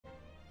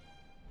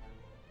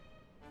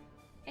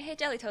hey,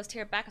 Jelly Toast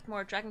here, back with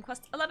more Dragon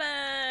Quest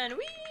 11.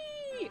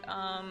 Whee!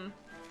 Am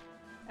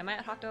I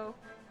at Hato?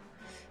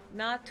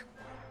 Not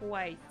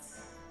quite.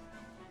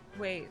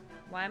 Wait,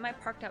 why am I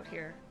parked out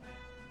here?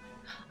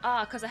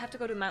 Ah, because I have to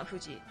go to Mount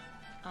Fuji.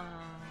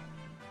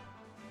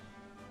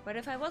 But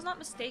if I was not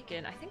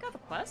mistaken, I think I have a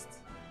quest.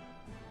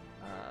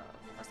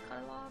 Quest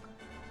catalog.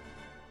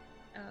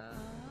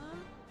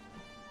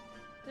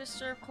 This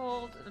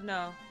circled.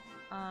 No.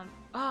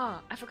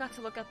 I forgot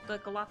to look at the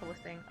Galapagos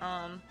thing.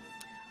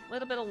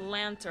 Little bit of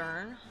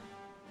lantern.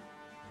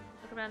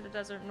 Look around the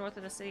desert north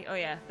of the city. Oh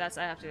yeah, that's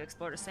I have to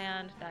explore the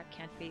sand. That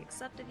can't be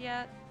accepted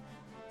yet.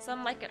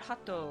 Some like it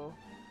Hato.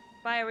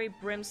 Fiery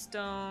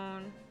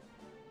brimstone.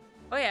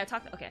 Oh yeah, I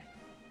talked. Okay.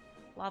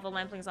 Lava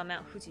lamplings on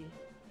Mount Fuji.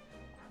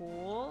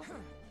 Cool.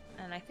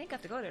 And I think I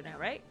have to go there now,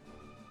 right?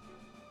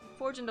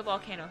 Forge in the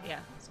volcano.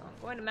 Yeah. So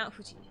I'm going to Mount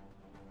Fuji.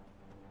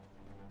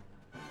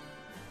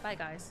 Bye,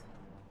 guys.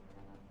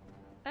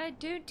 I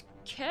don't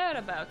care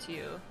about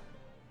you.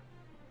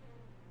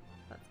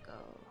 Let's go.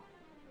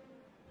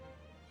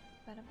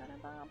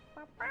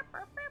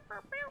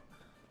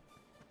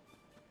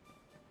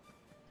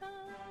 Time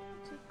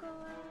to go.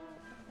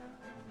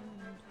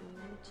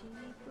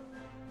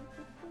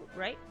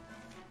 Right?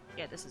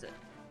 Yeah, this is it.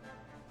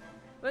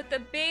 With the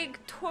big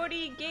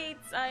torii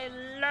gates, I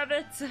love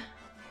it.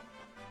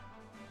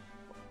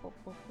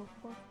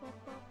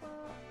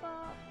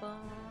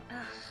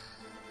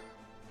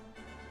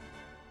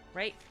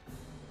 Right?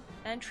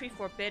 Entry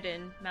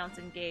forbidden,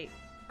 mountain gate,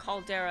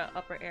 caldera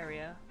upper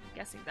area.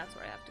 Guessing that's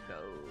where I have to go.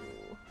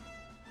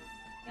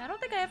 Yeah, I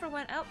don't think I ever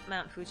went out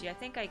Mount Fuji. I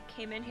think I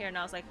came in here and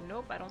I was like,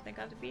 nope, I don't think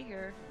I have to be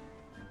here.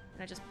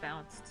 And I just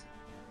bounced.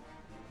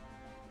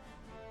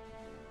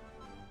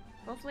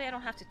 Hopefully I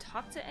don't have to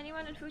talk to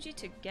anyone in Fuji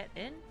to get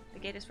in. The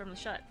gate is firmly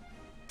shut.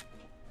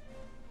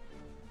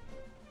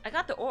 I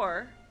got the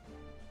ore.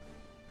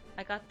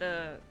 I got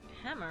the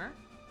hammer.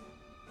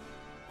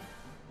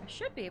 I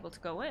should be able to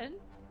go in.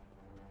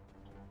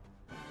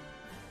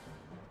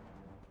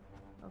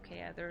 Okay,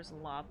 yeah, there's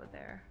lava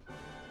there.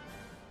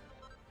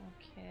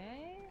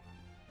 Okay.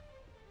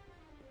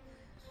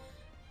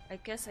 I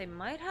guess I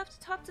might have to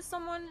talk to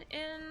someone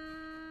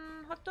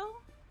in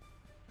Hato?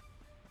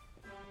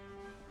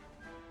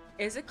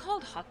 Is it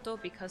called Hato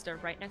because they're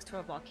right next to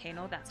a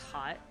volcano that's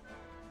hot?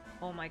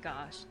 Oh my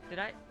gosh. Did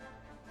I...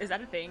 Is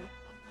that a thing?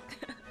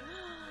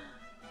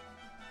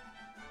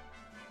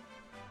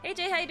 Hey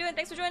Jay, how you doing?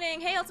 Thanks for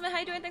joining! Hey Ultimate, how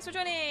you doing? Thanks for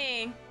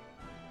joining!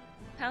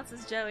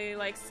 Pounces Jelly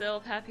like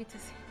Sylph, happy to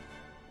see...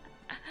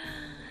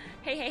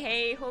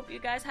 Hey, hope you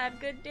guys had a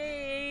good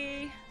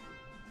day!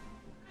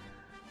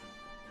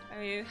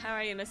 How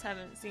are you, miss?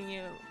 Haven't seen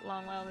you a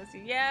long while this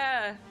year.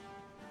 Yeah!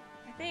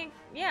 I think,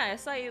 yeah, I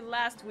saw you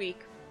last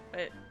week,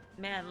 but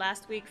man,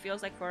 last week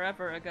feels like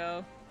forever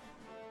ago.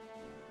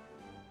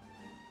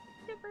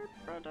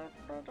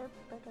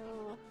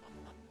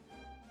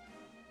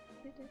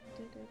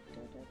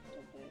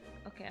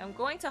 Okay, I'm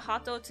going to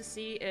Hato to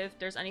see if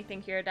there's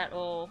anything here that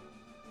will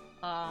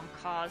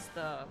cause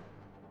the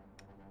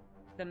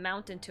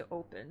mountain to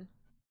open.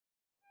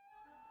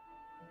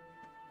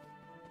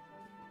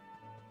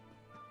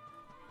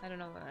 I don't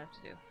know what I have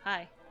to do.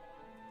 Hi.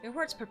 Your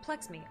words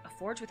perplex me. A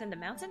forge within the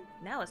mountain?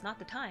 Now is not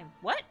the time.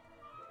 What?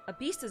 A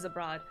beast is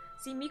abroad.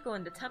 See Miko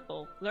in the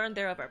temple. Learn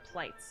there of our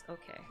plights.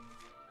 Okay.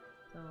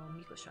 So,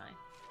 Miko Shrine.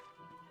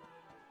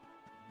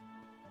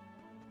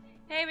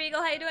 Hey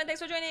Regal, how you doing? Thanks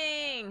for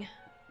joining!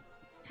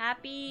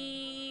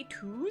 Happy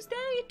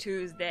Tuesday?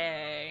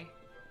 Tuesday.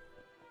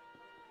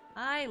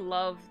 I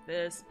love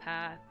this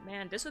path.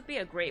 Man, this would be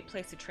a great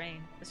place to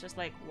train. It's just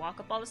like, walk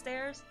up all the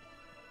stairs.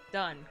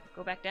 Done.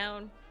 Go back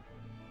down.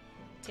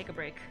 Take a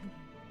break.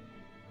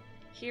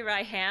 Here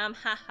I am.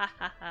 Ha ha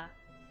ha ha.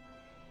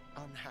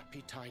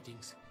 Unhappy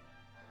tidings.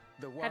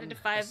 The one had to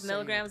 5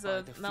 milligrams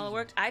of mellow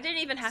worked. I didn't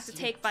even have to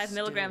take 5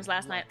 milligrams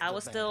last night. I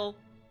was still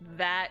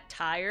that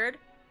tired.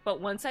 But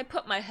once I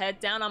put my head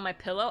down on my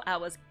pillow, I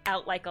was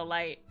out like a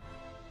light.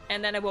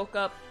 And then I woke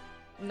up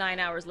 9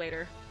 hours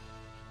later.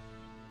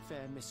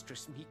 Fair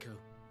Mistress Miko,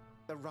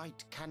 the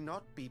rite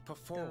cannot be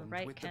performed the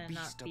rite with cannot the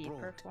beast be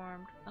abroad.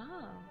 Performed.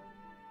 Oh.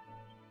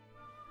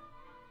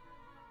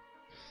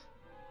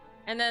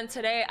 And then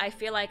today, I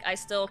feel like I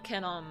still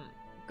can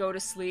go to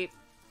sleep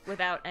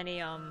without any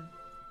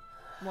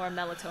more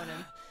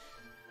melatonin.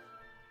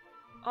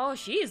 Oh,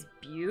 she's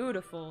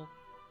beautiful.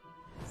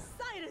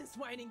 Silence,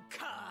 whining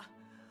cur!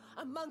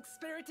 A monk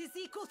spirit is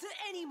equal to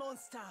any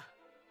monster!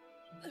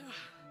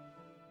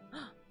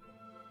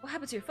 What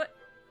happened to your foot?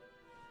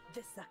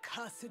 This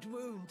accursed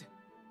wound.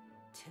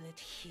 Till it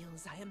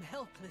heals, I am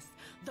helpless.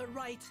 The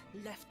rite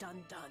left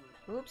undone.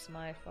 Oops,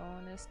 my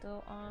phone is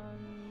still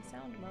on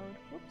sound mode.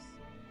 Whoops.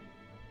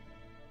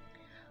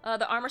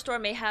 The armor store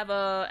may have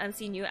a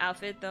NC new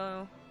outfit,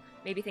 though.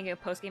 Maybe thinking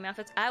of post-game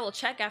outfits. I will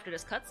check after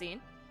this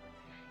cutscene.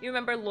 You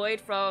remember Lloyd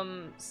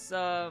from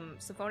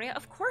Symphonia?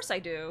 Of course I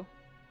do.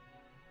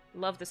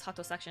 Love this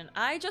Hato section.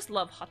 I just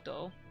love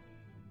Hato.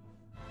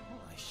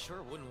 Well, I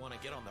sure wouldn't want to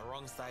get on the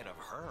wrong side of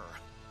her.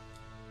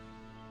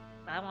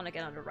 I want to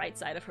get on the right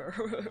side of her.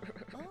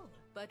 Oh,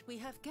 But we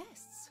have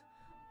guests.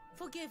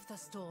 Forgive the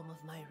storm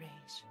of my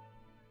rage.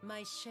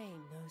 My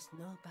shame knows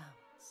no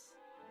bounds.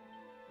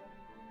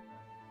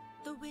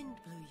 The wind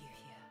blew you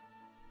here.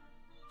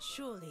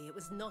 Surely it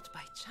was not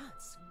by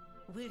chance.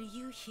 Will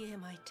you hear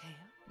my tale?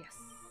 Yes.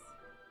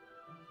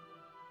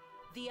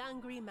 The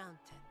Angry Mountain.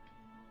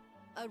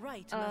 A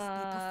rite must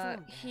be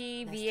performed.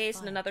 He lest VAs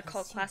in fire another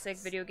cult consumes. classic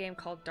video game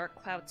called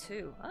Dark Cloud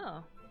 2.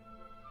 Oh.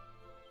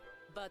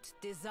 But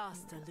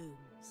disaster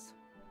looms.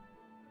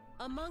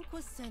 A monk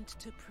was sent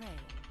to pray,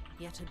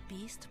 yet a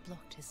beast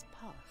blocked his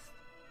path.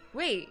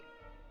 Wait.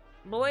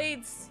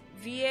 Lloyd's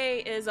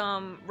VA is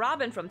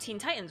Robin from Teen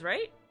Titans,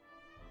 right?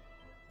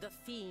 The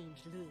fiend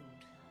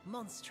loomed,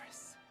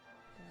 monstrous.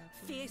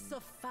 Fierce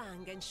of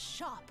fang and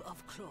sharp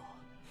of claw.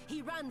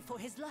 He ran for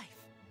his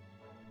life.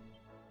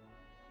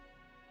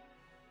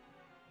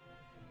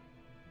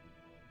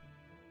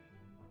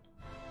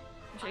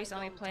 I'm sure you saw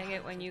me playing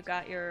it when you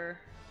got your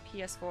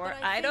PS4.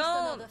 But I faced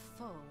don't another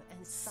foe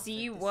and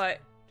see suffered what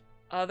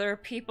other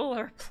people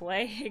are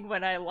playing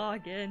when I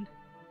log in.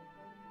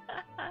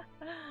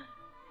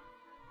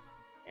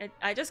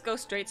 I just go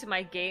straight to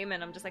my game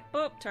and I'm just like,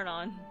 boop, turn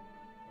on.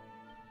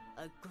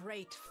 a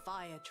great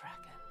fire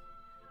dragon,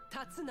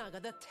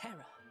 Tatsunaga the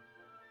Terror.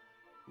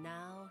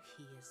 Now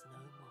he is no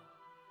more.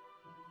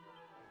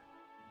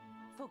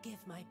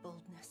 Forgive my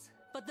boldness,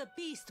 but the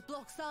beast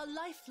blocks our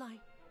lifeline.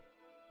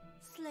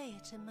 Slay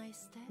it in my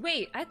stead.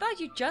 Wait, I thought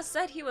you just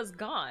said he was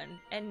gone,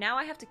 and now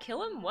I have to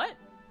kill him? What?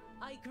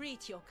 I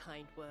greet your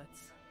kind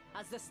words,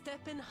 as the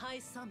steppe in high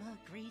summer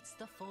greets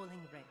the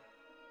falling rain.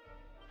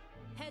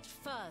 Head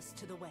first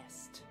to the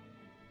west.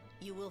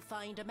 You will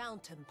find a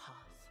mountain path.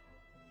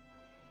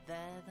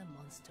 There the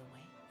monster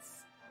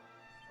waits.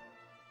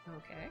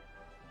 Okay.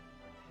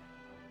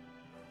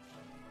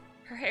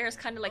 Her hair is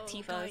kind of like Oh,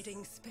 Tifa's.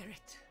 guiding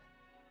spirit,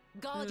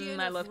 guardian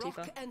I of love rock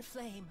Tifa. and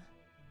flame,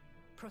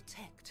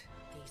 protect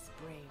these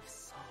brave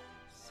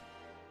souls.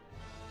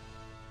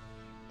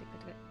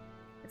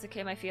 It's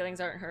okay, my feelings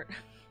aren't hurt.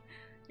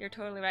 You're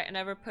totally right. I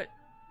never put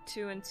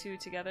 2 and 2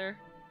 together.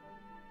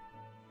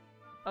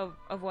 Of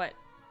what?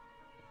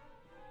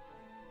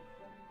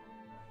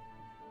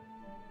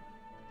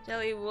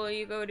 Jelly, will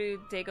you go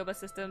to Dagobah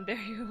system? There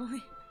you will.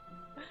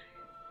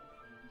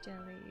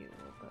 Jelly, you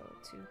will go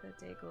to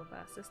the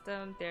Dagobah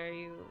system. There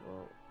you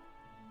will.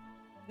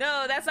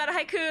 No, that's not a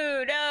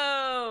haiku!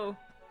 No!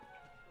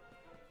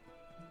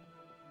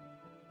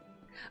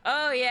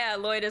 Oh yeah,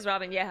 Lloyd is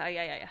Robin.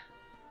 Yeah.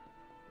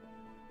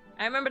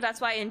 I remember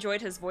that's why I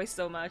enjoyed his voice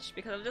so much,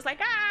 because I'm just like,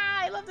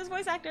 I love this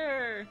voice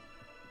actor!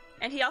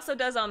 And he also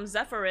does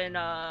Zephyr in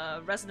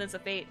Residence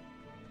of Fate.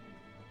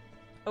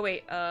 Oh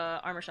wait,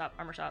 Armor Shop.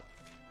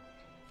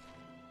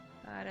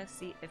 Gotta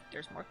see if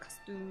there's more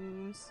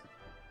costumes.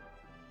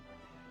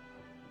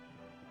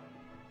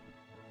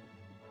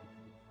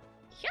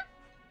 Yeah.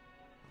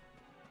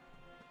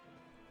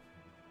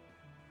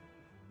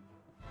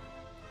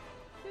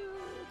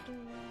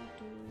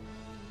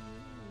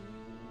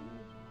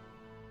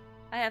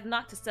 I have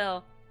naught to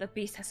sell. The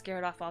beast has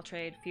scared off all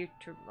trade.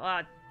 Future.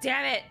 Ah,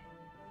 damn it!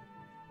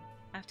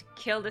 I have to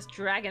kill this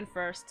dragon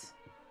first.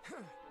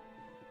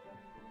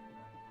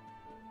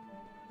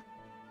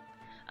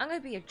 I'm gonna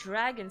be a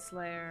dragon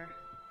slayer.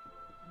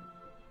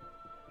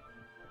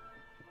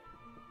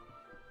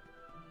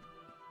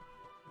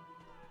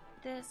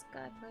 This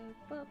guy played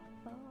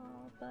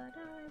football, but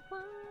I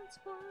once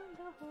won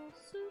the whole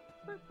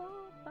Super Bowl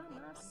by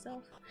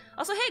myself.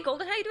 Also, hey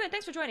Golden, how you doing?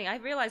 Thanks for joining. I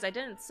realized I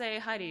didn't say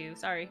hi to you.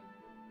 Sorry.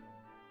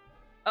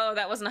 Oh,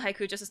 that wasn't a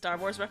haiku, just a Star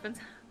Wars reference.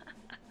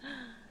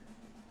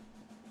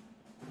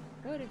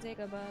 Go to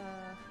Dagobah.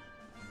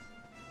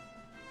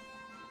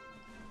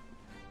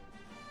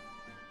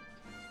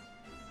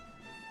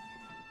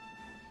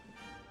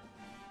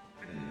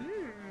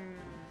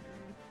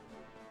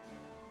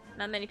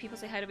 Not many people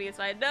say hi to me, it's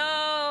fine.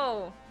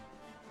 No!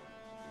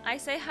 I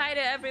say hi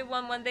to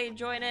everyone when they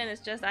join in,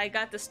 it's just I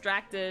got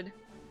distracted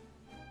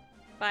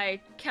by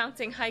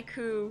counting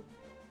haiku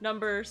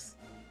numbers.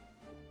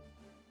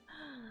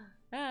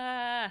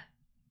 Ah.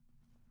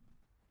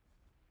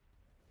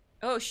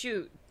 Oh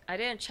shoot, I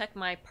didn't check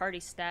my party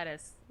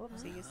status.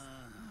 Whoopsies.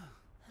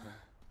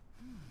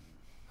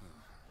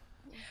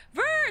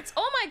 Verts!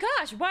 Oh my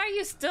gosh, why are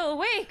you still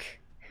awake?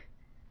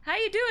 How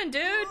you doing,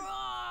 dude?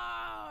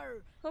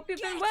 Roar! Hope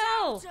you've Get been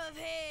well. out of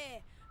here!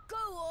 Go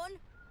on,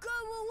 go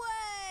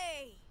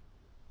away!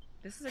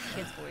 This is a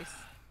kid's voice.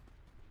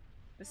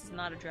 This is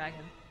not a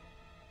dragon.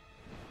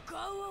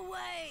 Go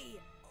away,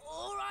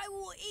 or I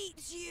will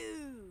eat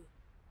you!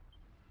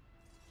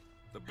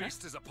 The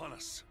beast is upon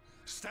us.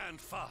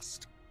 Stand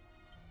fast.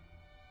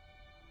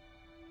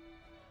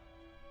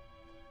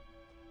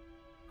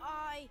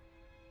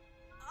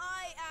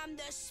 I am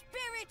the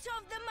spirit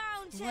of the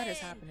mountain! What is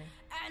happening?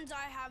 And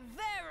I have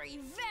very,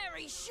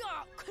 very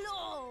sharp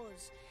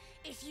claws!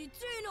 If you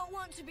do not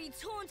want to be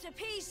torn to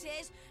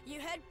pieces, you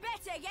had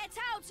better get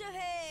out of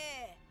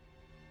here!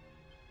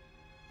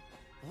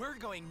 We're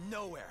going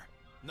nowhere.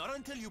 Not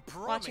until you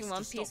promise Watching to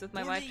One stop Piece with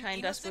my wife bullying trying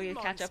innocent desperately to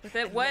catch monks up with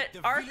it. and What let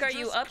the arc are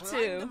you villagers up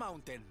climb to? the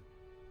mountain.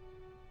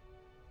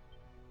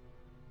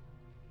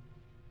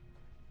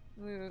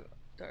 Ooh,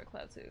 Dark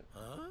Cloud too.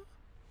 Huh?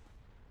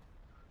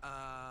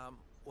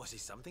 Was it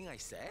something I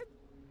said?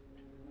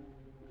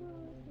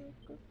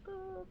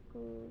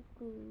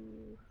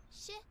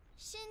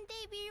 Shouldn't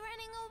they be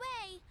running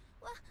away?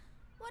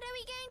 What are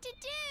we going to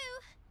do?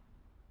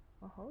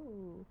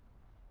 Oh.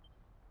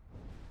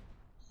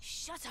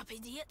 Shut up,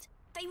 idiot!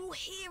 They will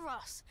hear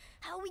us!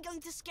 How are we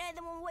going to scare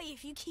them away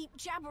if you keep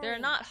jabbering? They're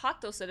not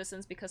Hokuto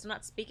citizens because they're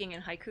not speaking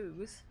in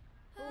haikus.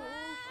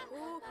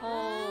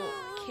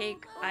 Oh,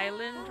 Cake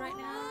Island right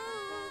now?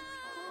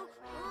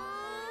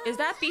 Is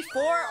that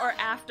before or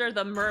after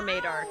the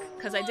mermaid arc?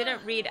 Because I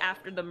didn't read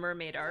after the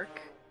mermaid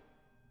arc.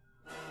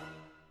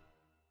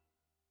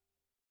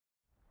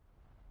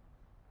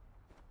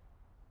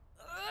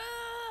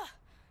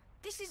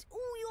 This is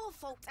all your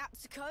fault,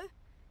 Atsuko.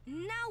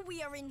 Now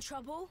we are in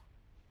trouble.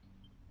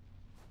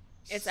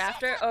 It's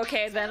after?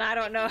 Okay, then I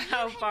don't know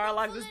how far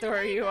along the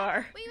story you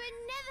are. We would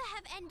never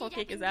have ended Whole up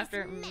Cake in is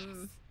after. this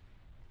mess.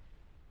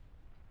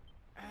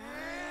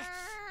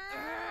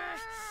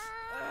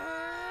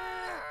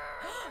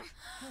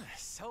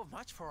 So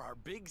much for our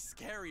big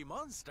scary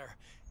monster.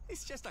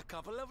 It's just a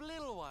couple of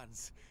little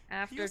ones.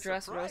 After You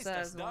Dressrosa surprised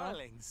us, as well.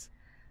 darlings.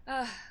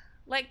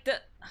 Like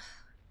the...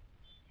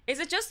 Is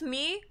it just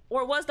me?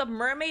 Or was the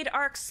mermaid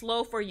arc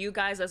slow for you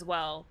guys as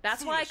well?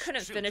 That's why I Foolish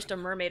couldn't finish the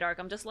children. mermaid arc.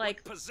 I'm just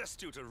like, What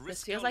possessed you to risk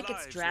this feels your like it's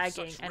lives with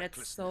dragging such and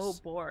it's so recklessness?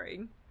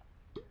 boring.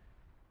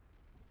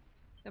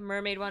 The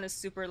mermaid one is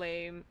super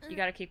lame. You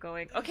gotta keep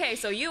going. Okay,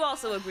 so you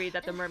also agreed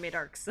that the mermaid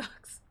arc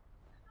sucks.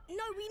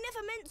 No, we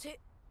never meant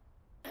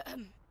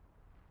to.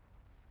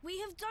 We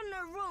have done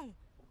no wrong.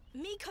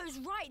 Miko's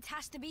right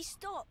has to be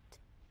stopped.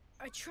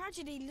 A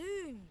tragedy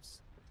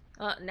looms.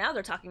 Now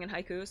they're talking in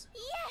haikus.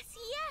 Yes!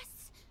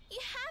 You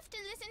have to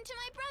listen to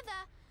my brother.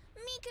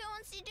 Miko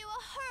wants to do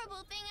a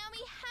horrible thing and we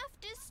have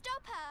to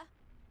stop her.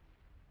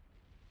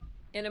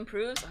 It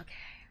improves? Okay.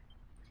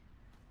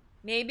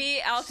 Maybe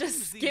I'll just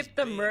Seems these skip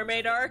the babes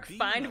mermaid have got a arc, demon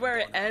find where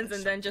it upon 'em or ends,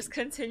 and then just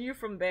something. continue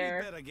from We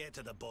there. better get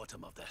to the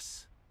bottom of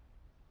this.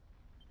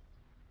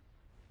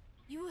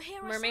 You will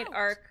hear Mermaid us out.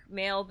 arc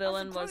male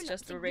villain was grown-ups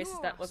just a ignore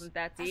racist that us, wasn't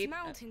that as deep.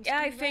 mountains Yeah,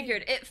 I do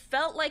figured. rain. It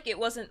felt like it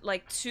wasn't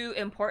like too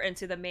important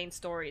to the main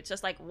story. It's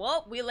just like,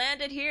 well, we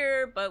landed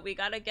here, but we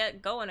gotta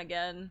get going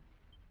again.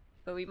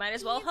 But we might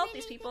as well Do you help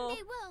really these think people.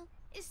 they will?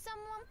 Is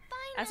someone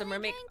finally As a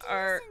mermaid going to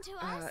arc listen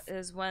to us?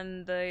 is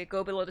when they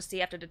go below the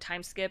sea after the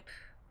time skip.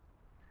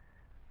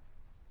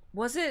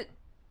 Was it?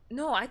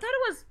 No, I thought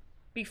it was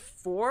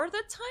before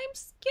the time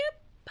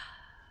skip.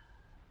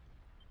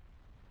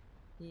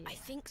 Yeah. I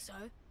think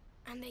so.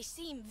 And they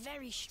seem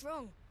very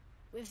strong.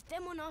 With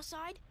them on our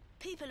side,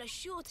 people are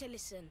sure to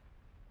listen.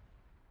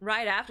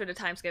 Right after the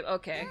time skip.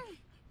 Okay.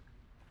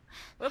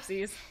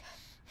 Whoopsies.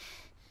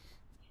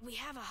 We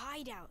have a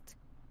hideout.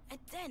 A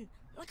den,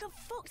 like a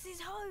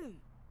fox's home.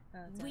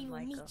 We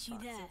will meet you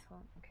there.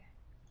 Okay.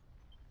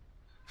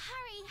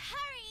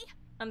 Hurry!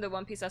 I'm the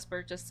One Piece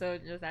expert, just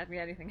ask me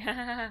anything.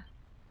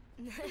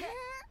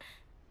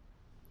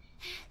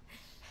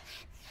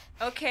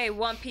 Okay,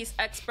 One Piece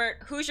expert.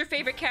 Who's your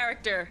favorite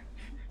character?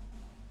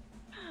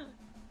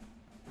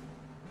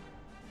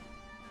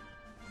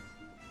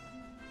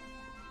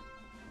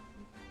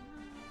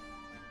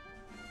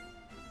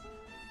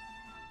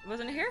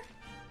 Wasn't it here?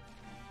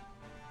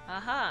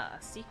 Aha,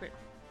 secret.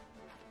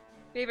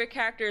 Favorite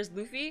character is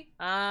Luffy?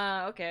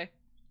 Ah, okay.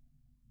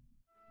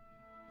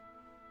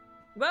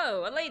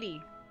 Whoa, a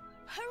lady.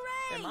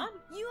 Hooray! Their mom?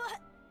 You are...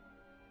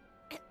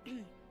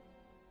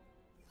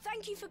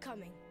 Thank you for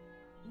coming.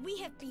 We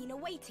have been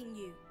awaiting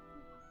you,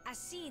 as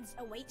seeds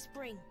await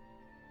spring.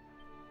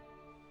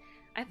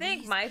 I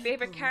think These my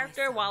favorite people,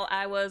 character my son, while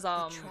I was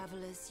the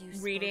travelers you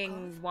spoke reading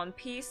of, One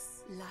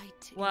Piece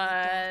light in the was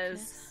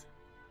darkness.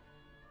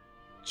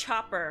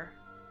 Chopper.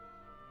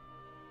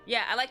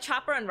 Yeah, I like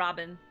Chopper and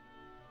Robin.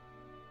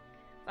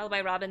 Followed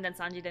by Robin, then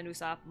Sanji, then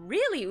Usopp.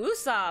 Really,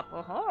 Usopp?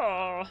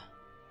 Oh,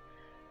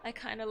 I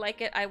kind of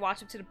like it. I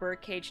watched up to the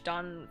Birdcage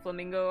Don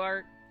Flamingo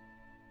arc.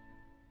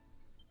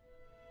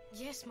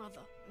 Yes,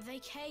 Mother, they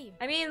came.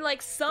 I mean,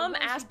 like, some The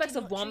ones who aspects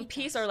did of not One treat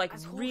Piece us are like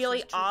as horses really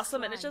treat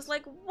awesome, and it's just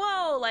swines. like,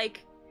 whoa,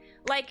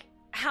 like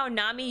how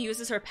Nami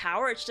uses her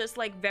power. It's just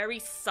like very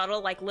subtle,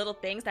 like little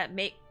things that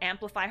make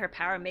amplify her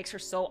power and makes her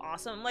so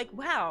awesome. I'm like,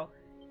 wow,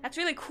 that's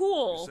really You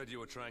cool. said you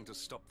were trying to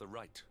stop the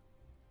right.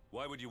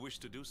 Why would you wish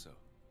to do so?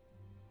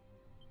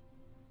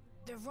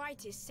 The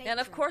right is sacred. And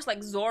of course,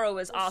 like Zoro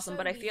is Or awesome, so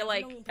but I we feel have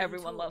like long been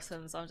everyone taught. loves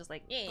him, so I'm just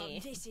like, yeah.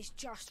 But this is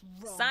just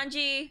wrong.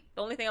 Sanji,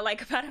 the only thing I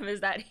like about him is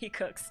that he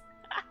cooks.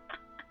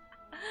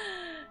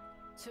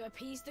 To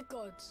appease the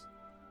gods,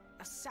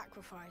 a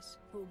sacrifice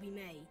will be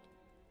made.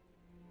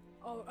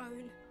 Our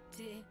own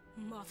dear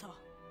mother.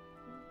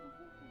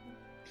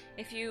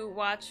 If you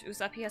watch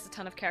Usopp, he has a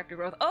ton of character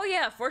growth. Oh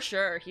yeah, for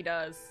sure, he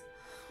does.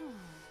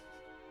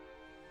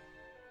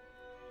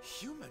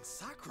 Human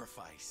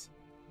sacrifice?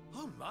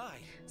 Oh my.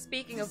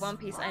 Speaking This of One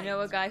is Piece, I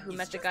know a guy who It's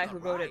met the just guy not who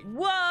wrote it. right.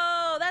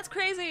 Whoa, that's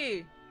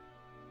crazy!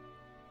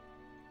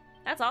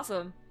 That's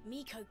awesome.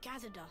 Miko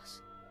gathered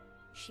us.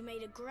 She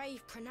made a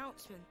grave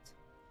pronouncement.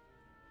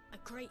 A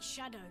great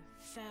shadow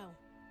fell.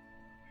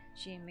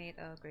 She made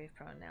a grave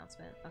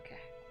pronouncement. Okay.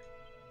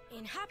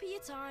 In happier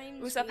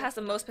times, Usopp we has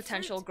the have most fruit,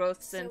 potential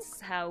growth silk,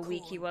 since how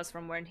weak he corn. was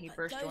from when he But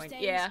first those joined.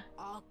 days Yeah.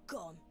 are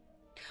gone.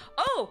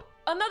 Oh,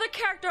 another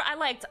character I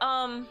liked.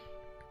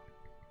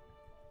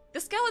 The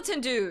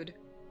skeleton dude.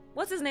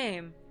 What's his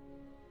name?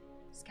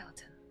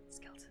 Skeleton.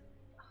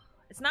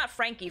 It's not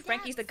Frankie.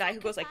 Frankie's the guy who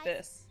goes like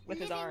this with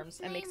his arms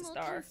and makes a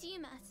star.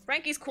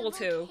 Frankie's cool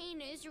too.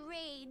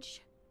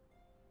 Rage.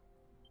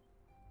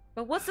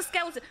 But what's the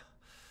skeleton?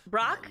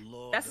 Brock?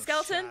 That's the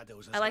skeleton?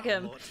 I like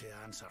him.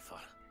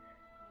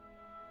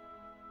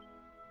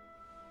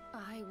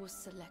 I was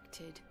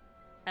selected.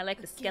 I like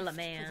the A gift skeleton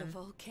for the man.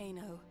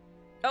 volcano.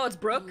 Oh, it's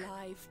Brooke? A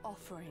live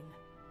offering.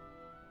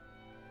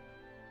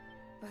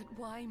 But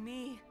why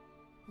me?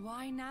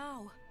 Why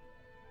now?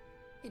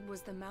 It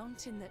was the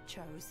mountain that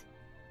chose.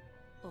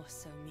 Or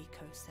so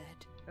Miko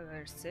said.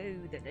 Or so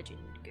the legend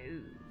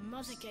goes.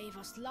 Mother gave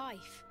us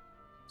life,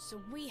 so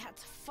we had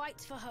to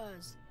fight for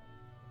hers.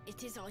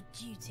 It is our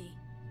duty.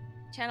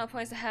 Channel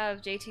points to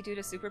have JT do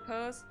the super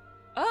pose.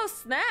 Oh,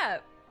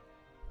 snap!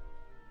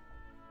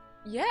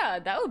 Yeah,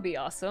 that would be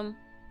awesome.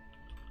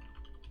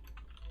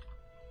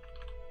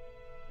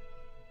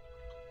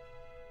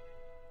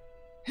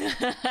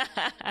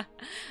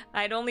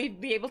 I'd only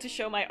be able to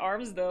show my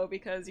arms though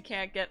because you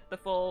can't get the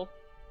full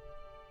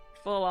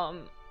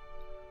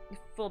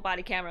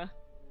body camera.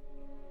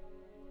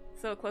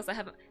 So close I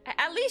haven't.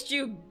 At least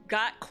you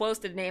got close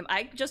to the name.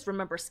 I just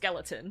remember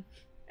skeleton,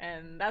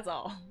 and that's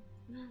all.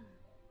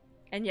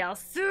 And y'all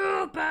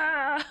super.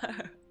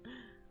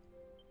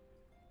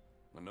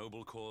 A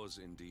noble cause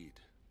indeed.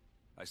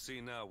 I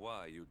see now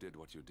why you did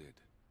what you did.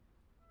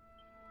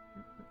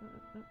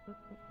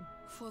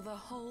 For the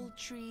whole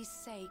tree's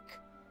sake,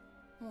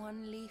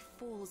 one leaf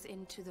falls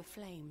into the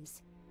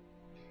flames.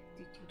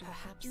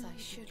 Perhaps I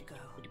should go.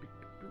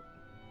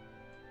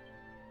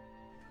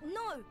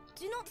 No,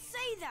 do not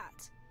say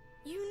that.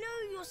 You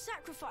know your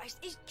sacrifice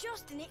is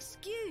just an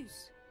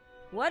excuse.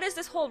 What is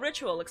this whole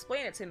ritual?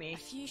 Explain it to me. A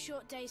few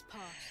short days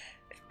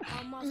passed.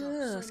 Our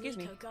mother saw Excuse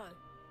Miko me. go,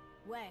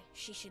 where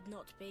she should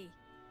not be.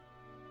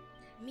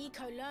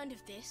 Miko learned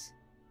of this.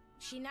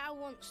 She now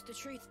wants the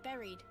truth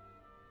buried.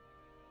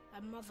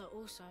 Her mother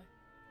also.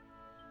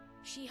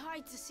 She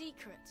hides a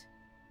secret,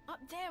 up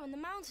there on the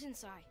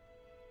mountainside.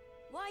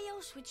 Why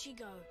else would she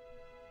go?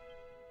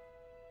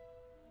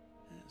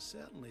 It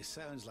certainly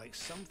sounds like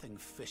something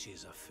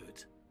fishy's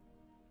afoot.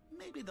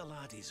 Maybe the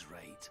laddie's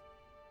right.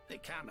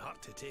 It can't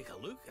hurt to take a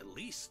look, at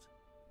least.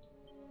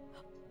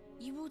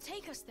 You will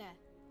take us there.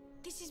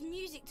 This is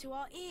music to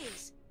our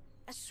ears,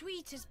 as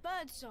sweet as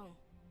birdsong.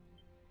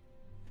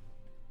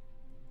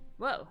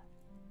 Whoa.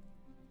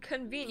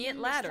 Convenient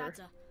Beyond this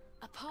ladder.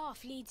 a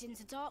path leads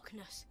into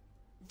darkness,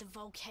 the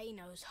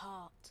volcano's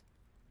heart.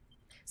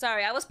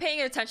 Sorry, I was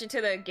paying attention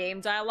to the game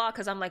dialogue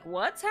because I'm like,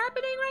 what's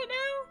happening right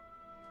now?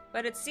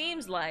 But it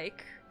seems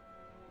like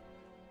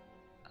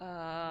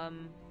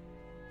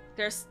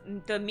there's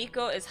the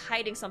Miko is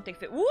hiding something.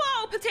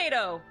 Whoa,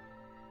 potato!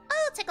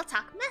 Oh, Tickle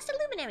Talk, Master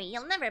Luminary,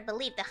 you'll never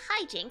believe the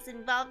hijinks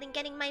involved in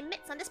getting my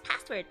mitts on this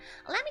password.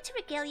 Allow me to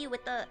regale you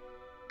with the...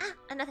 Ah,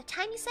 another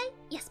time you say?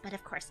 Yes, but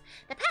of course.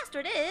 The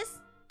password is...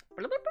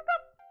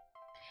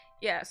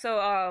 Yeah,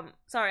 so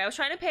sorry, I was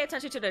trying to pay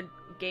attention to the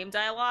game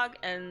dialogue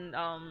and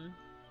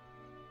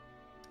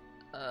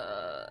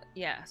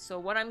yeah, so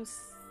what I'm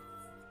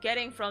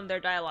getting from their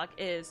dialogue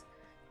is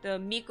the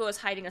Miko is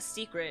hiding a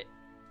secret.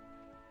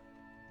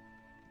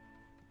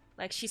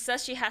 Like, she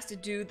says she has to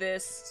do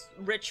this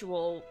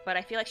ritual, but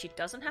I feel like she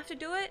doesn't have to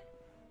do it.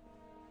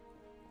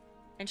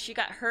 And she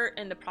got hurt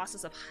in the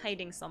process of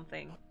hiding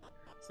something.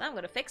 So now I'm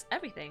gonna fix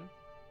everything.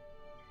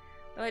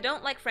 Though I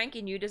don't like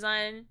Frankie new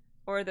design,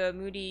 or the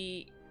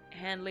moody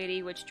hand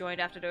lady which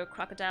joined after the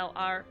crocodile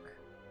arc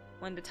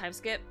when the time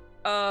skip.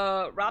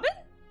 Robin?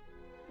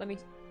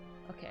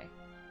 Okay.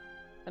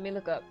 Let me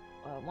look up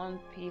One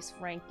Piece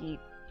Frankie.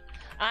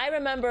 I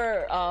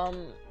remember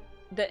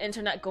the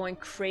internet going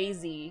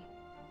crazy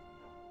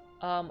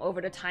over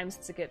the time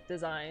skip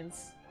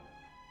designs.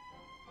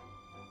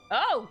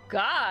 Oh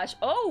gosh!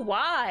 Oh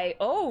why?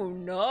 Oh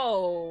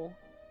no!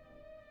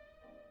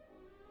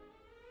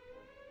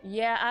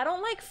 Yeah, I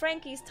don't like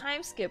Frankie's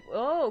time skip.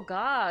 Oh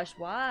gosh,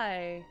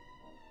 why?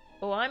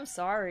 Oh, I'm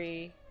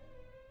sorry.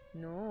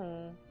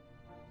 No.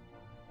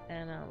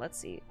 And let's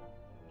see.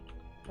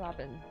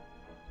 Robin.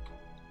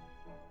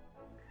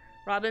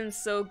 Robin's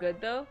so good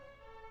though.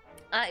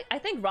 I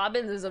think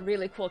Robin is a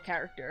really cool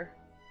character.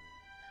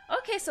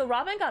 Okay, so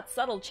Robin got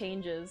subtle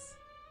changes.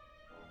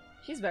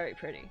 She's very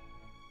pretty.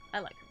 I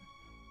like her.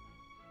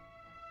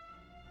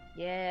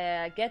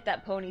 Yeah, get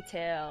that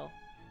ponytail.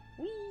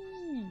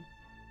 Whee!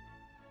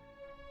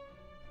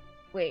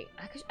 Wait,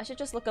 I should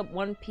just look up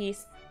One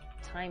Piece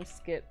time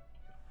skip.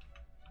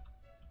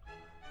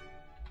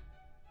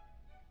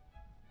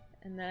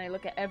 And then I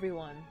look at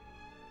everyone.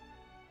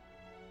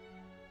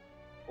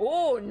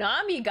 Oh,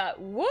 Nami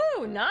got...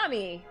 Woo,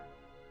 Nami!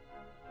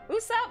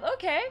 Usopp,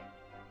 okay.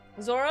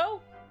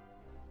 Zoro?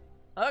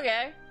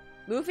 Okay.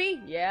 Luffy?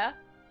 Yeah.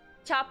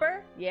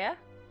 Chopper? Yeah.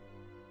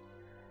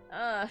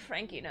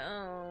 Frankie,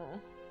 no.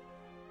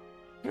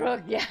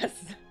 Brooke, yes.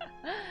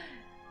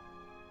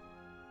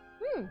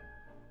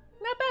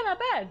 Not bad, not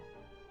bad.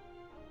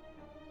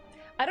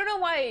 I don't know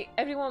why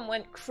everyone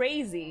went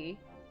crazy.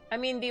 I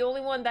mean, the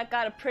only one that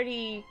got a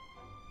pretty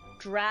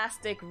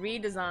drastic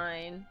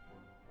redesign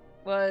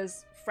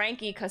was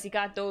Frankie, because he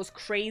got those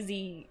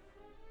crazy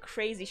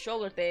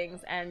shoulder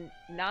things, and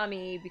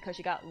Nami because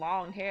she got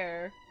long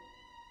hair.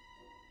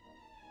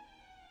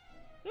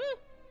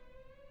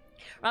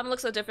 Robin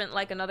looks so different,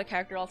 like another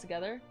character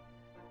altogether.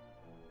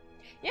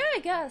 Yeah, I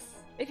guess.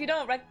 If you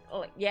don't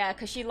yeah,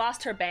 because she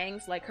lost her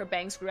bangs, like her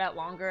bangs grew out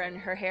longer and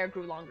her hair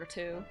grew longer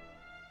too.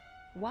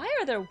 Why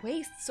are their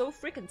waists so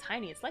freaking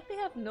tiny? It's like they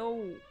have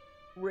no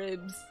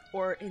ribs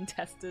or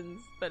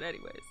intestines. But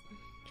anyways.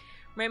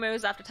 Rainbow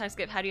was after time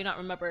skip, how do you not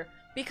remember?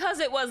 Because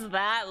it was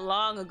that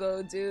long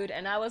ago, dude,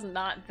 and I was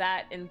not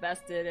that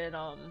invested in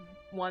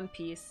One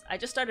Piece. I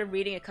just started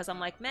reading it because I'm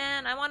like,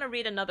 man, I want to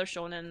read another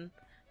shonen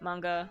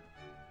manga.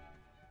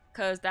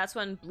 Because that's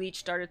when Bleach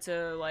started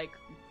to, like,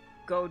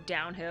 go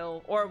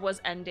downhill, or was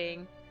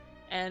ending.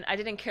 And I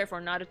didn't care for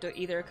Naruto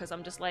either, because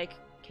I'm just like,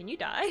 can you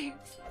die?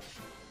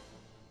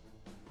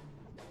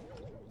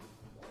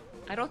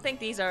 I don't think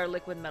these are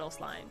liquid metal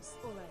slimes.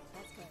 Alright,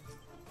 let's go.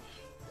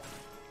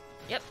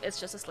 Yep, it's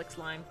just a slick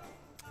slime.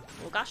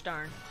 Well, gosh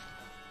darn.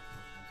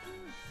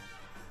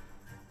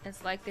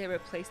 It's like they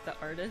replaced the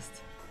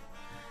artist.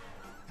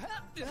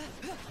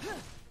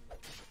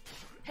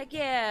 Heck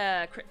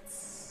yeah,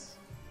 crits.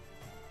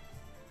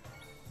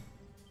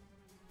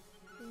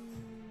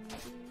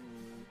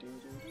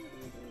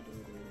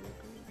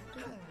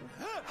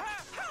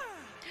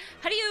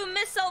 How do you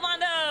miss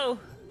Salvando?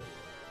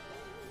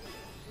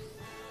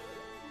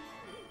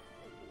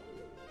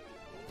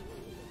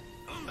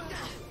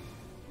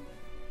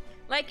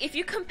 Like, if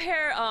you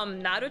compare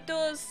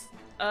Naruto's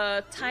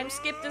time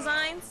skip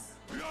designs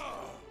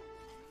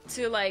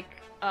to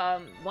like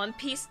One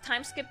Piece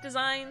time skip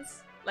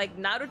designs, like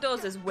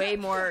Naruto's is way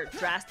more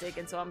drastic,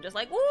 and so I'm just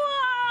like,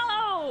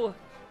 whoa!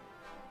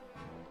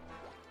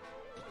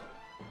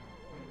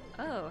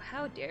 Oh,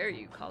 how dare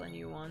you call a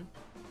new one?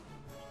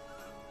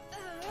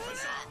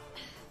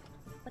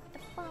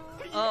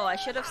 Oh, I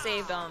should have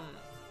saved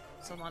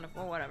Salvando.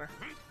 Well, whatever.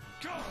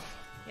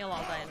 You'll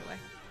all die anyway.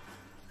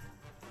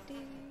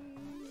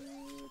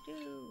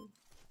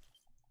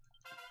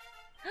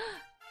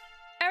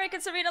 Eric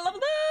and Serena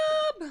leveled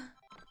up!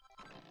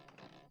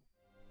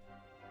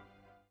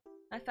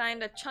 I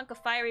find a chunk of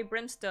fiery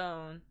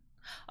brimstone.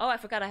 Oh, I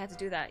forgot I had to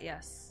do that.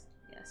 Yes.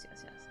 Yes,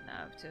 yes, yes. Now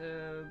I have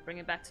to bring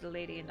it back to the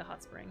lady in the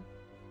hot spring.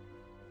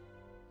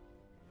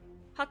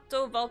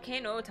 Hotto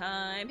volcano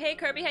time. Hey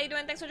Kirby, how you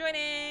doing? Thanks for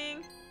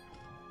joining!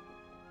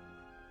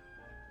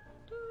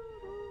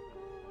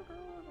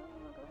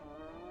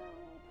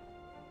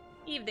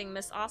 Evening,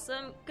 Miss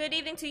Awesome. Good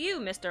evening to you,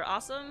 Mr.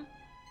 Awesome.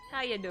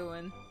 How you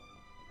doing?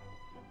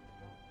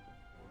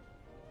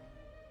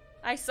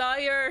 I saw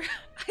your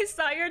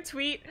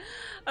tweet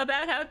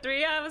about how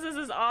 3 houses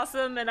is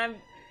awesome, and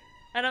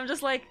I'm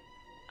just like,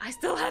 I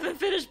still haven't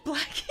finished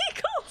Black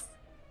Eagles.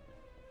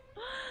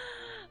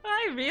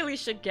 I really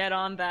should get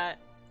on that.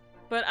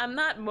 But I'm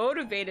not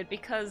motivated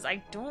because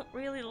I don't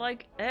really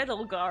like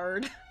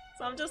Edelgard.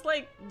 So I'm just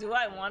like, do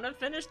I want to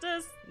finish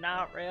this?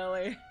 Not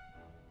really.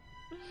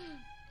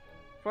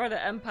 For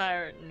the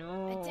Empire,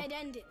 no. A dead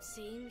end, it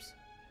seems.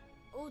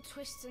 All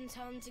twists and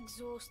turns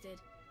exhausted.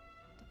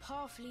 The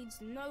path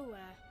leads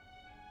nowhere.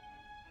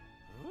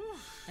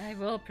 I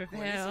will prevail.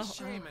 Well, it's a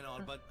shame and all,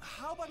 but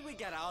how about we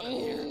get out of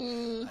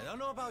here? I don't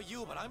know about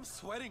you, but I'm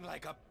sweating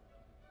like a...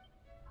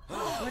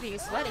 What are you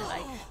sweating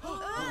like?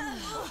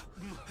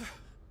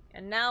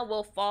 And now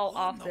we'll fall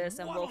off this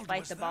and we'll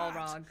fight the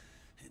Balrog.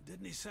 It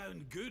didn't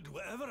sound good,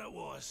 whatever it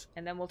was.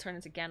 And then we'll turn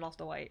into Gandalf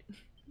the White.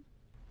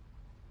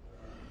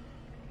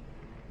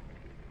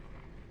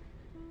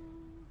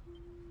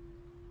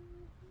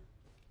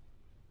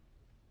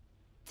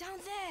 Down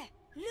there!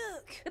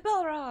 Look! The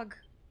Balrog!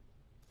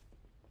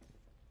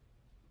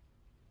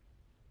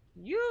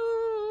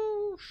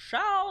 You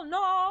shall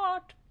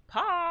not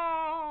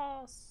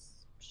pass!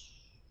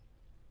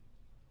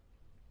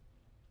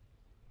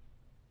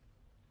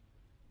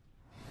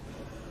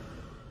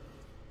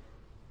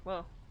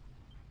 Whoa.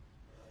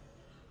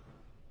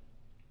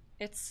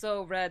 It's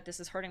so red, this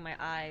is hurting my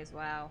eyes,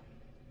 wow.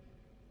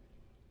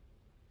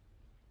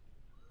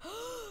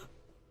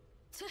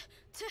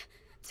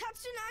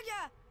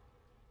 Tatsunaga!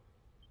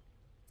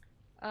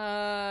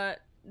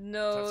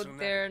 No, Tatsunaga.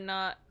 they're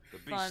not. The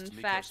beast Fun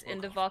Miko fact, spoke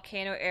in the of.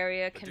 volcano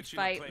area But can did she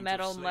not fight claim to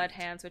metal have slayed mud it?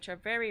 hands, which are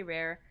very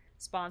rare.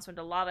 Spawns from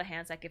the lava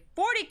hands that give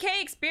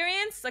 40k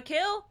experience a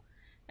kill.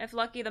 If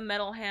lucky, the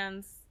metal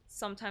hands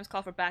sometimes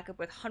call for backup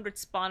with 100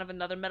 spawn of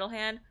another metal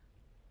hand.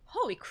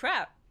 Holy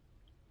crap.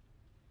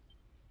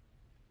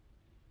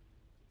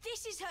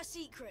 This is her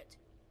secret.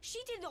 She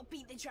did not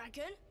beat the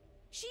dragon.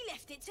 She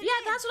left it to Yeah,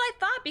 live. that's what I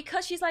thought,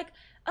 because she's like,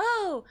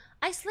 oh,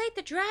 I slayed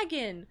the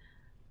dragon,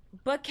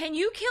 but can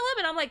you kill him?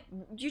 And I'm like,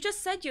 you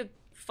just said you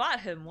fought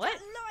him, what?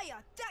 That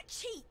liar! That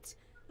cheat!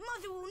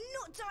 Mother will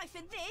not die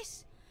for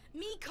this!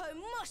 Miko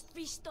must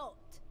be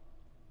stopped!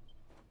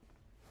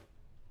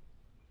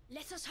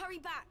 Let us hurry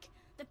back.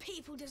 The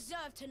people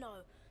deserve to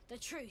know. The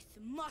truth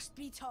must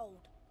be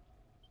told.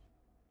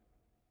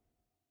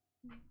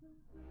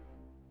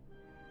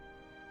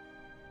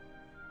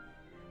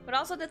 But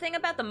also the thing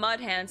about the mud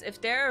hands, if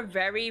they're a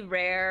very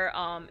rare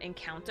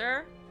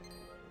encounter,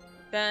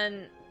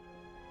 then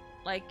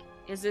like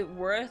is it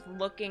worth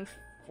looking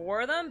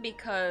for them?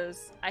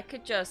 Because I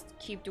could just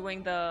keep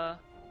doing the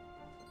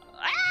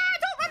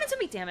don't run into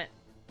me, damn it.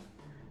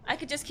 I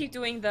could just keep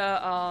doing the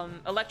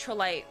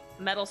electrolyte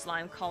metal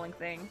slime calling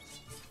thing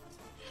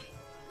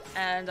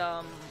and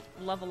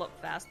level up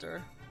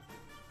faster.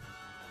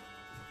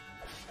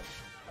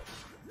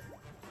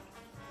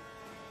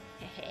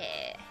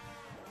 Hehe.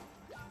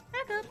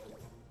 Back up.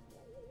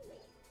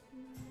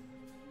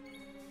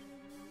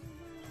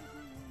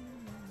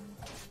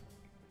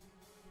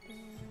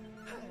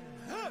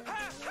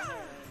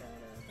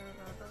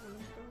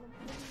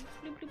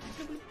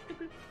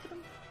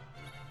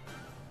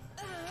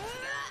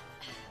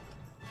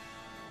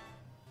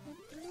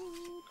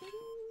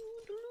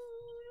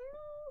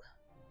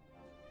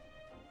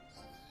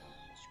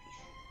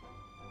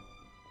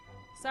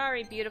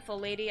 Sorry, beautiful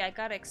lady, I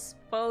gotta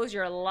expose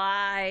your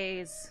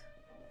lies.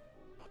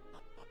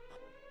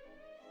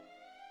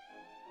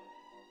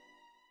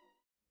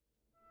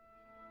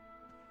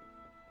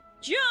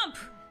 Jump!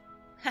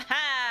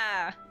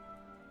 Haha!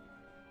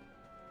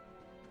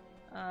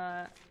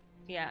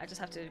 Yeah, I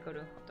just have to go to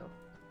Hoto.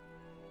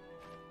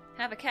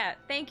 Have a cat,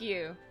 thank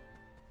you.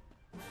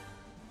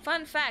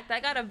 Fun fact, I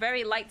got a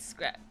very light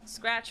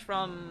scratch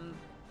from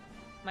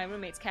my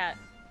roommate's cat.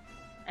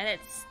 And it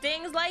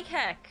stings like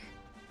heck.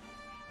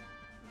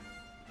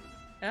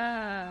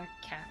 Ah,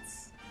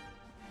 cats.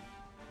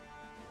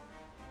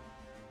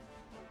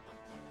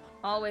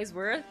 Always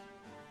worth?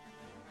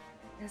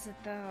 Is it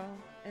though?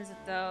 Is it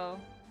though?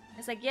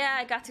 It's like, yeah,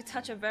 I got to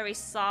touch a very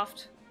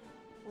soft,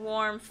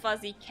 warm,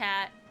 fuzzy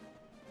cat.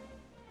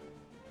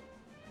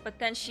 But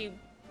then she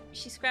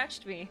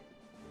scratched me.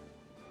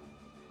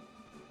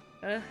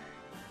 Ugh.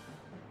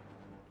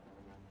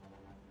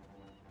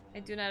 I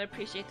do not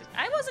appreciate this.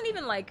 I wasn't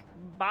even like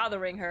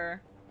bothering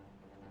her.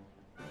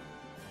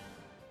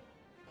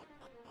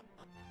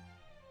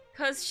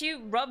 Cause she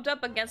rubbed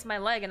up against my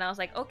leg and I was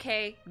like,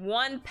 okay,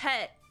 one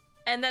pet.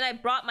 And then I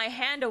brought my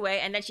hand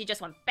away and then she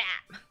just went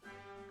BAP.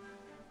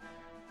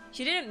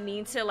 She didn't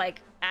mean to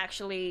like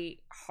actually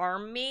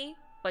harm me,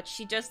 but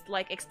she just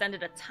like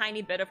extended a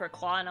tiny bit of her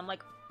claw and I'm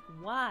like,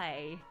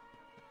 why?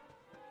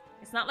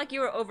 It's not like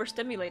you were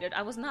overstimulated.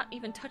 I was not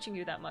even touching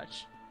you that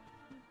much.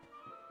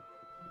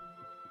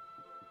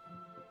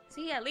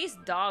 See, at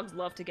least dogs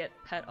love to get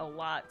pet a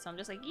lot, so I'm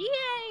just like,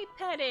 yay,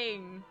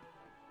 petting!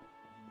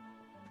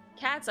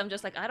 Cats, I'm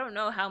just like, I don't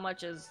know how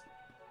much is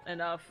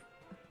enough.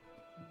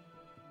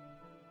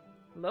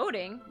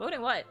 Loading?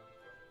 Loading what?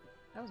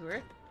 That was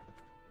weird.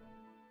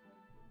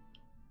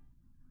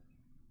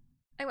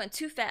 I went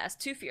too fast,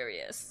 too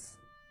furious.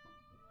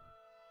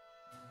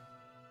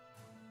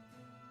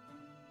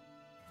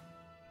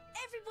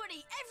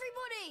 Everybody!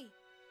 Everybody!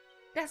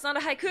 That's not a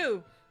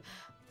haiku!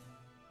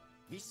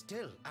 Be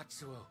still,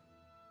 Atsuo.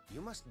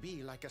 You must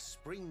be like a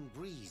spring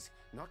breeze,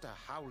 not a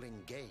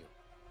howling gale.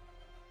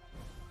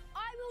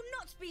 I will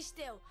not be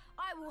still.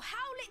 I will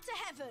howl it to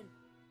heaven.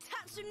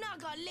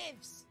 Tatsunaga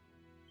lives.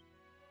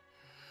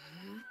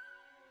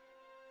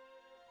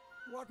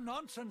 What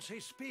nonsense he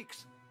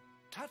speaks.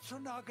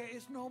 Tatsunaga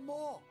is no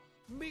more.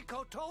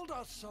 Miko told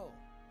us so.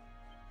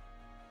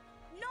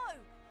 No,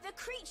 the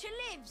creature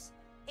lives.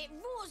 It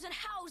roars and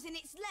howls in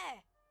its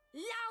lair,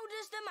 loud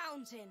as the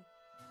mountain.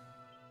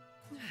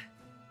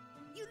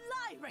 You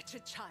lie,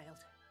 wretched child.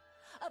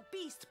 A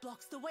beast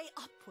blocks the way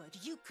upward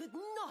you could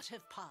not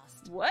have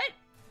passed. What?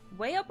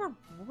 Way up or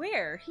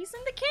where? He's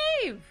in the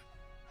cave!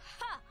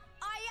 Ha!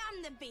 I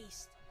am the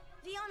beast.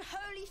 The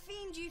unholy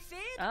fiend you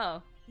feared?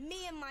 Oh.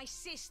 Me and my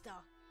sister.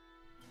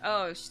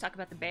 Oh, she's talking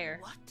about the bear.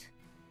 What?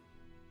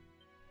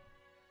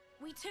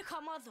 We took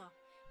our mother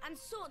and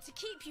sought to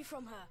keep you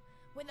from her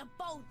with a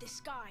bold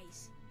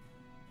disguise.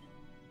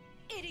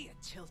 Idiot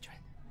children.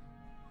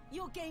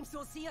 Your games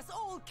will see us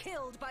all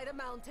killed by the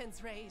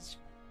mountain's rage.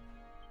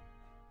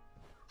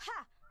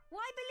 Ha!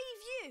 Why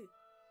believe you?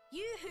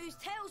 You whose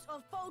tales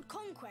of bold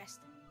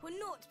conquest were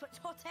naught but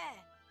hot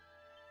air.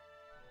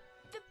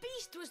 The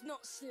beast was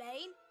not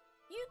slain.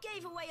 You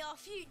gave away our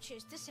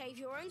futures to save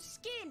your own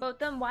skin. But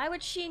then why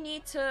would she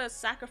need to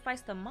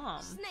sacrifice the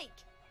mom? Snake,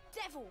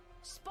 devil,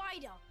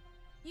 spider.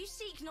 You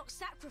seek not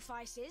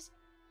sacrifices.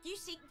 You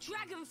seek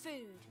dragon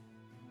food.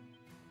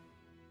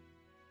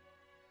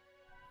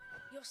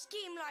 Your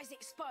scheme lies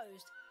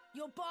exposed.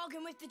 Your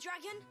bargain with the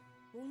dragon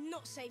will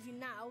not save you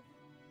now.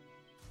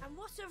 And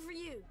what of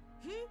you?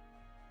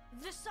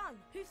 The son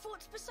who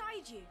fought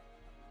beside you.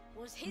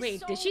 Was his Wait,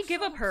 soul did she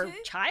give up sold her too?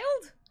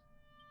 child?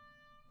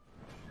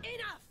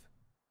 Enough!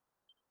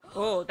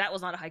 Oh, that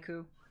was not a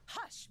haiku.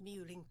 Hush,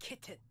 mewling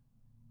kitten.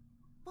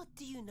 What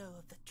do you know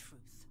of the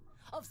truth?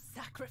 Of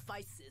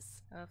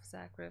sacrifices? Of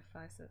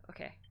sacrifices.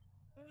 Okay.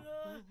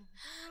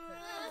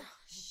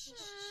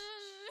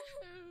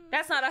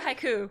 That's not a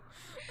haiku. You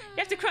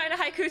have to cry in a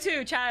haiku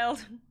too,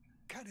 child.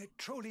 Can it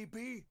truly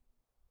be?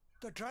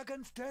 The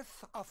dragon's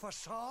death a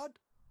facade?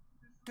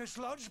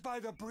 Dislodged by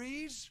the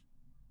breeze?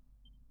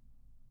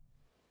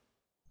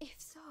 If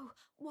so,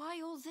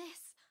 why all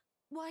this?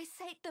 Why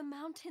sate the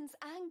mountain's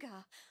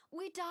anger?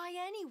 We die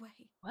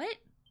anyway. What?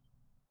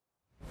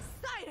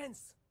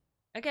 Silence!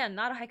 Again,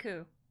 not a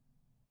haiku.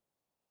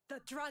 The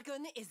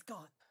dragon is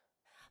gone.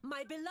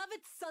 My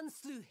beloved son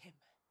slew him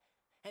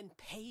and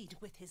paid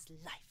with his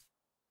life.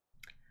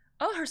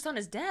 Oh, her son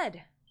is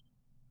dead.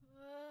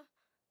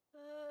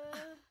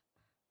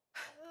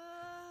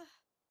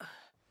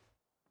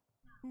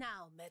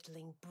 Now,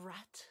 meddling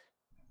brat,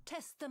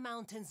 test the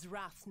mountain's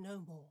wrath no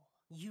more.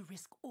 You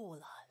risk all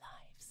our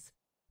lives.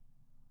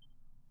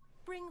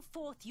 Bring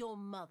forth your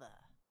mother.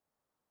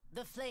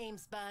 The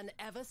flames burn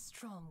ever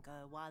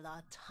stronger while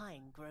our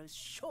time grows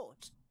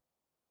short.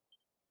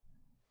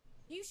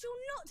 You shall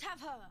not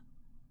have her.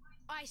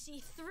 I see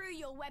through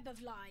your web of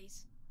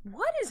lies.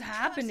 What is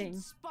happening?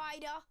 Cursed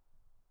spider.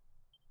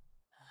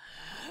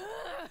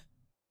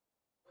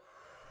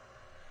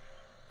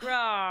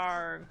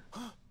 Rawr.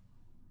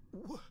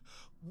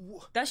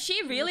 Does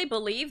she really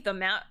believe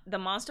the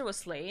monster was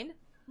slain?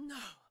 No.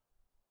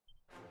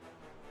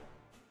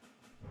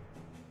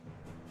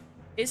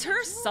 Is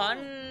her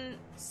son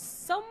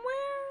somewhere?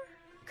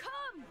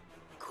 Come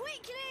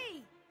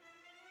quickly.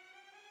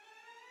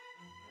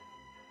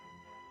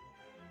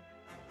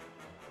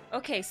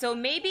 Okay, so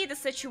maybe the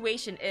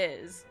situation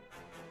is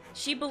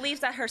she believes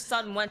that her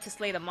son went to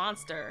slay the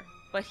monster,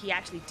 but he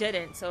actually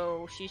didn't,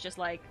 so she's just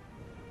like,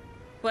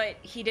 but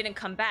he didn't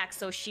come back,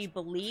 so she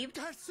believed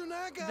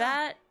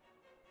that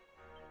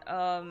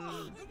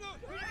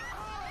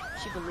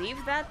she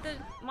believed that the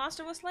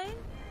monster was slain?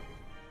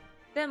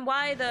 Then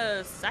why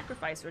the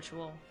sacrifice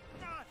ritual?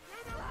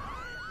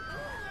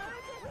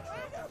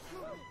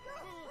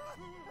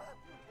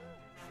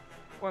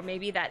 Or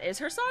maybe that is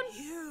her son?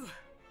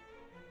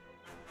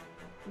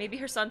 Maybe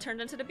her son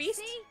turned into the beast?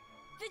 See?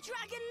 The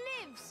dragon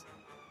lives!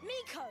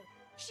 Miko!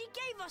 She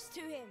gave us to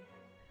him!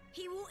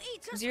 He will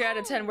eat us 0 out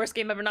of 10, worst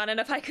game ever, not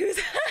enough haikus.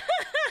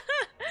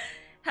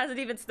 Hasn't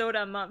even snowed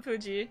on Mount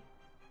Fuji.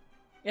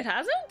 It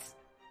hasn't?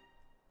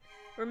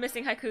 We're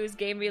missing haikus.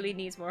 Game really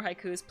needs more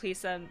haikus. Please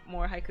send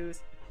more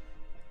haikus.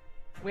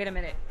 Wait a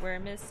minute. We're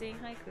missing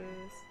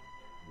haikus.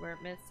 We're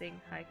missing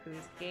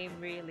haikus. Game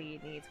really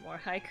needs more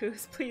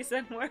haikus. Please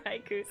send more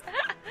haikus.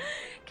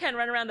 Can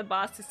run around the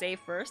boss to save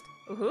first.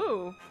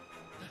 Ooh.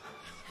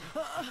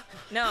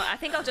 No, I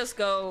think I'll just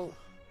go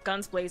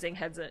guns blazing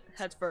heads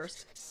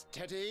first.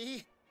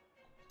 Steady.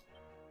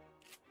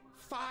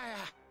 Fire.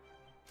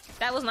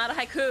 That was not a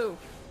haiku.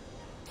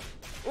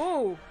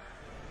 Ooh.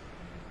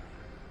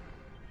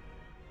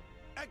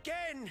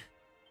 Again.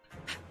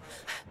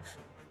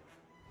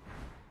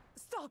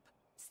 Stop!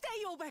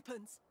 Stay your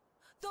weapons!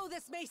 Though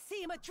this may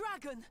seem a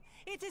dragon,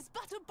 it is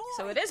but a boy!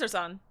 So it is her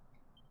son.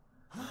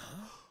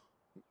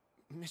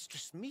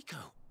 Mistress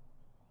Miko.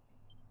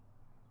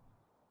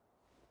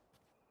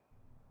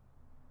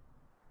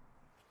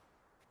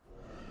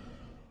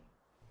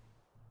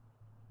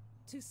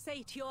 To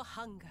sate your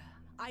hunger,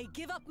 I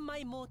give up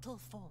my mortal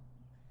form.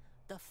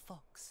 The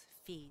fox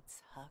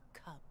feeds her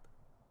cub.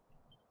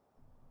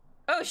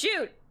 Oh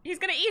shoot! He's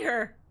gonna eat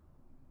her!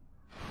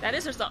 That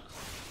is her son.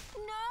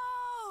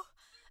 No!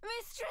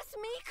 Mistress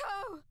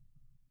Miko!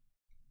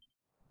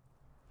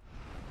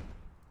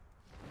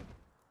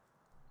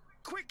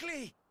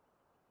 Quickly!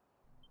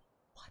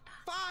 What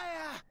the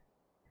fire!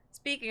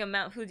 Speaking of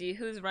Mount Fuji,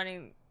 who's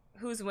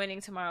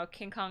winning tomorrow,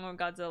 King Kong or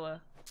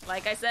Godzilla?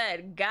 Like I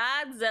said,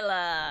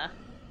 Godzilla!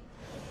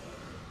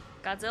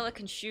 Godzilla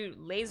can shoot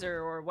laser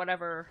or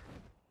whatever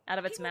out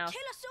of its mouth.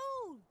 Kill us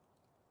all!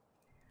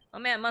 Oh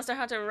man, Monster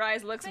Hunter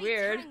Rise looks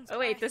weird. Oh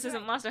wait, this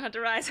isn't Monster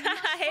Hunter Rise.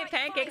 Hey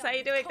Pancakes, how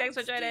you doing? Thanks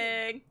for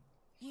joining.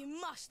 You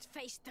must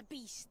face the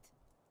beast.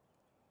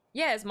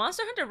 Yeah, is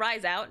Monster Hunter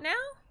Rise out now?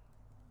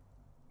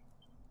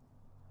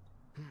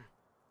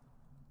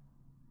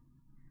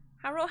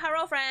 Hello,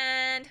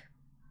 friend.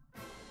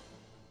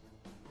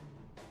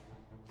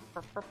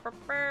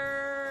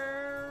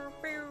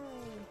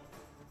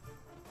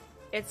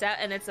 It's out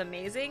and it's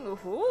amazing.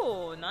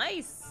 Ooh,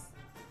 nice.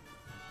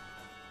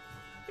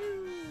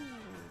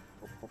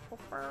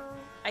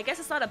 I guess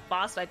it's not a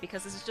boss fight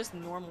because this is just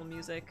normal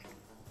music.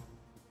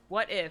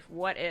 What if?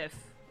 What if?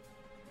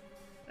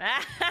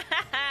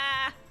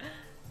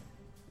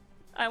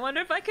 I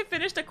wonder if I could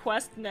finish the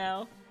quest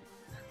now.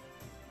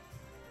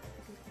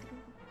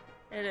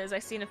 It is.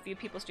 I've seen a few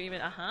people stream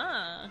it.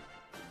 Hi,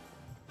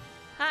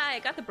 I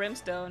got the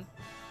brimstone.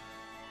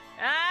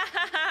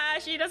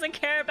 She doesn't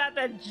care about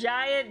the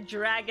giant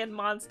dragon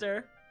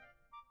monster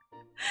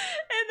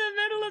in the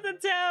middle of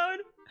the town.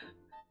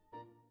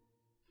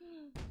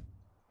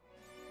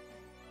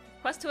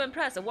 Quest to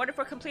impress. Awarded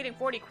for completing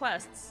 40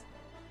 quests.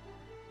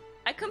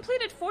 I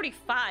completed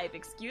 45,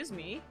 excuse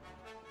me.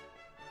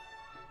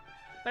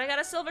 But I got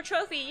a silver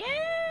trophy.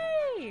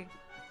 Yay!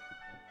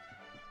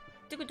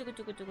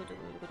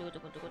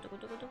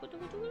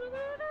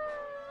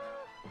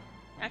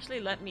 Actually,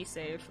 let me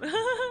save.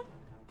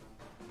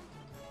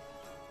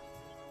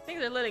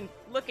 Things are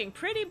looking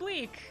pretty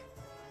bleak.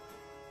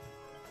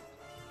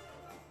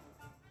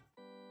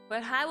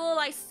 But how will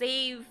I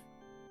save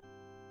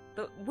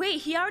the—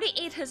 wait, he already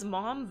ate his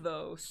mom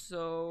though,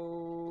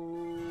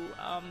 so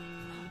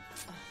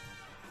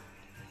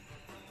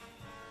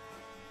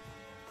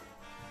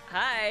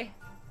hi.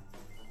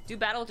 Do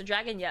battle with the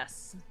dragon?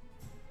 Yes.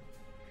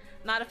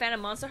 Not a fan of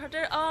Monster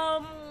Hunter?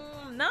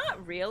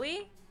 Not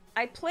really.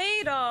 I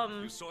played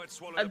a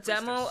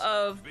demo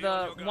of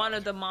one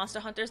of the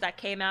Monster Hunters that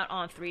came out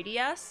on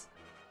 3DS.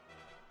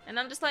 And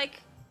I'm just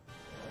like,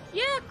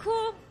 yeah,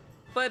 cool.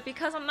 But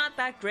because I'm not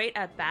that great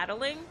at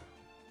battling,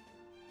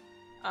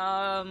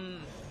 I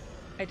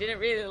didn't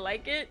really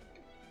like it.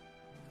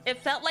 It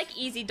felt like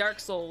easy Dark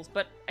Souls,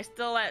 but I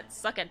still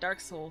suck at Dark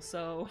Souls,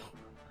 so...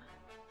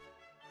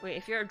 Wait,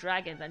 if you're a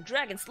dragon, then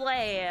Dragon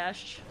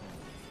Slash!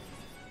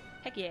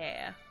 Heck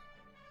yeah.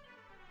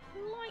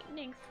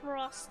 Lightning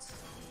Thrust.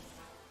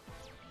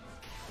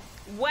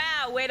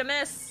 Wow, way to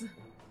miss!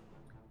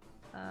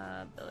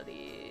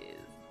 Abilities...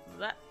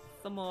 That's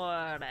some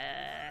more.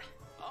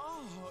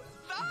 Oh,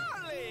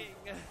 darling!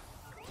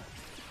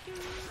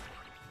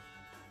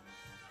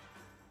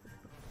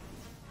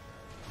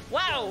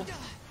 Wow!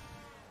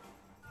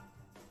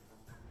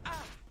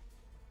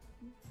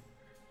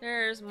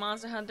 There's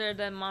Monster Hunter,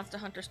 then Monster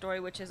Hunter Story,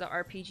 which is an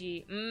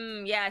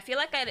RPG. Yeah, I feel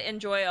like I'd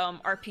enjoy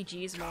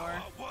RPGs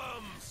more.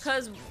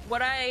 Cause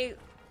what I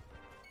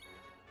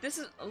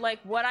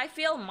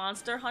feel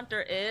Monster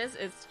Hunter is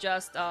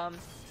just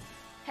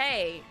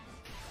hey,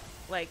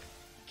 like,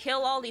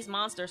 kill all these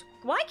monsters.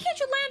 Why can't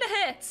you land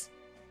a hit?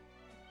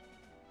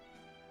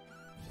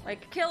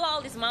 Like, kill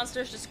all these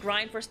monsters, just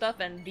grind for stuff,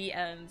 and the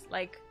end.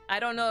 Like,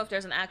 I don't know if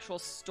there's an actual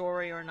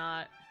story or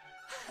not.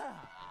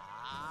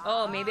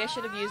 Oh, maybe I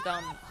should have used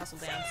Hustle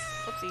Dance.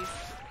 Oopsies.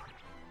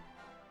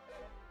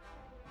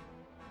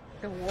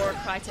 The war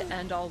cry to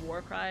end all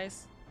war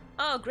cries.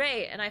 Oh,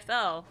 great, and I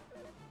fell.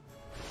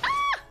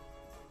 Ah!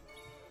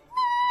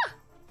 Ah!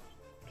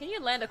 Can you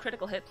land a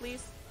critical hit,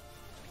 please?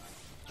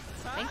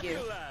 Thank you.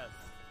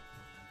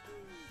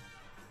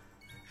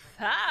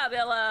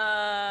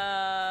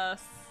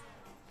 Fabulous!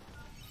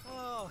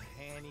 Oh,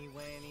 Hanny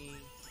Wanny.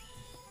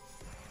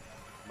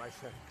 My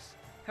thanks.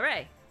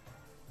 Hooray!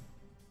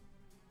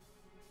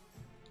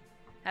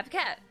 Have a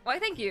cat. Why,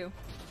 thank you.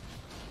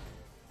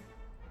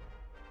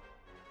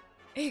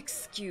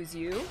 Excuse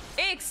you?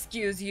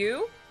 Excuse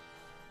you?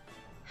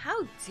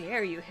 How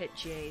dare you hit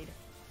Jade?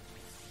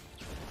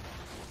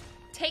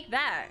 Take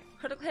that.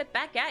 Critical hit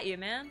back at you,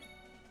 man.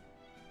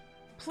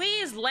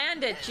 Please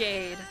land it,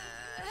 Jade.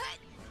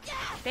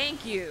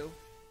 Thank you.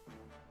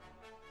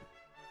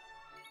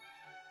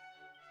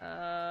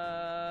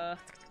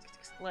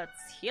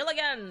 Let's heal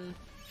again.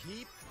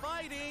 Keep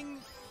fighting.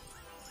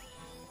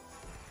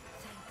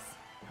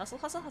 Hustle,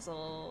 hustle,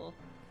 hustle.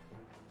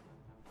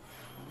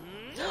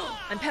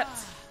 I'm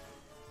pepped.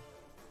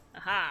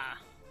 Aha.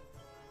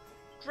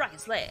 Dragon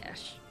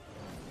Slash.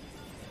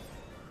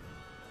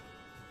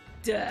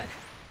 Dead.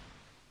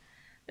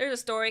 There's a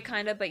story,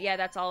 kinda, but yeah,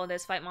 that's all it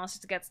is. Fight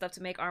monsters to get stuff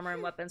to make armor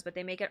and weapons, but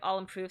they make it all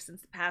improved since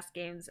the past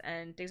games,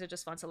 and things are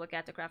just fun to look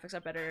at. The graphics are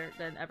better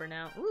than ever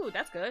now. Ooh,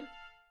 that's good.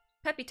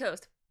 Peppy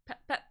toast. Pep,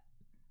 pep.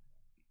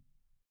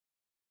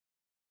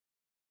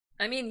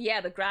 I mean, yeah,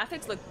 the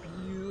graphics look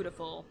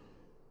beautiful.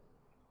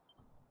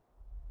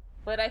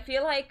 But I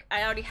feel like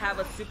I already have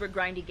a super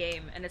grindy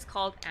game, and it's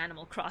called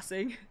Animal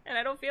Crossing. And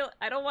I don't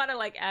want to,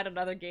 like, add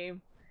another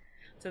game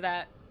to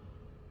that.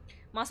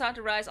 Monster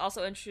Hunter Rise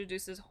also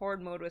introduces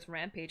Horde mode with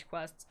Rampage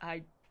quests.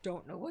 I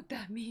don't know what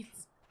that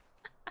means.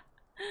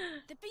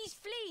 The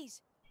beast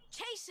flees!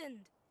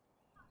 Chastened!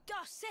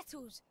 Dust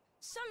settles!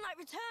 Sunlight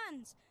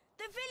returns!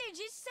 The village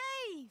is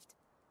saved!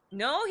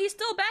 No, he's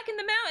still back in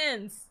the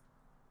mountains!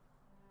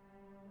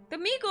 The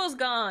Miko's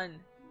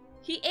gone!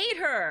 He ate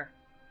her!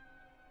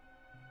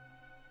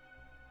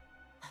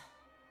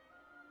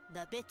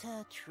 The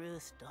bitter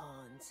truth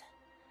dawns.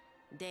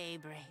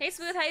 Daybreak. Hey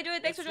Smooth, how you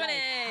doing? Thanks for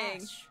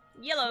joining!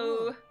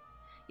 Yellow!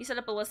 You set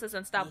up ballistas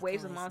and stop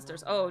waves of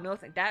monsters. Oh, no,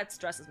 that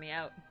stresses me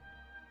out.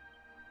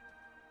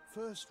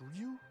 First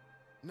Ryu,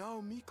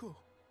 now Miko.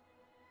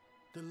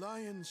 The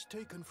lion's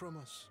taken from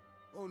us.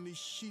 Only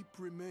sheep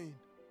remain.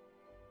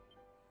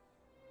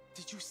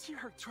 Did you see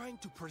her trying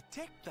to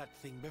protect that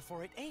thing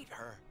before it ate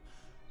her?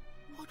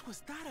 What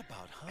was that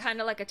about, huh? Kind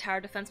of like a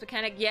tower defense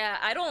mechanic. Yeah,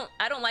 I don't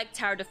like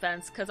tower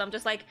defense because I'm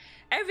just like,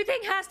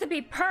 everything has to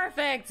be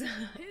perfect.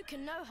 Who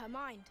can know her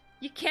mind?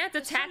 You can't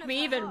attack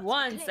me even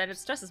once, and it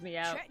stresses me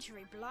out.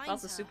 Treachery blinds It's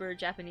also her. super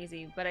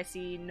Japanesey, but I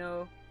see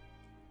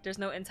there's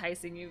no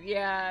enticing you.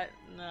 Yeah,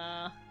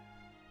 nah.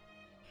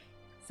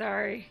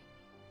 Sorry.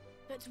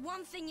 But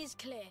one thing is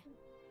clear.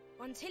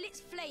 Until its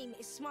flame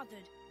is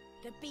smothered,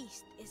 the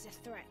beast is a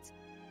threat.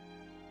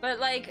 But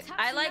like,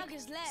 I like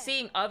Tatsunaga's lair,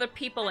 seeing other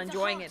people at the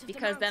enjoying heart it of the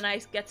because then I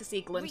mountain, get to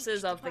see glimpses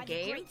reached of the by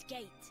game great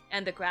gate.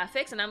 and the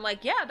graphics, and I'm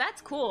like, yeah,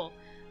 that's cool.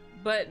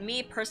 But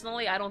me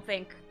personally, I don't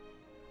think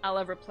I'll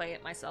ever play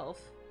it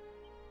myself.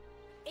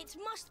 It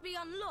must be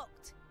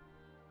unlocked.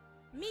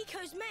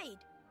 Miko's maid.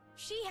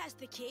 She has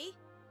the key.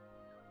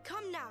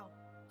 Come now,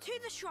 to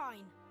the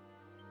shrine.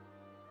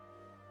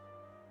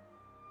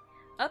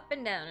 Up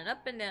and down and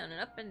up and down and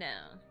up and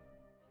down.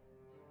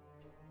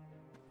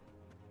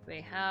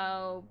 Wait,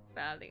 how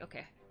badly?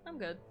 Okay, I'm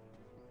good.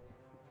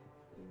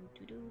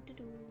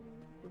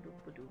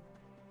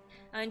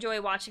 I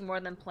enjoy watching more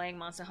than playing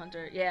Monster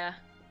Hunter. Yeah.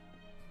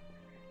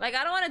 Like,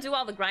 I don't want to do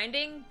all the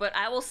grinding, but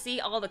I will see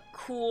all the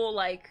cool,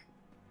 like,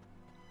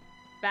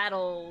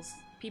 battles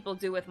people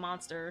do with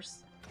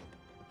monsters.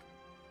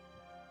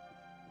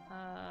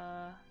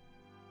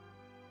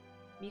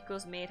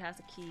 Miko's maid has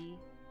a key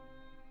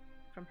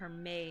from her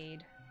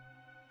maid.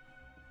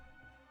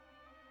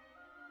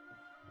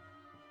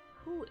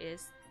 Who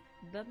is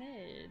the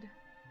maid?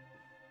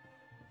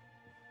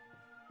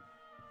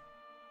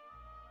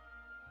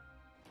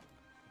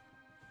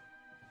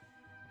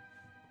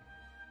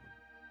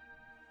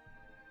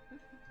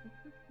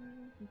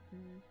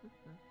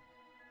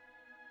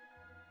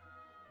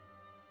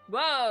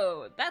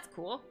 Whoa, that's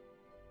cool.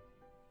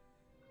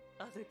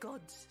 Are the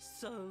gods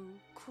so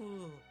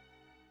cruel?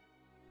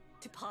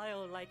 To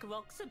pile like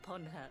rocks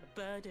upon her,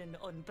 burden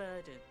on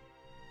burden.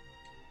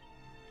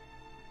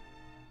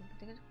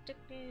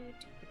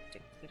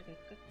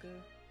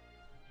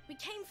 We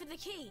came for the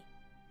key.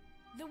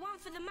 The one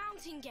for the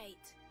mountain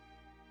gate.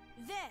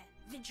 There,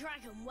 the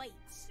dragon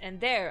waits. And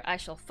there, I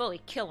shall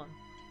fully kill him.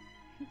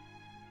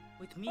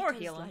 With Or Miko's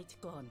heal him. light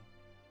gone,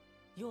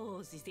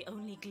 yours is the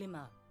only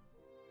glimmer.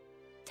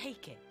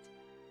 Take it.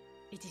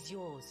 It is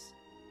yours.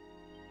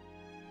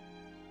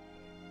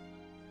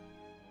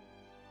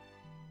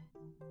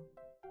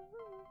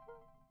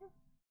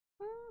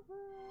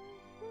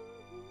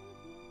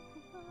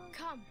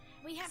 Come,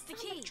 we have the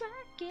key.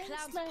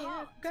 Clouds Slayer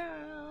part.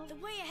 girl. The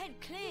way ahead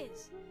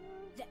clears.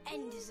 The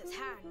end is at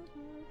hand.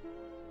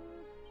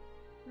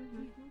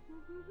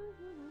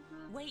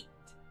 Wait.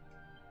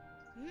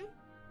 Hmm?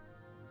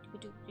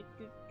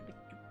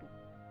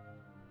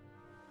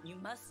 You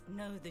must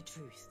know the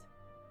truth.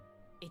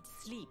 It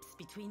sleeps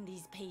between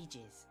these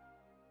pages.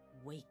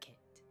 Wake it.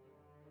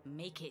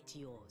 Make it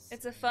yours.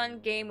 It's a fun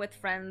game with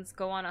friends.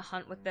 Go on a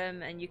hunt with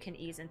them and you can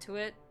ease into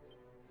it.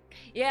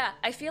 Yeah,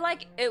 I feel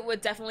like it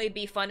would definitely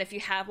be fun if you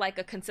have like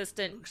a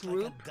consistent Looks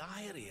group like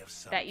a diary of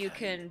some that you kind.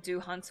 can do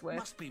hunts with.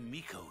 Must be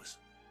Miko's.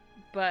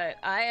 But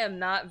I am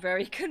not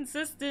very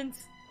consistent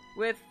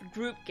with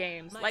group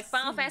games. My Like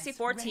Final Fantasy sins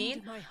XIV,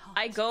 rend my heart.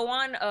 I go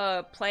on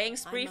a playing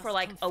spree I for must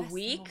like a confess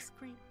week, more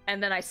scream.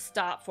 and then I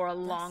stop for a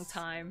long Thus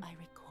time. I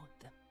record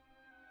them.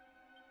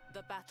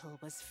 The battle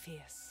was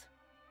fierce.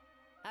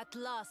 At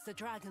last the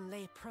dragon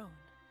lay prone.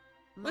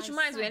 Which My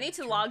reminds me, I son need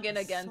to drank log in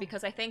his again soul.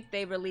 because I think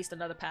they released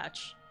another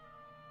patch.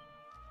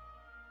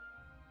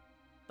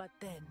 But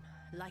then,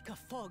 like a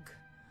fog,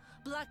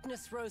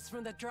 blackness rose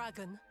from the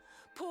dragon.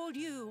 Poor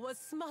Yu was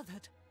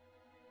smothered.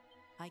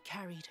 I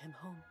carried him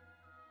home.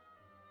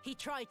 He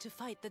tried to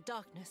fight the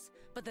darkness,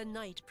 but the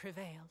night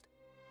prevailed.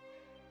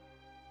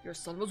 Your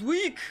son was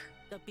weak!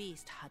 The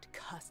beast had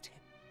cursed him.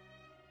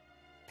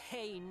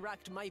 Pain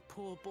racked my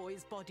poor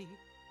boy's body.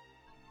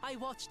 I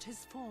watched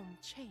his form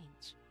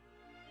change.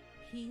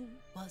 He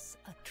was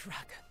a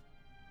dragon.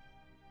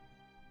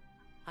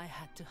 I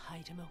had to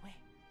hide him away.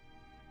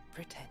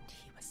 Pretend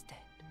he was dead.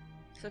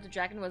 So the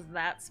dragon was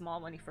that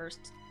small when he first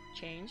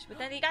changed, but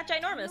then he got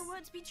ginormous. Can your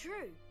words be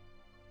true?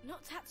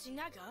 Not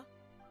Tatsunaga,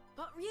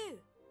 but Ryu.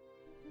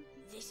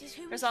 This is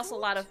who There's we also a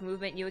fought. lot of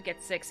movement, you would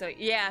get sick, so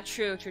yeah,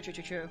 true.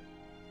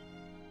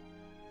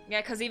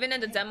 Yeah, because even in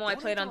the demo I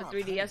played on the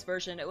 3DS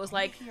version, it was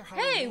like,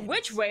 hey,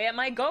 which way am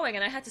I going?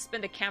 And I had to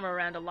spin the camera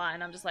around a lot,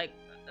 and I'm just like,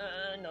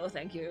 no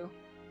thank you.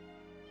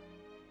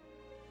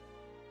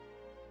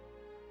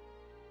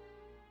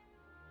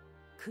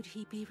 Could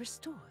he be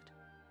restored?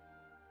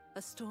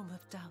 A storm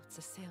of doubts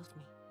assailed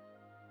me.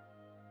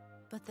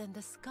 But then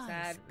the skies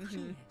Sad.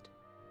 cleared.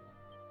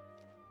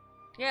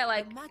 Yeah,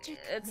 like, The magic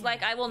it's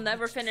like I will mirror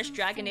never which finish true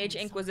Dragon Age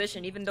forms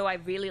Inquisition, even though I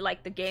really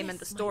like the game and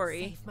the This might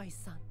story. save my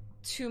son.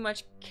 Too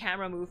much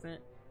camera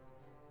movement.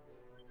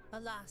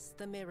 Alas,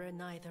 the mirror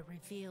neither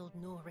revealed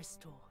nor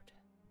restored.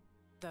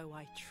 Though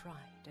I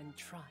tried and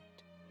tried.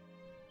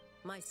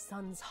 My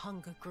son's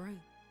hunger grew.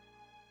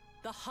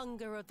 The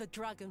hunger of the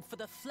dragon for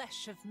the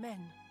flesh of men.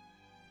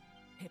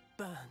 It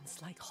burns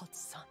like hot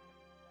sun.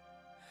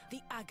 The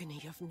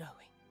agony of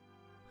knowing.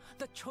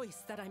 The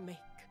choice that I make.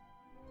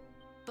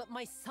 But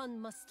my son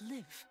must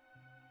live.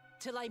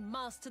 Till I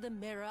master the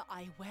mirror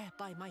I wear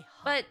by my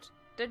heart. But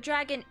the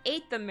dragon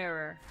ate the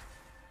mirror.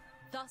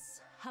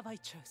 Thus have I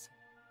chosen.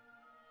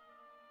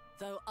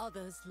 Though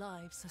others'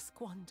 lives are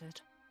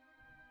squandered,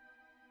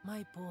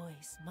 my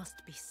boys must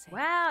be safe.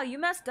 Wow, you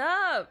messed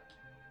up!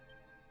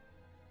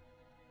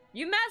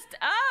 You messed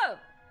up!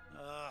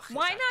 Ugh,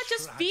 Why it's a not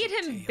just feed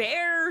tragic him tale.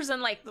 bears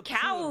and like The poor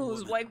cows?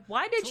 woman, Like,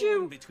 why did torn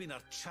you? between her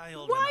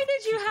child Why and her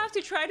did you people. have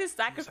to try to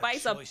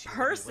sacrifice a choice you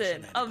wouldn't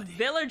person, wish a on anybody.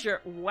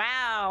 villager?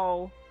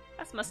 Wow,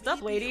 That's messed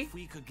up, lady. If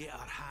we could get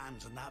our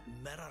hands on that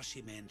mirror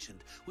she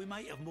mentioned, we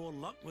might have more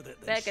luck with it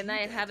than Bet, she good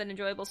night and did. have an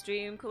enjoyable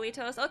stream,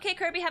 Kulitos. Okay,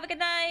 Kirby, have a good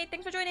night.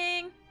 Thanks for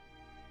joining.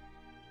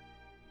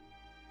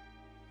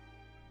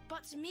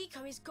 But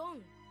Miko is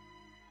gone.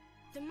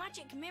 The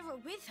magic mirror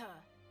with her.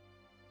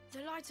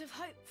 The light of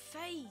hope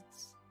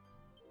fades.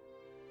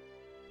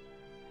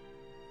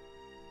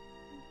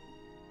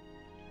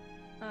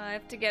 I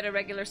have to get a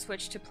regular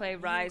Switch to play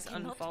Rise You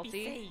cannot be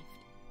Unfaulty. saved.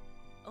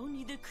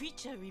 Only the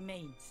creature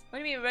remains. What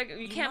do you mean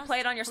you can't must play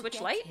it on your Switch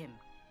forget Lite? him.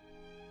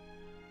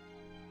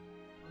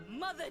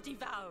 Mother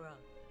Devourer,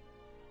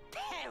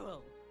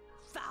 Peril,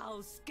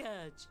 Foul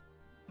Scourge,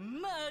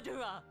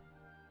 Murderer.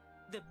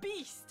 The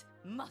beast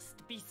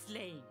must be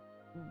slain.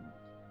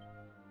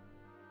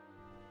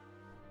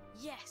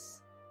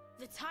 Yes,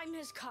 the time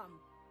has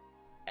come.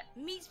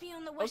 Meet me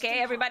on the western Okay,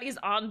 path everybody's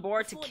on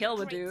board to before kill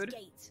the Great dude.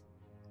 Gate.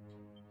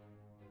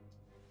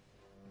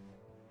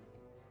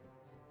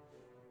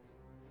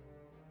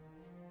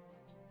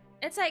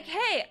 It's like,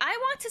 hey, I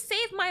want to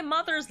save my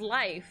mother's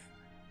life.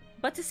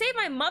 But to save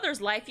my mother's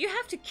life, you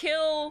have to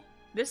kill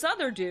this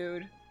other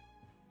dude.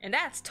 And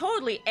that's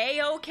totally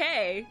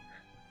A-okay.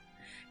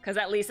 Because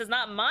at least it's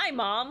not my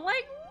mom.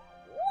 Like,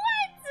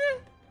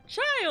 what?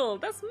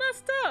 Child, that's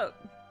messed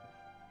up.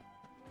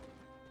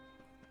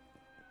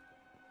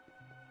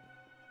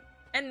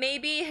 And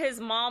maybe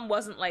his mom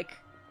wasn't, like,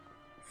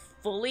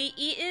 fully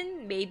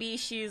eaten. Maybe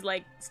she's,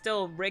 like,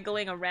 still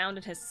wriggling around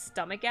in his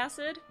stomach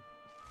acid.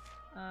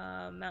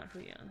 Mount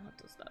Huyan, what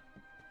does that?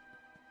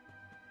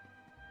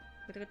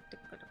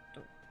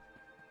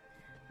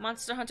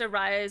 Monster Hunter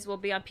Rise will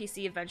be on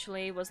PC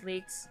eventually, was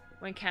leaked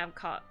when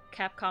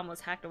Capcom was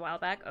hacked a while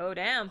back. Oh,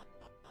 damn.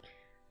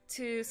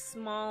 Too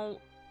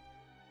small,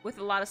 with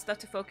a lot of stuff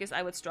to focus,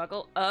 I would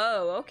struggle.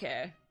 Oh,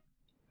 okay.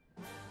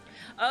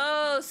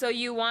 Oh, so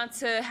you want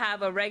to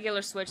have a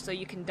regular Switch so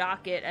you can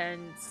dock it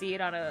and see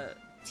it on a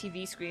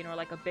TV screen or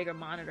like a bigger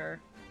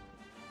monitor.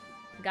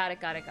 Got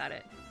it, got it, got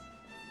it.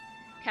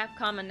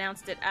 Capcom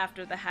announced it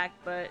after the hack,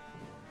 but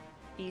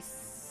be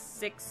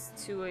 6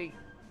 to a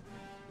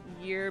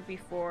year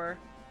before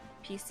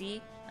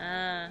PC.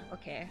 Ah,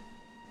 okay.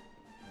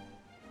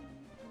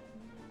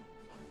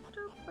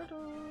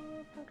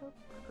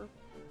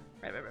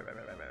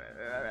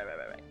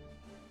 Right.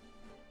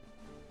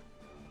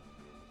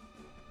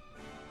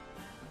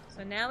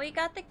 So now we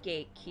got the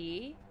gate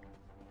key.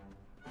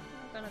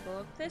 We're gonna go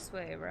up this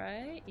way,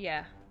 right?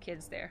 Yeah,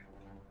 kid's there.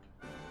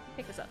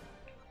 Pick this up.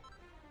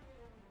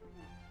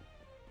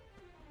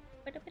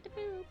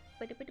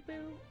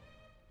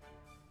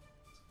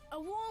 A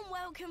warm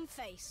welcome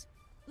face,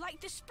 like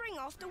the spring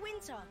after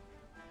winter.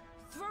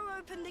 Throw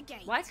open the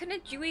gate. Why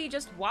couldn't we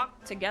just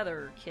walk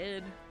together,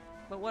 kid?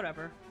 But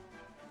whatever.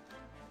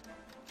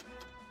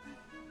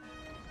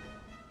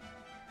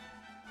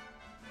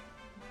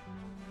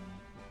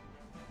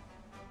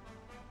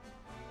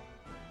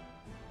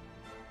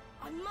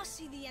 I must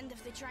see the end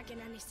of the dragon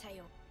and his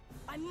tail.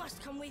 I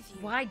must come with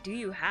you. Why do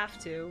you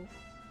have to?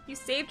 You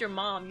saved your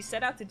mom. You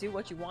set out to do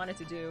what you wanted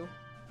to do.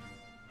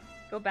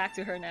 Go back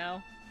to her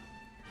now.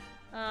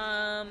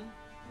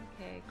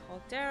 Okay,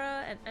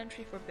 Caldera and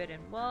entry forbidden.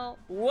 Well,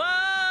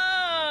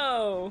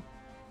 whoa!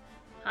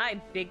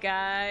 Hi, big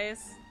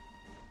guys.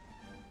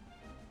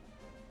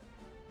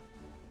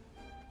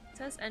 It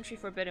says entry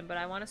forbidden, but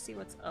I want to see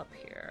what's up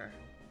here.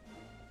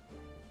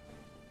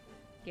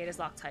 Gate is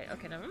locked tight.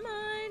 Okay, never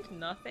mind.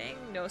 Nothing.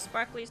 No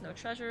sparklies, no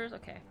treasures.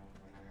 Okay.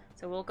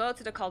 So we'll go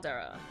to the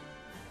Caldera.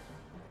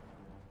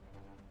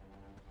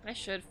 I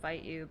should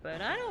fight you,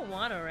 but I don't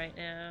want to right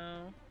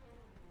now.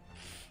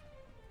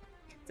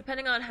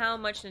 Depending on how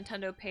much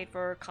Nintendo paid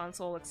for a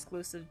console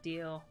exclusive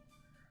deal.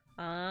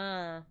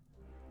 Ah.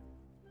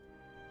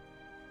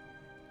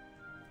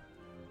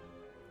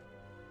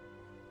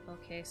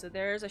 Okay, so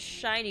there's a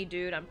shiny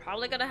dude. I'm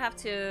probably gonna have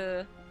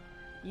to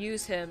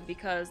use him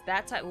because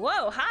that type—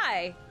 whoa,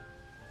 hi!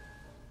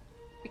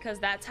 Because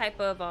that type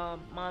of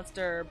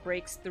monster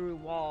breaks through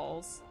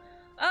walls.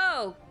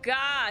 Oh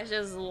gosh,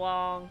 this is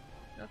long.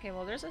 Okay,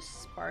 well there's a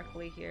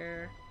sparkly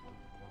here.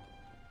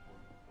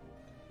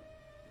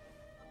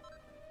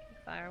 Okay,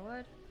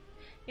 firewood.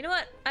 You know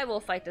what? I will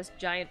fight this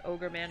giant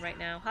ogre man right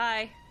now.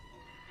 Hi.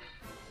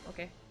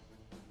 Okay.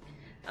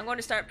 I'm going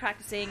to start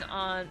practicing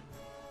on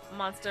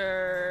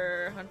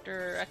Monster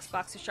Hunter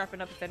Xbox to sharpen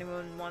up if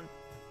anyone wants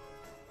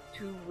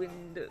to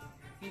win the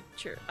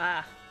future.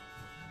 Ah.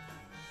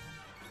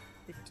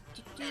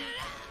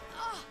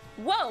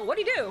 Whoa,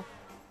 what'd he do?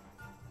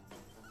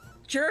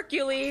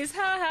 Jerkules,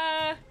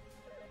 haha.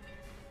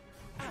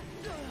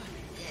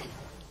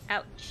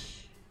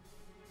 Ouch.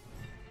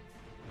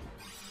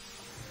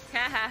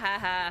 Ha ha ha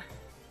ha.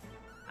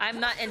 I'm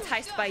not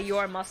enticed by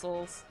your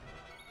muscles.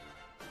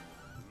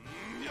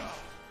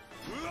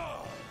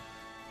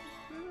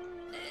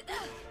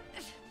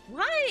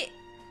 Why?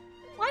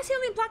 Why is he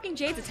only blocking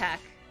Jade's attack?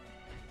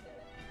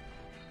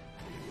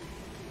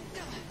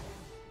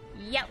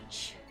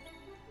 Youch.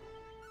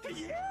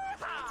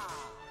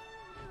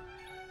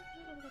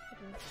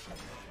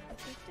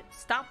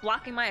 Stop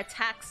blocking my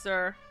attacks,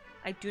 sir.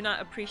 I do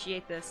not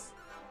appreciate this.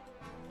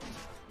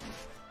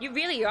 You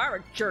really are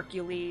a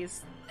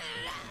Jercules.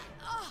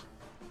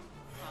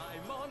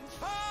 I'm on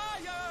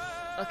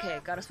fire! Okay,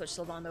 gotta switch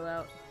Sylvando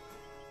out.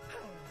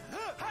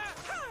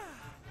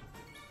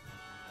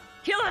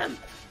 Kill him!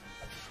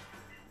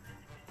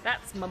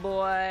 That's my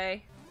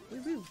boy.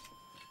 Woo-woo.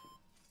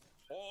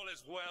 All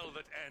is well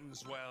that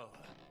ends well.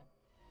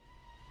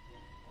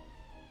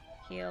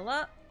 Heal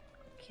up.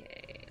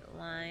 Okay,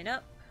 line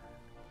up.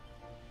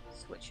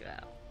 Switch you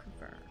out.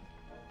 Confirm.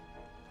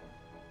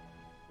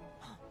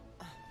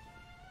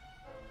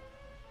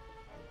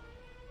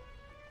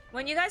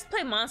 When you guys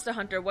play Monster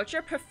Hunter, what's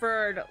your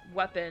preferred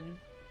weapon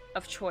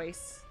of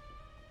choice?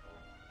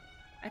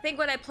 I think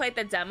when I played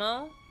the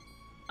demo,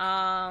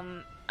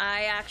 I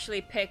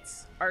actually picked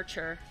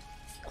Archer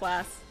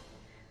class.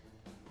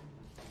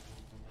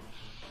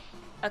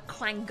 A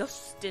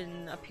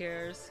Klangustin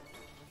appears.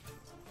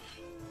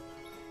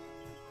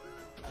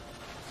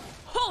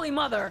 Holy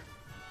mother!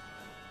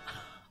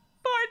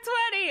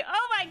 420!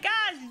 Oh my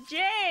gosh,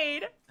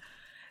 Jade!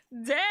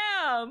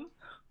 Damn!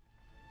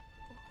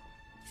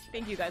 I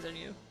think you guys are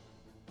new.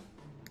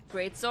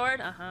 Greatsword?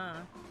 Uh-huh.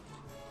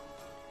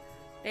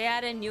 They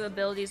added new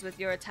abilities with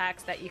your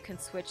attacks that you can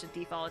switch the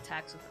default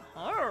attacks with.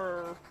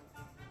 Oh.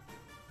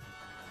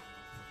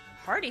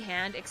 Hardy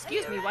Hand?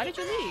 Excuse me, why did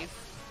you leave?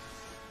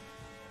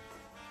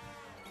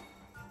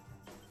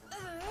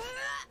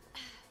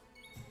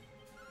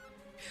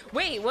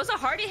 Wait, was a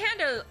Hardy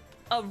Hand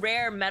a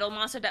rare metal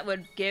monster that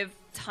would give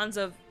tons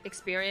of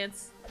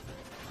experience?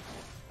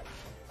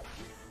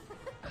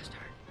 Gosh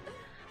darn.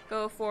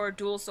 Go for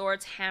dual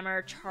swords,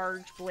 hammer,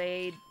 charge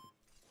blade,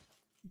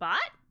 bot?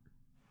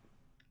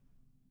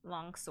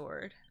 Long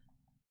sword.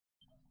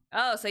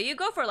 Oh, so you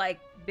go for like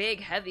big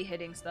heavy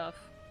hitting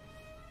stuff.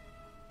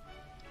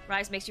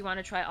 Rise makes you want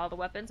to try all the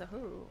weapons.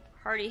 Oh,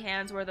 Hardy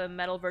Hands were the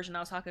metal version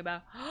I was talking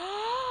about.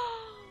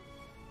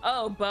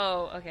 Oh,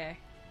 bow. Okay.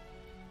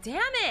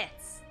 Damn it!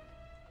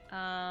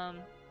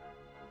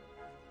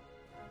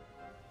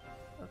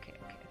 Okay.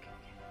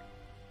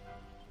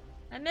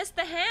 I missed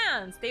the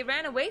hands! They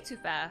ran away too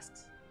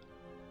fast.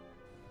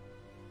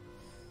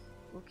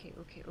 Okay.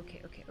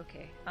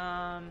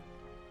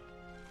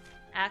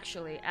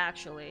 Actually.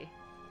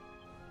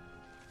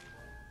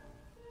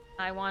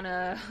 I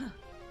wanna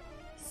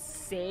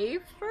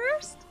save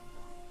first?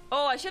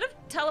 Oh, I should have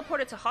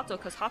teleported to Hato,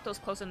 because Hato's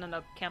closer than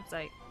the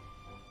campsite.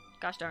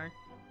 Gosh darn.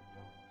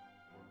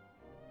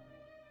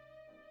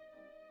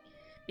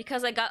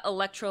 Because I got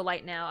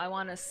electrolyte now, I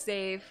want to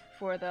save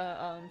for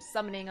the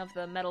summoning of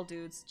the metal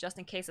dudes, just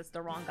in case it's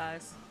the wrong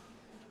guys.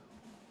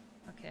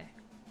 Okay.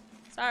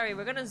 Sorry,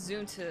 we're gonna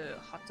zoom to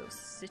Hato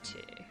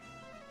City.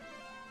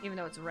 Even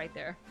though it's right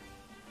there.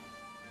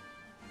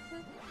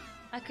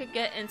 I could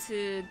get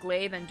into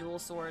glaive and dual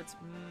swords.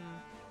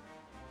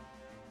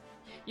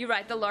 You're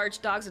right, the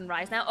large dogs in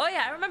Rise now. Oh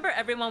yeah, I remember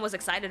everyone was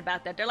excited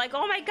about that. They're like,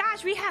 oh my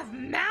gosh, we have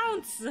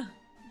mounts!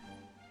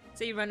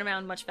 So you run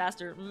around much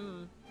faster.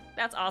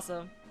 That's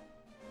awesome.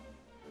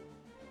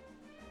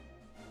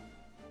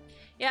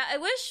 Yeah, I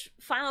wish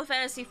Final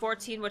Fantasy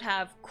XIV would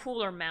have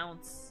cooler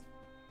mounts.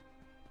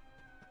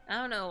 I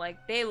don't know, like,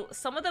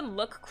 some of them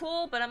look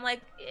cool, but I'm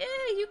like,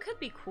 you could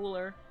be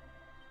cooler.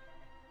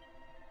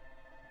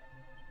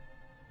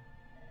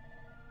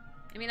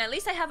 I mean, at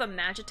least I have a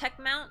Magitech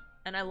mount,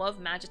 and I love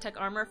Magitech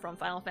armor from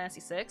Final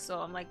Fantasy VI, so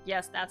I'm like,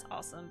 yes, that's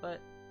awesome, but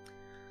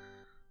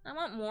I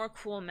want more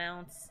cool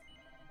mounts.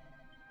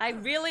 I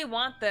really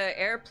want the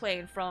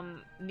airplane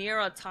from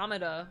Nier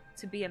Automata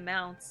to be a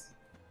mount.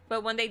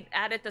 But when they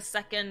added the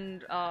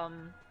second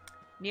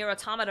Nier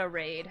Automata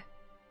raid,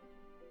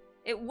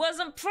 it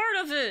wasn't part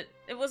of it!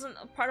 It wasn't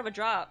a part of a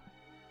drop.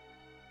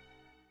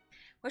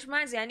 Which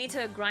reminds me, I need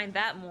to grind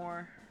that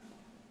more.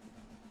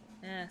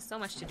 So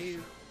much to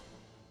do.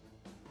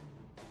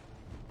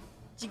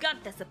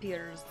 Gigantes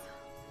appears.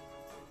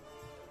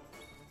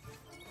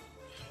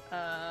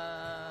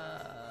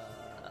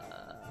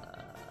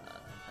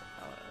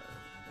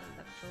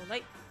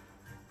 Electrolyte.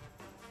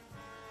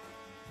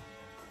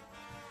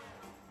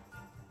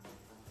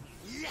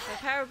 Yeah.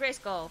 Power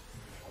Grayskull.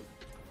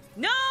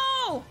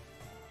 No!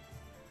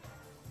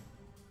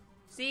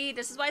 See,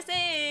 this is why I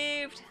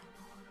saved.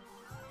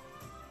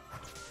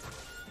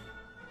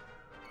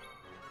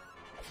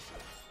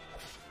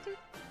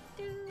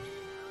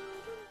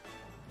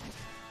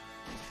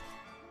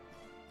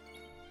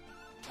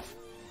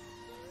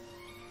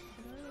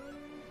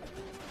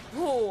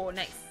 Oh,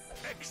 nice.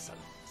 Excellent.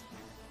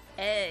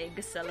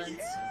 Excellent.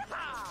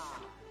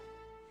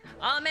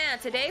 Oh man,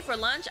 today for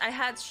lunch I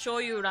had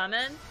shoyu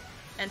ramen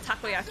and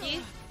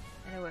takoyaki,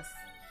 and it was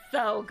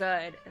so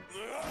good.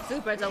 It's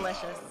super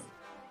delicious.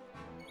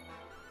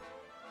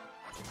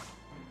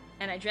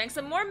 And I drank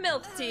some more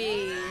milk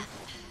tea.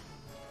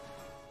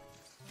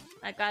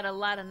 I got a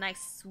lot of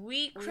nice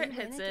sweet crit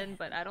hits in,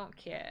 but I don't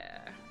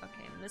care.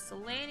 Okay,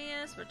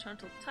 miscellaneous, return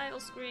to the title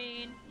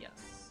screen.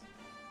 Yes.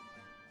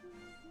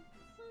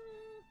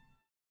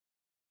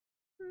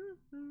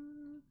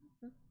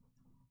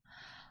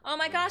 Oh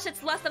my gosh,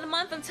 it's less than a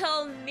month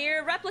until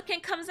Nier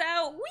Replicant comes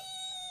out!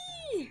 Whee!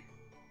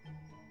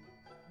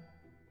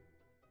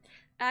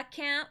 I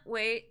can't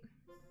wait.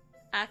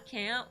 I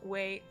can't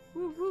wait.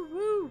 Woo woo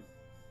woo.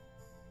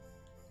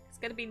 It's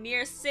gonna be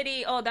near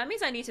city. Oh, that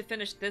means I need to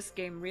finish this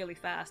game really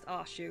fast.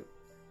 Oh, shoot.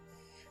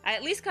 I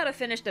at least gotta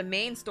finish the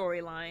main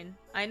storyline.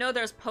 I know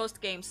there's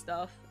post-game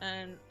stuff,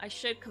 and I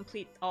should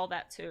complete all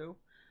that too.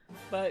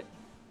 But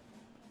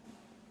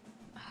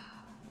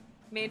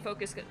main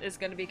focus is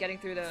gonna be getting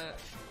through the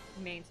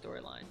main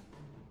storyline.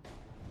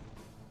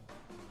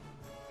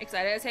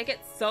 Excited to take it?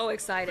 So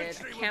excited.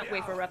 I can't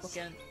wait for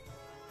Replicant.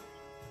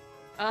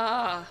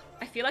 I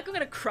feel like I'm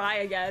gonna cry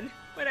again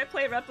when I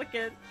play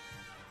Replicant.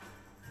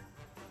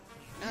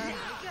 Here we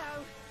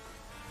go.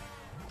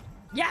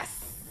 Yes!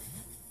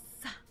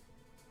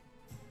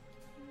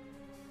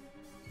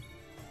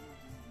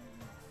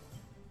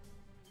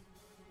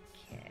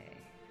 Okay.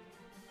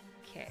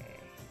 Okay.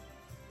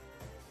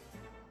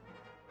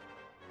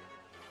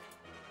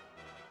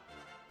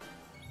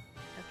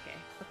 Okay,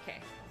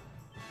 okay.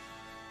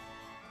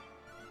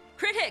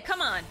 Crit hit,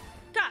 come on!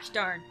 Gosh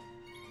darn.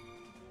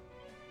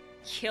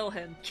 Kill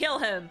him, kill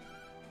him!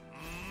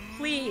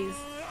 Please!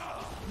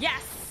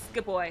 Yes!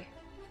 Good boy.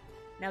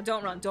 Now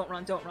don't run, don't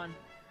run, don't run.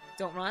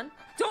 Don't run.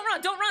 Don't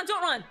run, don't run,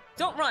 don't run!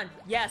 Don't run!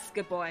 Yes,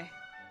 good boy.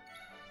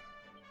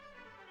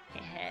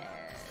 Heh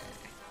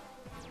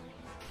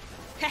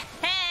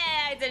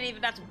I didn't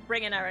even have to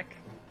bring in Eric.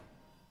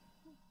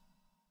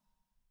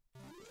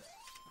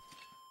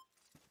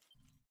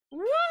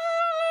 Woo!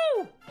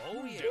 Oh,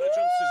 diligence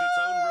is its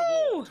own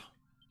reward.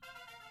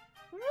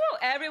 Woo!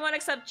 Everyone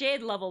except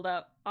Jade leveled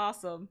up.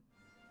 Awesome.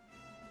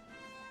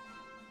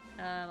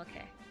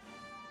 Okay.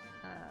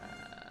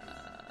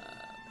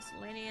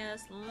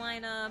 Miscellaneous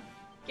lineup.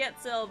 Get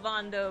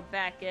Sylvando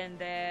back in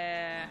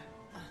there.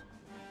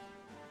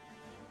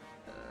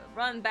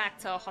 Run back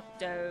to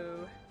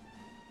Hotto.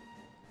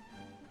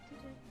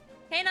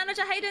 Hey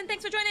Nanaja, how you doing?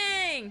 Thanks for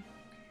joining!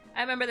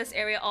 I remember this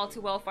area all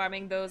too well,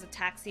 farming those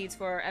attack seeds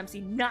for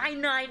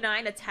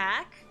MC999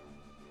 attack.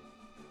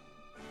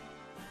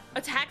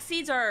 Attack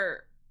seeds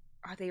are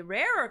they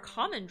rare or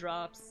common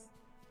drops?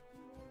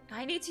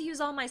 I need to use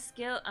all my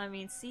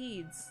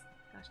seeds.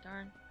 Gosh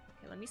darn.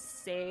 Okay, let me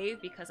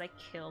save because I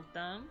killed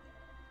them.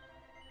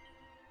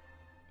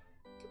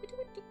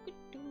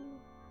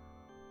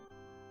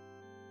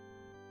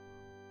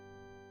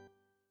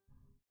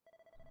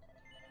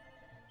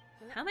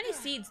 How many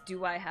seeds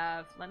do I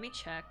have? Let me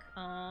check.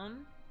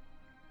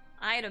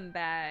 Item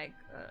bag.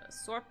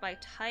 Sort by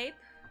type.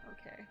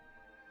 Okay.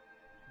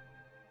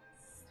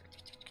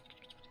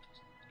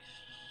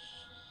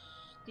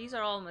 These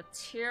are all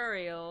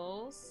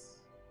materials.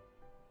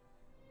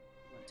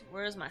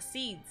 Where's my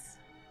seeds?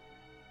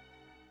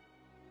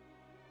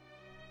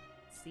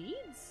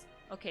 Seeds?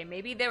 Okay,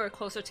 maybe they were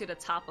closer to the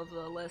top of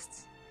the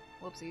list.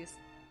 Whoopsies.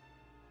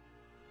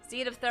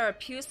 Seed of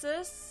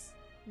Therapesis.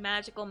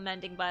 Magical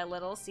mending by a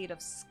little. Seed of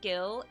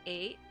skill,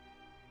 8.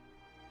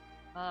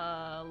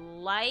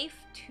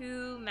 Life,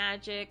 2.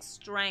 Magic,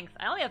 strength.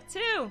 I only have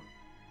 2!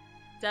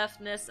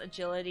 Deafness,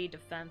 agility,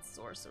 defense,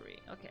 sorcery.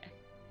 Okay.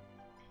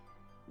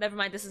 Never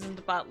mind, this isn't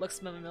the bot. Looks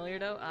familiar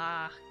though.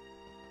 Ah.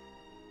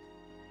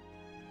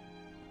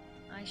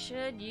 I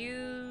should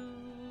use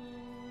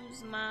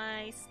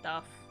my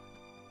stuff.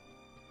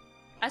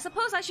 I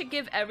suppose I should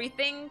give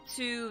everything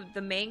to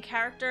the main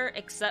character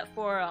except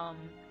for,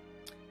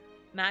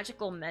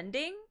 magical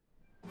mending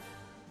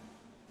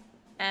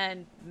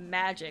and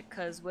magic,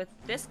 because with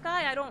this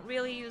guy I don't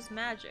really use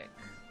magic.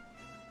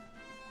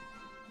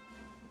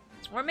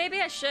 Or maybe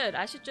I should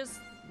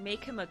just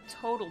make him a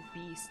total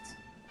beast.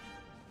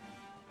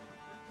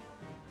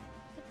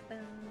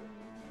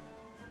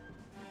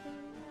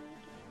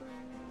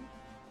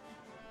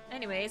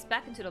 Anyways,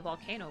 back into the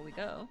volcano we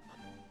go.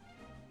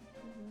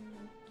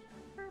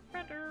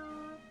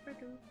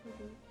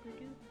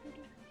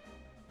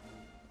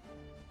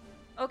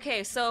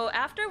 Okay, so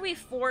after we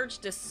forge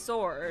this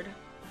sword,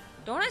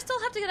 don't I still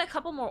have to get a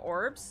couple more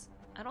orbs?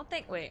 I don't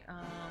think- wait,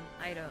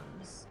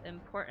 items.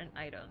 Important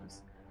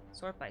items.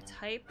 Sort by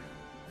type.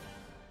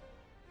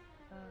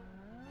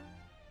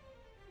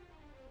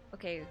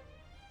 Okay.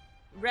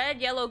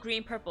 Red, yellow,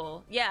 green,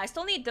 purple. Yeah, I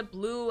still need the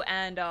blue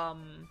and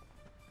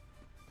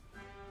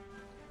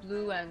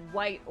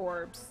white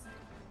orbs.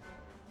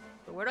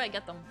 But where do I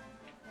get them?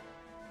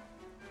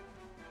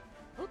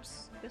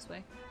 Oops, this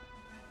way.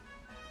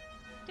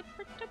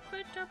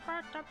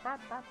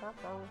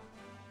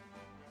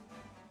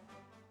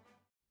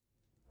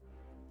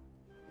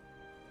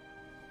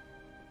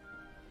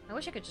 I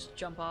wish I could just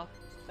jump off.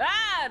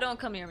 Ah! Don't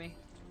come near me.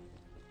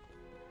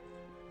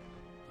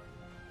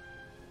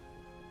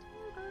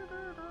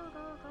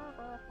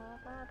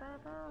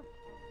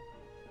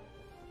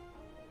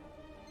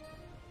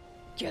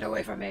 Get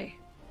away from me.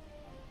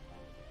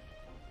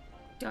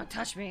 Don't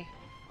touch me.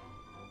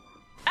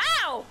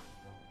 Ow!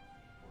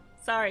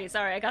 Sorry,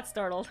 I got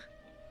startled.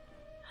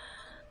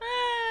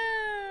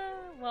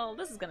 Well,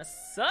 this is gonna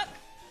suck.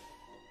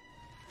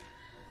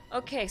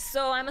 Okay,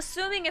 so I'm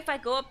assuming if I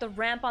go up the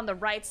ramp on the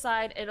right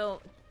side,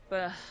 it'll...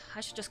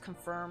 I should just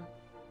confirm.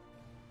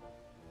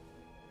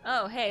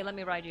 Oh, hey, let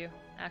me ride you,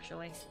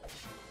 actually.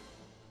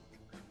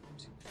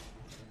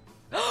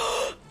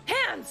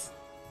 Hands!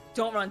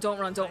 Don't run, don't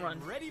run, don't run.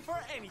 Ready for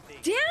anything.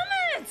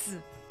 Damn it!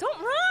 Don't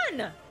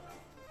run!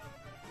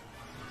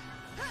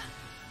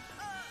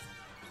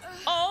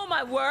 Oh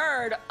my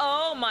word!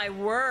 Oh my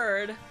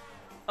word!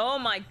 Oh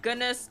my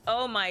goodness!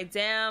 Oh my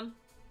damn!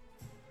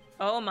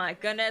 Oh my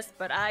goodness!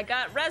 But I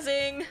got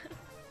rezzing!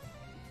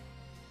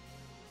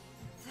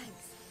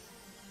 Thanks.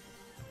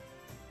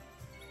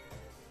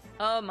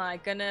 Oh my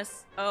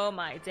goodness! Oh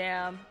my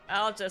damn!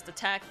 I'll just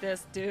attack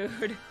this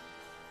dude.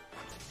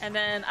 And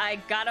then I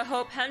gotta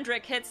hope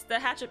Hendrik hits the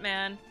hatchet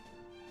man.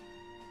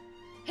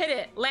 Hit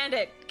it! Land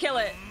it! Kill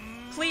it!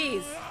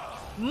 Please!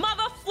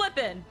 Mother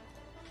flippin'!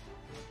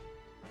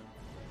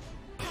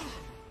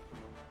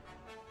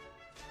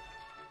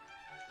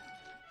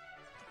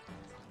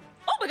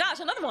 Oh my gosh,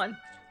 another one!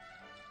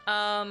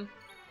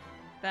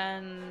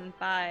 Then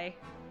bye.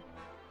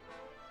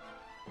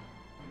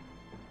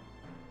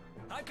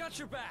 I got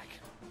your back.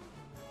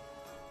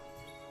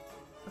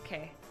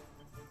 Okay.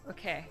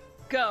 Okay.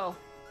 Go!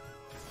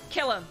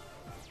 Kill him!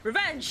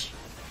 Revenge!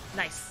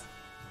 Nice.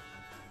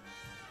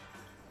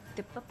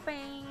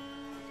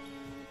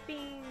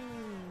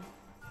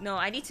 No,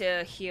 I need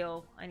to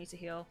heal. I need to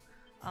heal.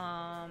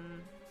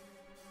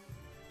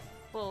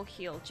 Full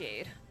heal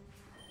Jade.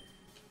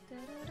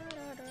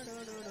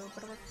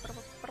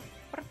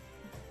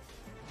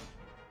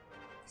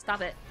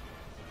 Stop it.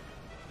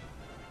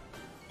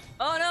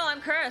 Oh no,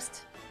 I'm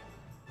cursed.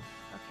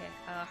 Okay,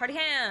 hardy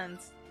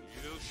hands.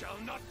 You shall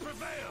not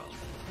prevail.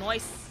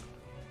 Nice.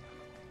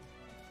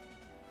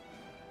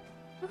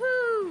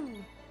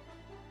 Woohoo!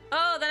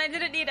 Oh, then I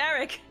didn't need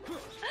Eric.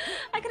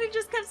 I could have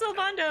just kept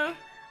Sylvando.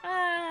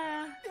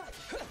 Ah.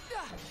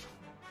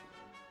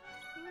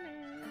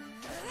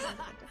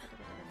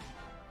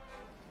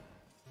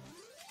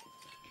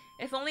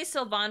 If only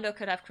Sylvando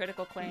could have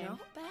critical claim. Not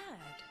bad.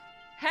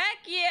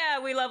 Heck yeah,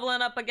 we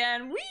leveling up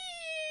again. Whee!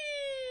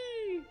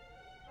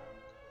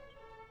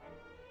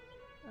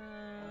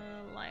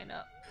 Line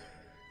up.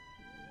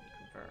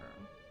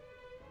 Confirm.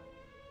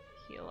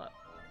 Heal up.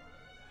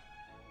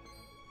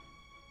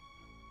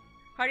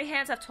 Hardy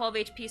hands have 12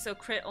 HP, so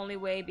crit only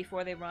way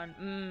before they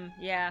run.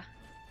 Yeah.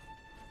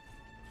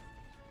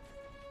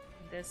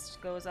 This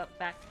goes up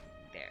back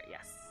there,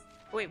 yes.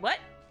 Wait, what?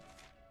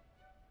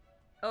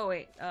 Oh,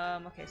 wait.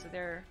 Okay, so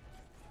there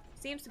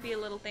seems to be a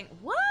little thing.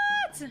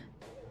 What?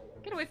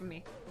 Get away from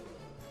me.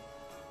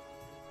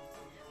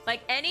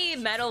 Like, any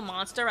metal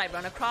monster I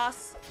run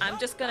across, I'm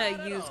just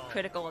gonna use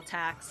critical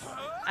attacks.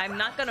 I'm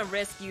not gonna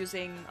risk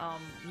using,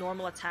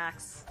 normal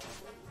attacks.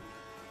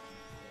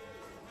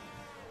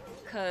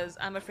 Because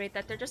I'm afraid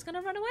that they're just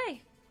gonna run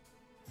away.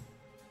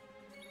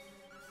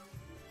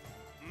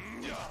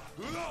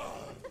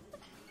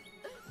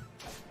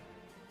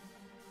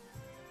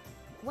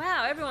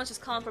 Wow, everyone's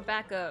just calling for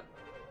backup.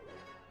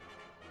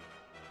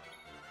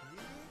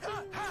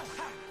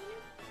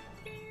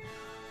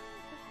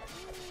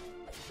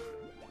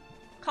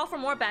 Call for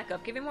more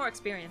backup, give me more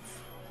experience.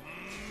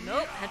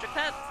 Nope, Hendrik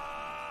Pep.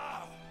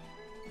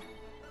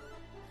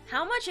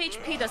 How much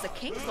HP does a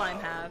King Slime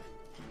have?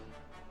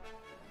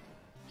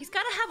 He's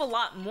gotta have a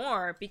lot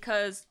more,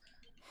 because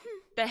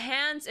the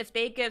hands, if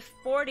they give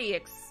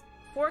 4K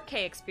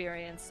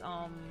experience,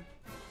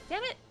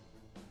 damn it.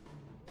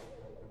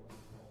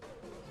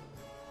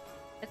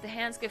 If the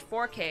hands give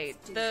 4K,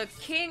 the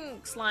King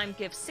Slime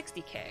gives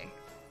 60K.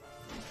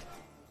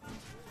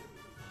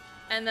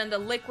 And then the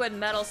liquid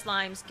metal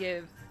slimes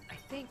give, I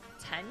think,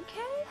 10K?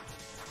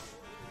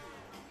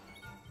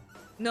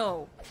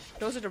 No,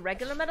 those are the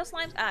regular metal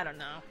slimes? I don't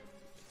know.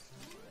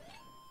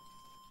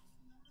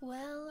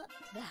 Well,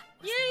 that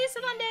was Yay,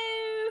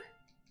 Sylvando!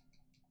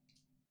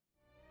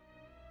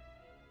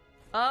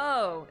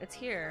 Oh, it's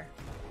here.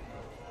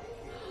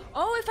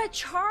 Oh, if I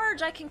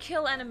charge, I can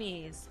kill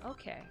enemies.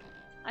 Okay.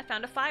 I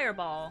found a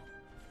fireball.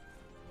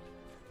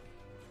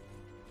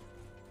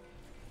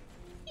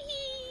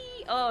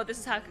 Eee! Oh, this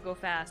is how I could go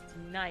fast.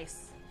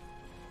 Nice.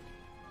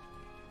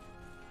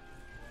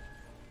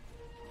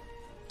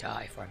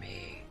 Die for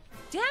me.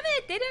 Damn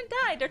it! They didn't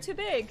die. They're too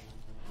big.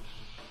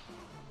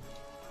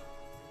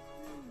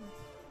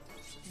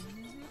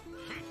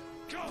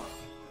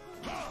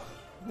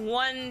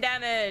 One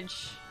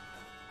damage.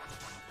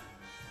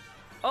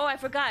 Oh, I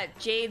forgot.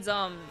 Jade's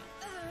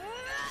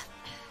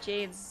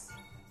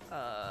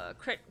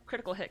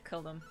critical hit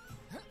killed him.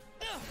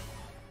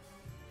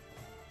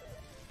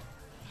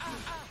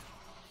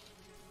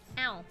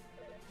 Ow.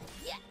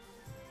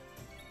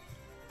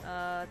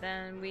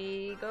 Then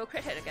we go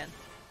crit hit again.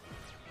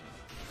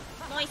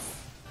 Nice.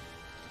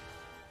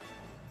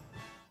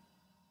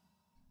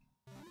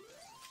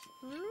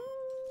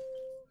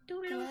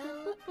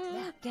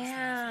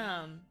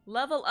 Damn.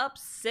 Level up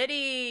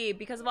city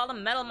because of all the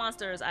metal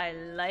monsters. I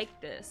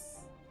like this.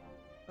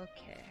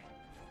 Okay.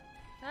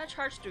 Gotta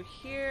charge through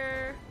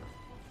here.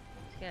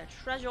 Let's get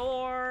a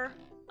treasure.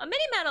 A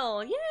mini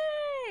medal!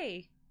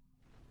 Yay!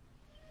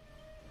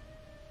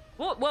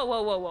 Whoa, whoa,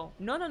 whoa, whoa, whoa.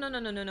 No, no, no, no,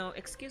 no, no, no.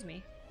 Excuse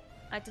me.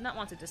 I did not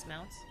want to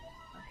dismount.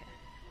 Okay.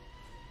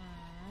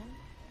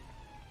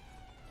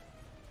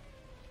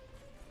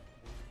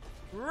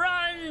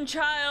 Run,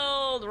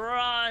 child,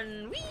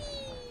 run!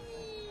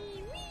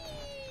 Whee!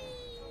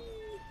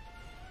 Whee!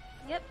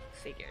 Yep,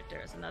 figured.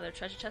 There's another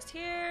treasure chest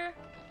here.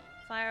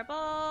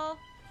 Fireball.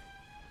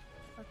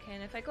 Okay,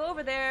 and if I go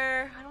over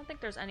there, I don't think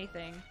there's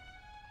anything.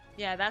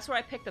 Yeah, that's where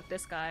I picked up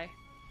this guy.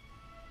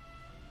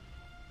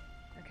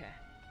 Okay.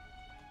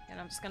 And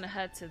I'm just gonna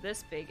head to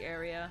this big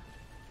area.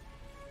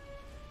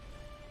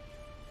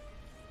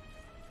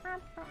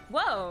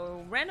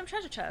 Whoa! Random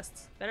treasure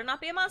chests. Better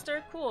not be a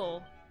monster.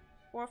 Cool.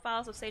 4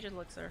 files of Sage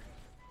Elixir.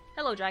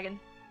 Hello, dragon.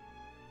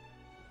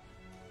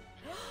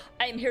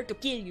 I am here to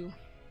kill you.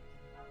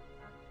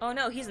 Oh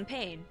no, he's in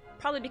pain.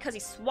 Probably because he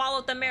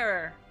swallowed the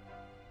mirror.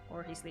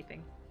 Or he's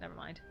sleeping. Never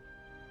mind.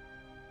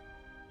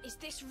 Is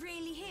this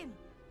really him?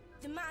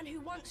 The man who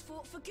once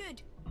fought for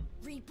good,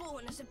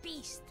 reborn as a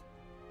beast.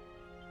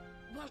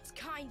 Once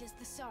kind as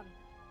the sun,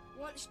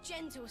 once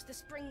gentle as the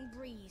spring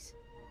breeze.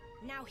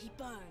 Now he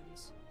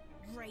burns,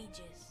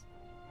 rages.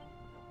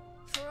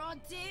 For our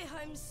dear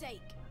home's sake,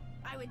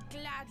 I would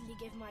gladly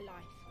give my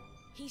life.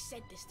 He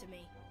said this to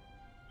me.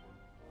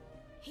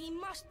 He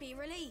must be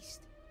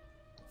released.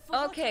 For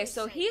Okay,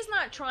 so sake, he's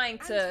not trying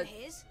and to for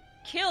his,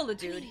 kill the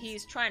dude, please,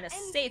 he's trying to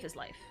end- save his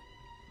life.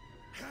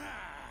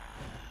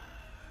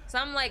 So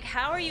I'm like,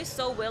 how are you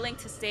so willing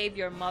to save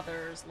your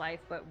mother's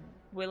life, but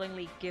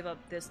willingly give up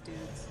this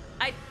dude's?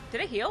 Did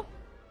I heal?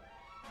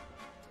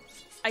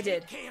 I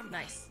did.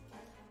 Nice.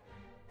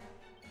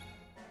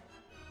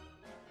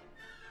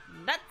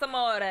 That's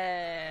amore.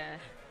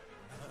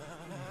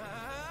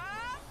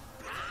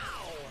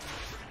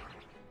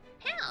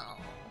 Pow!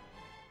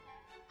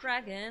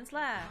 Dragon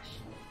slash.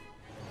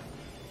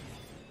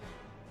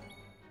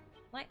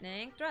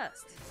 Lightning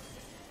thrust.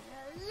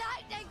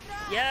 Lightning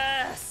thrust!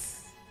 Yes!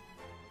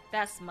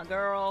 That's my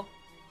girl.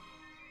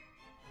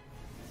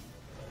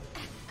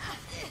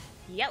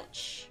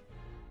 Youch.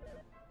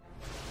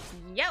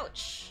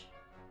 Youch.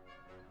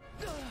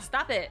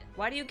 Stop it.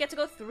 Why do you get to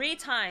go 3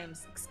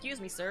 times? Excuse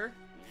me, sir.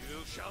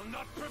 You shall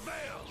not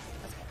prevail.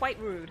 That's quite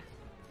rude.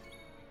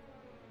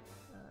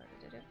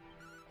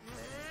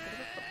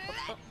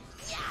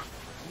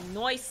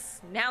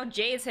 Nice. Now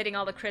Jay's hitting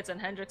all the crits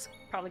and Hendrik's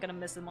probably gonna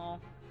miss them all.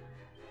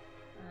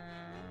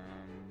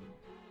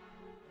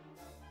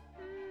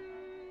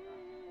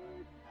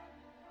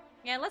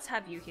 Yeah, let's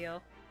have you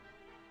heal.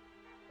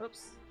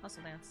 Oops,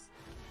 hustle dance.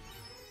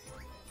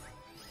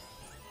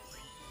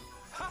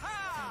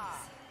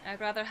 I'd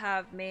rather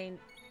have main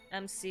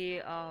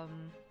MC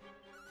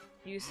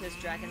use his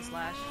dragon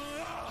slash.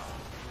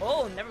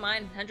 Oh, never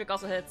mind. Hendrik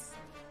also hits.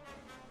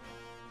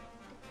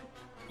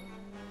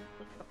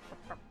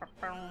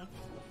 How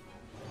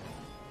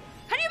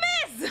do you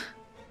miss?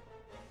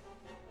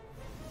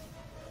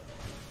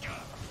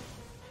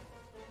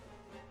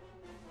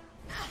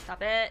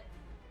 Stop it.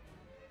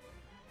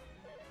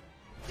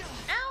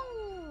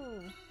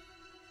 Ow!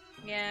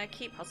 Yeah,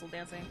 keep hustle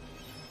dancing.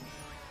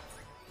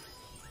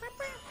 My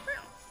thanks.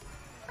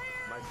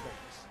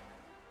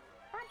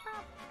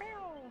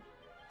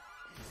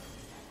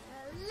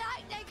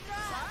 Lightning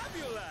thrust!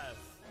 Fabulous!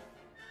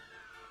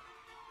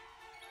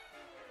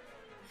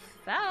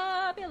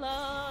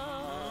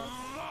 Fabulous!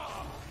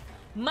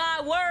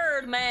 My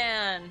word,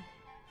 man!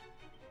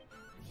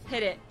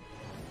 Hit it.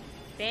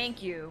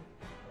 Thank you.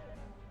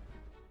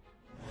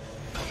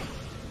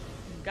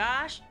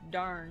 Gosh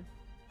darn.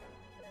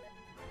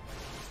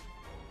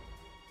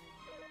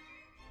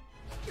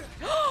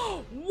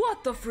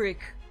 What the freak?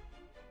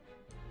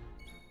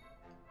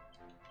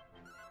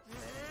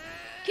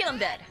 Kill him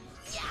dead.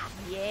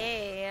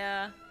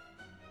 Yeah.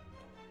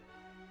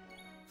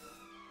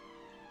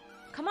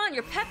 Come on,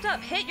 you're pepped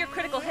up. Hit your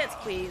critical hits,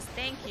 please.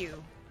 Thank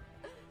you.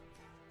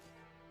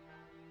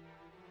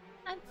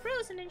 I'm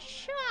frozen in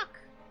shock.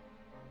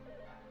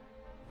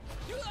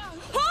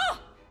 Oh!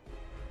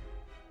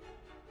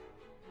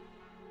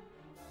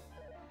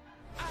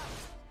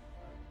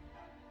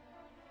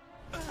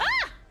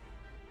 Ah!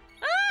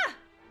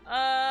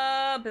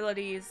 Ah!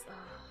 Abilities.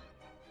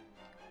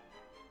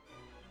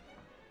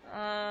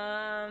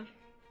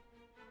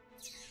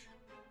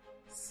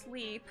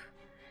 Sleep.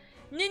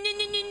 No.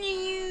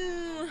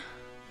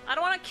 I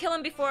don't want to kill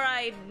him before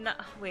I.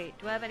 Wait,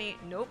 do I have any?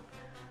 Nope.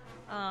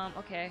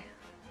 Okay.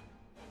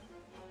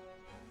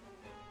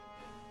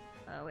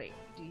 Wait,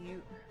 do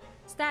you.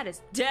 Stat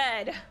is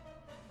dead!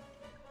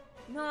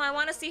 No, I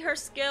want to see her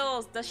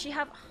skills. Does she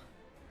have.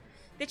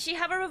 Did she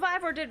have a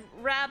revive or did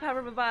Rab have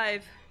a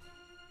revive?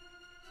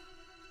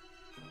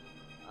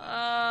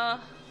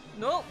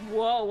 Nope.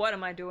 Whoa, what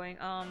am I doing?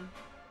 I'll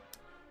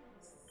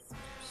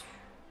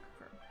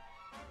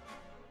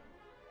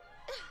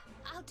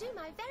do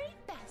my very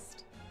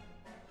best.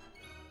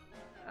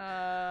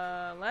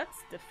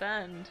 Let's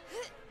defend.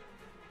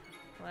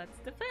 Let's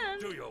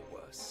defend. Do your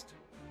worst.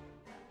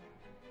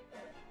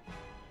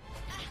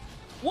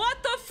 What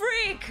the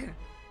freak?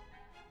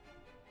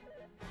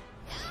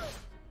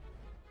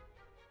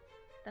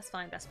 That's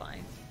fine, that's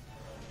fine.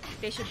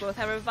 They should both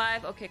have a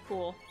revive? Okay,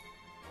 cool.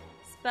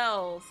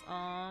 Spells,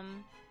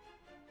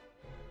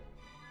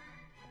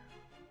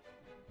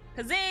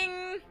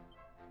 Kazing!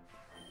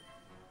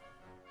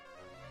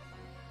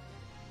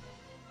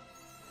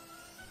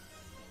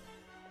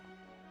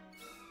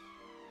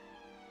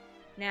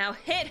 Now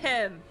hit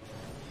him!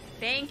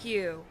 Thank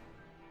you.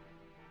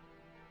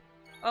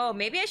 Oh,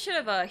 maybe I should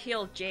have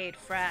healed Jade.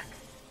 Frack.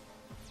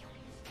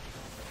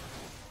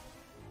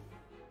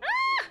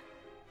 Ah!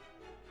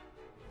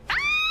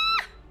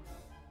 Ah!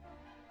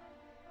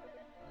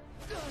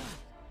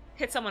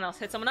 Hit someone else.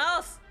 Hit someone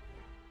else!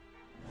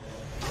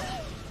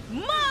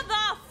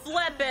 Mother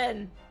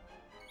flippin'!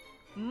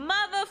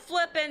 Mother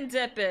flippin'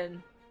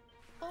 dippin'.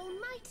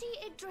 Almighty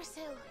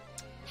Yggdrasil,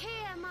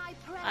 hear my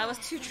prayer. I was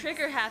too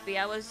trigger happy.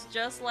 I was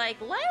just like,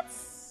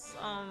 let's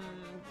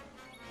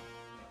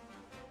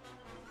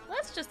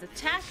just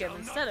attack him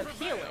instead of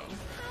healing.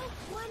 How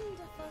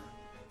wonderful.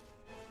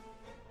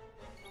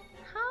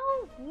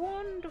 How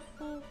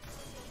wonderful.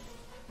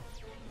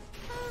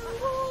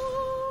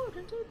 I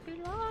wouldn't it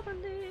be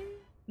lovely?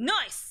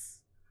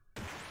 Nice!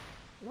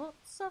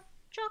 Lots of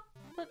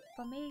chocolate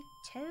for me,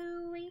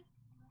 too.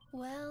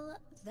 Well,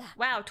 that.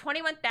 Wow,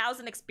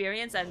 21,000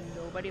 experience and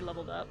nobody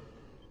leveled up.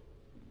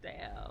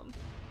 Damn.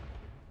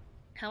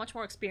 How much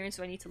more experience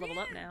do I need to level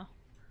up now?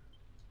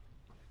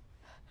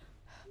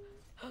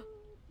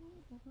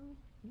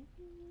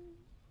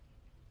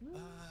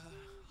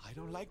 I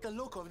don't like the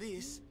look of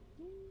this.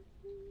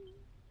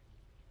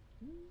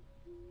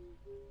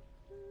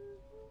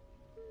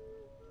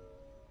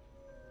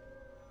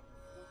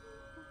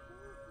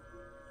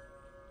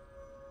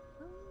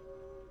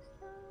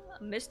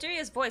 A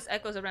mysterious voice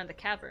echoes around the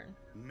cavern.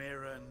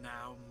 Mirror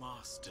now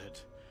mastered.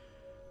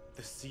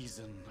 The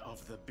season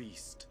of the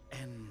beast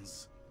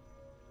ends.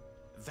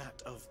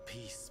 That of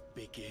peace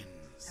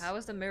begins. How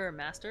is the mirror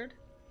mastered?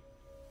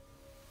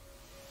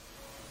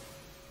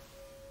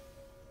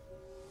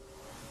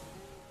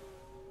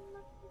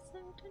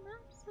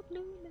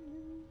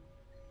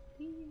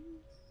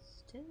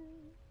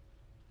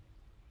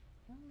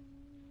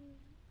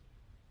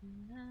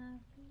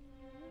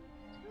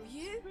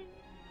 You?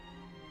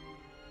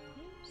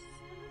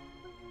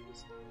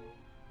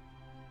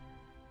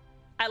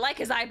 I like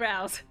his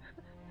eyebrows.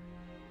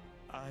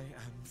 I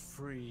am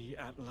free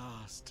at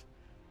last.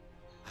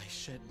 I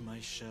shed my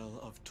shell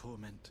of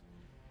torment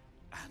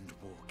and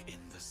walk in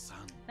the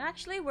sun.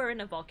 Actually, we're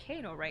in a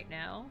volcano right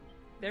now.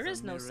 There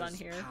is no sun mirror's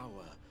here.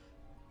 Power,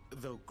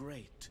 though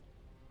great,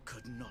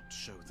 could not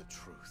show the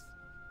truth.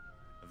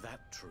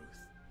 That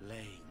truth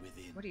lay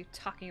within. What are you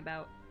talking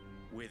about?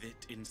 With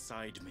it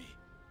inside me.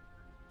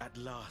 At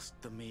last,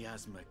 the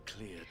miasma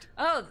cleared.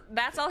 Oh,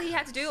 that's all he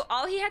had to do?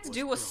 All he had to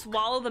do was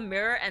swallow the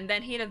mirror and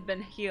then he'd have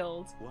been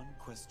healed. One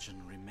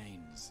question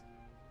remains.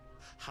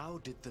 How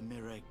did the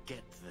mirror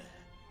get there?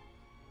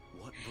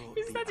 What brought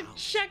He just had the to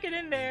check it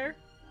in there.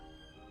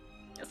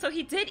 So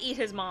he did eat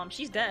his mom.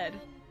 She's dead.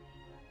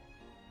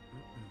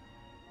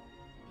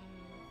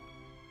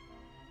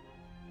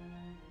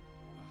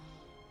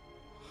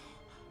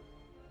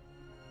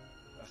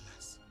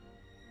 Alas,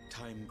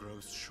 time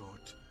grows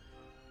short.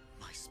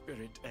 My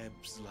spirit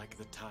ebbs like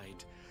the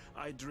tide.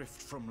 I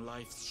drift from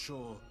life's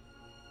shore.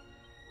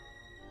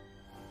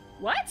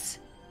 What?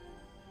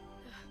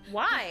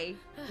 Why?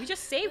 We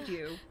just saved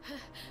you.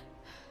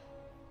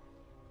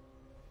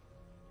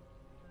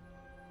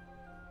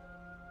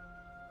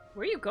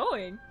 Where are you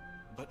going?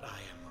 But I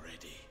am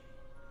ready.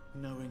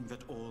 Knowing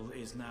that all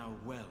is now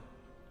well,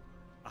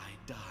 I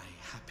die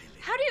happily.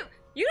 How do you...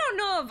 You don't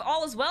know if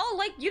all is well?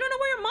 Like, you don't know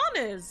where your mom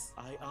is.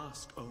 I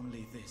ask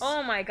only this.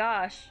 Oh my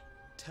gosh.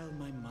 Tell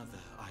my mother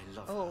I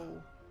love her.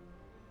 Oh.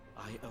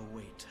 I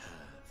await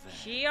her there.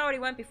 She already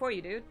went before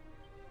you, dude.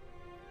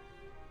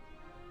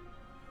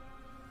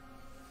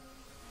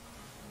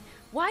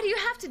 Why do you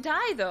have to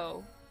die,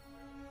 though?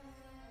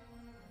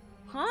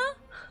 Huh?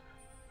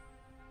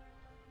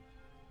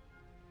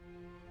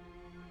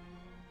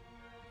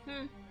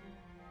 When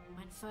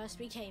first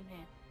we came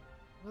here,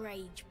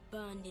 rage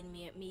burned in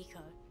me at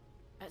Miko,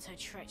 at her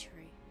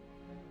treachery.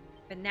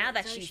 But now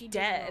that So she's she did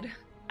dead, wrong.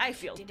 I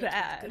feel Did it with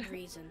bad. good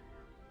reason,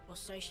 or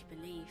so she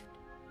believed.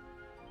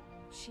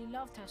 She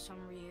loved her son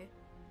Ryu,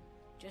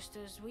 just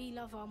as we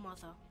love our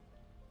mother,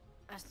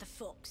 as the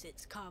fox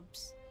its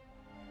cubs.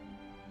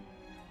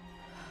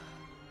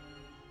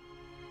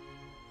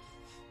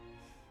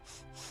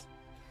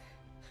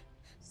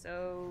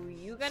 So,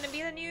 you gonna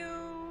be the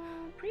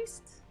new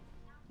priest?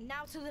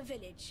 Now to the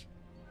village.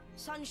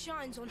 Sun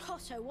shines on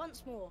Hotto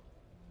once more.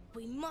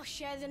 We must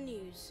share the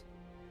news.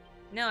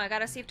 No, I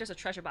gotta see if there's a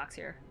treasure box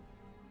here.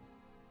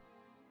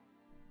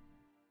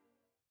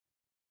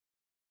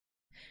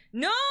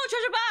 No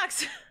treasure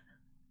box!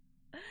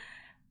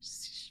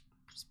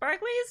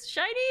 Sparklies?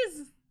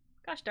 Shinies?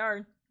 Gosh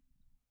darn.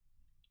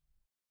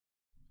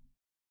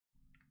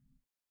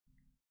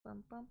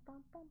 Bum, bum,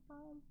 bum, bum,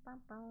 bum, bum,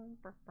 bum,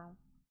 bum, bum.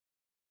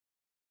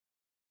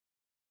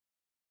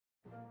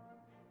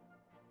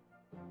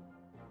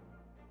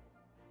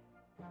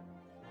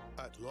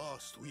 At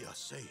last we are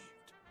saved.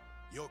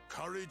 Your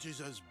courage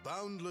is as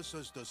boundless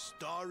as the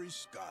starry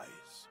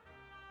skies.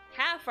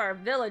 Half our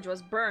village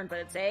was burned, but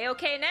it's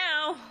a-okay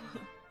now.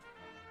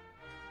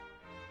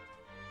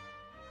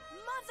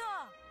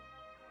 Mother!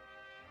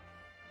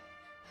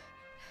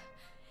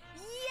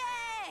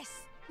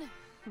 Yes!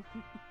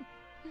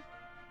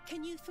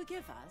 Can you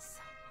forgive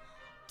us?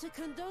 To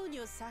condone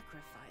your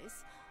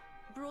sacrifice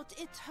brought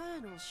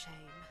eternal shame.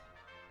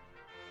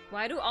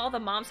 Why do all the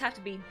moms have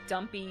to be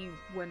dumpy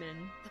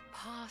women? The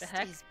past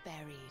heck? is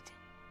buried.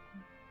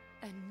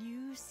 A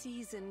new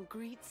season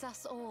greets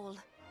us all.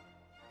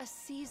 A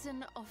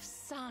season of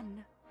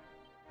sun.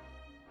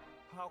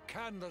 How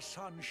can the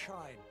sun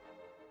shine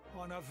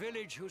on a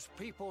village whose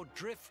people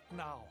drift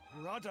now,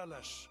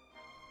 rudderless?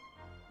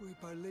 We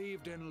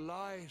believed in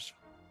lies,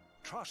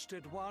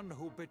 trusted one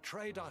who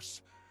betrayed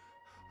us.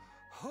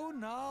 Who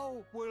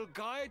now will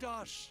guide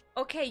us?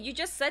 Okay, you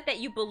just said that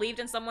you believed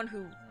in someone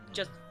who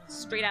just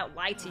straight out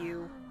lied to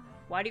you.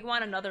 Why do you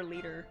want another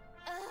leader?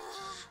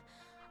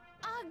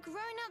 Are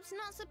grown-ups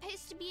not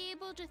supposed to be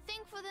able to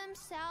think for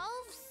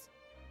themselves?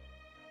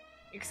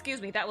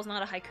 Excuse me, that was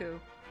not a haiku.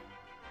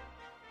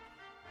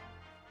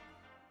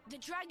 The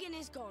dragon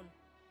is gone.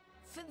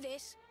 For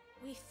this,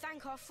 we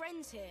thank our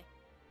friends here,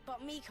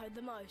 but Miko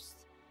the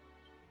most.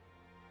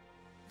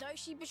 Though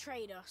she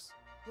betrayed us,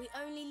 we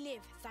only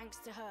live thanks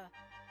to her.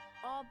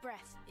 Our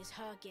breath is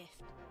her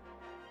gift.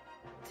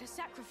 To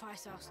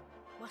sacrifice us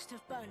must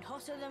have burned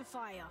hotter than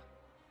fire.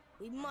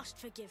 We must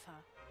forgive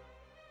her.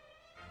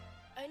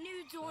 A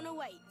new dawn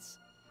awaits.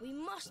 We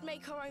must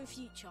make our own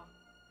future.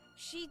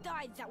 She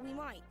died that we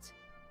might.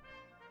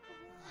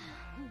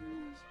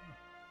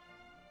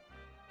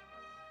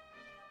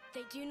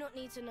 They do not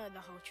need to know the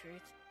whole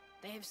truth.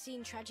 They have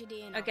seen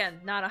tragedy enough.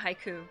 Again, not a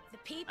haiku. The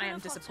people I am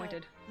of Hotto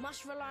disappointed.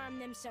 must rely on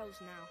themselves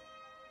now.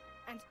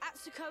 And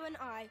Atsuko and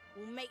I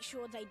will make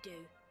sure they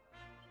do.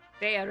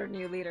 They are our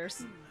new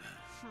leaders.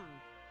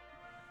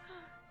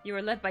 You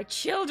are led by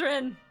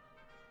children!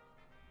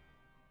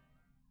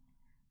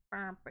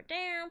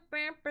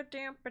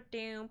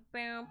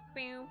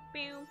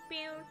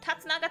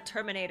 Tatsunaga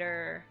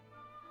Terminator.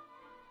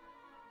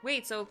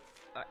 Wait, so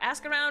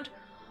ask around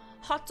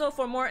Hotto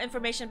for more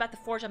information about the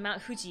forge on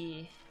Mount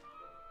Fuji.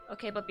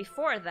 Okay, but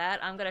before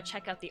that, I'm gonna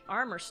check out the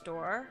armor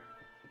store.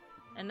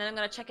 And then I'm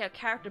gonna check out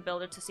Character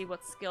Builder to see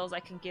what skills I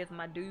can give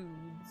my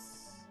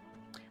dudes.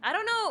 I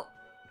don't know.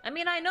 I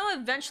mean, I know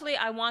eventually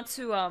I want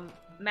to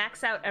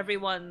max out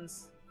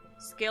everyone's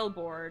skill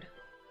board.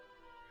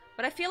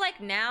 But I feel like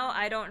now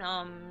I don't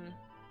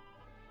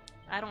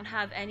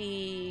have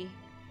any.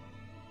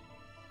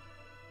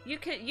 You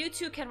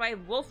two can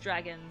ride wolf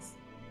dragons.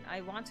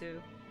 I want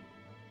to.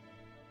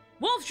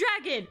 Wolf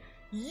dragon!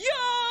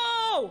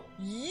 Yo!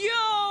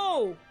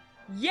 Yo!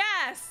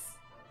 Yes!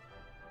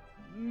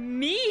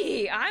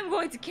 Me! I'm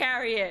going to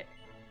carry it!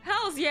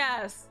 Hells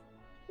yes!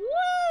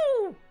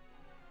 Woo!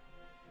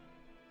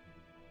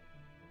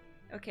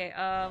 Okay,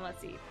 let's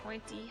see.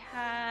 Pointy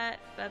hat,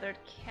 feathered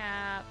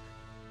cap.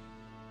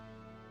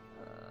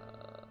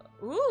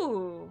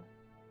 Ooh!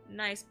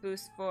 Nice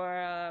boost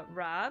for,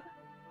 Rob.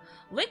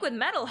 Liquid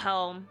metal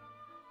helm!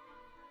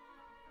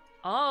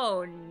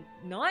 Oh,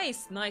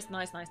 nice, nice,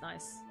 nice, nice,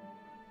 nice.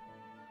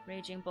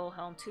 Raging Bull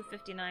Helm,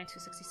 259,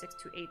 266,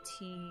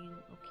 218.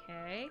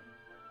 Okay.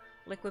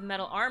 Liquid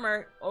metal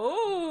armor.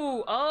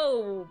 Oh,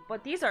 oh,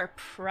 but these are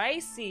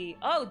pricey.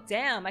 Oh,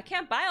 damn, I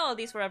can't buy all of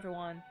these for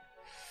everyone.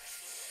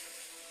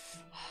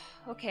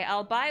 Okay,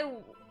 I'll buy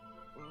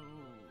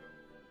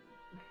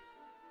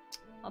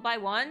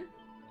one.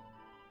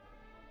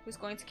 Who's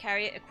going to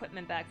carry it?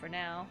 Equipment bag for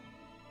now.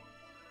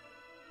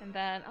 And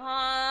then,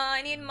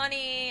 I need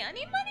money. I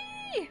need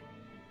money.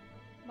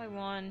 Buy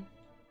one.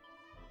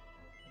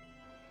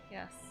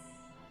 Yes.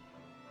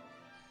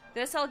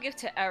 This I'll give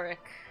to Eric.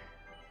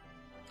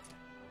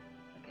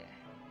 Okay.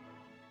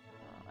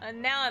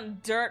 And now I'm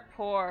dirt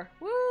poor.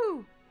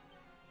 Woo!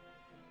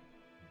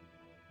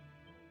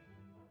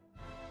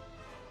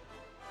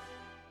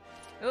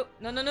 Oh,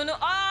 no, no, no, no.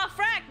 Ah,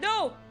 frack!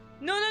 No!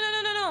 No, no,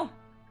 no, no, no,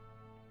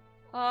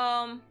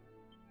 no!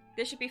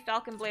 This should be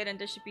Falcon Blade and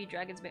this should be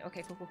Dragon's Bane.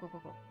 Okay, cool, cool, cool,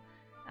 cool, cool.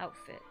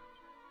 Outfit.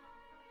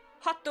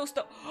 Hot toast.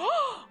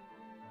 Oh,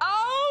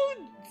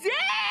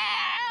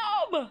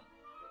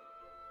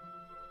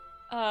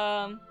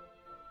 damn!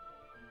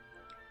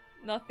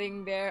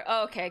 Nothing there.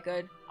 Oh, okay,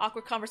 good.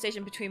 Awkward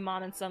conversation between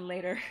mom and son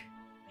later.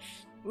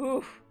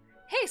 Ooh.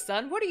 Hey,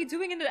 son, what are you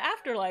doing in the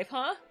afterlife,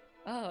 huh?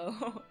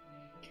 Oh.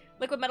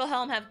 Liquid metal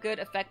helm have good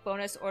effect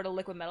bonus or the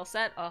liquid metal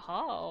set.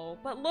 Oh,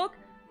 but look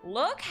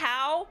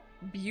how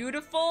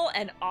beautiful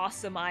and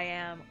awesome I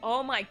am.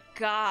 Oh my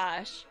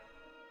gosh.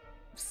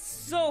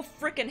 So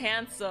freaking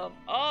handsome.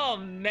 Oh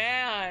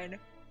man.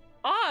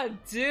 Oh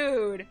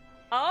dude.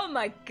 Oh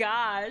my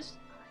gosh.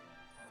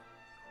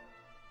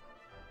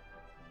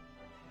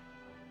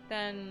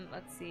 Then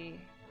let's see.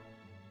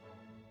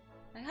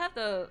 I have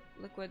the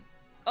liquid.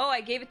 Oh,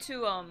 I gave it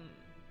to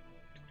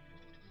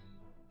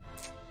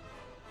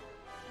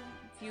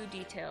few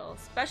details.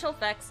 Special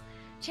effects.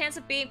 Chance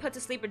of being put to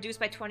sleep reduced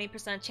by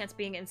 20%. Chance of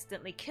being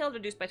instantly killed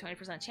reduced by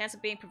 20%. Chance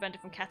of being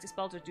prevented from casting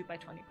spells reduced by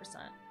 20%.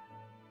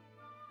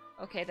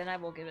 Okay, then I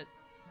will give it.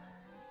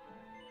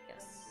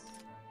 Yes.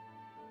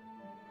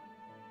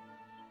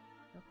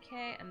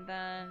 Okay, and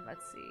then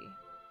let's see.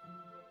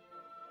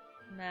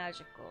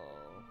 Magical.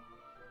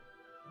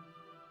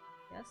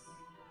 Yes.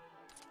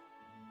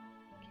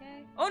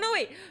 Okay. Oh no,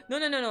 wait!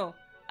 No.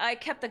 I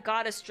kept the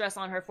goddess dress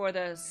on her for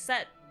the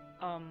set.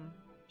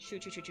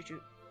 Shoot.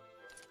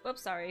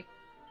 Whoops, sorry.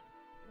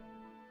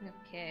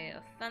 Okay,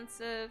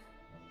 offensive.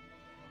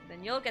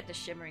 Then you'll get the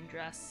shimmering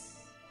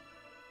dress.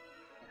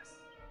 Yes.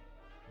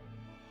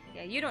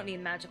 Yeah, you don't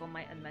need magical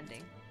might and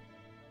mending.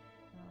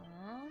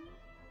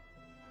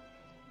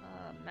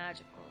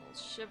 Magical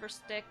shiver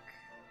stick.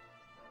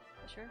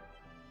 Sure.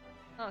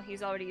 Oh,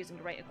 he's already using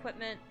the right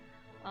equipment.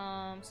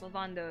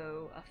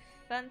 Sylvando,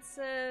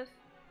 offensive.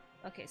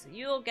 Okay, so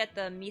you'll get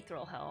the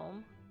mithril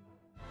helm.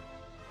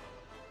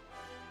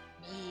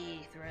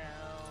 Mithril.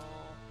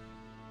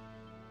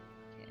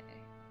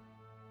 Okay.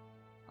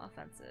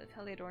 Offensive.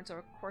 Heliodorn's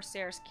or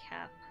Corsair's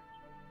cap.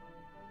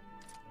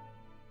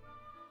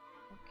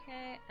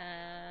 Okay,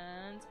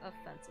 and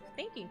offensive.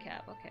 Thinking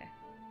cap, okay.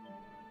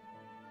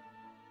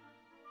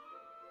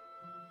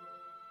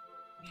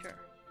 Sure.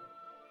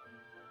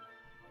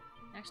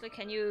 Actually,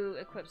 can you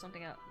equip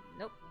something else?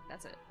 Nope,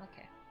 that's it.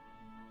 Okay.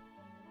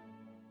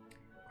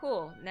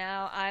 Cool.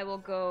 Now I will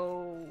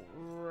go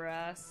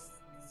rest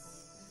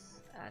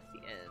at the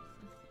inn.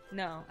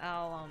 No,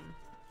 I'll,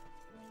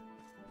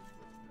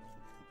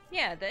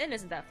 yeah, the inn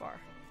isn't that far.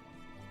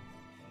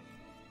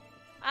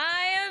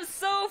 I am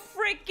so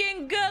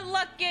freaking good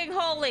looking!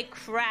 Holy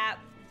crap!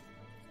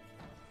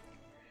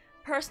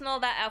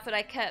 Personal, that outfit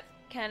I kept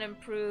can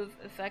improve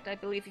effect. I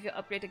believe if you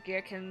upgrade the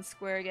gear, can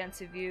square again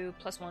to view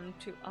 +1,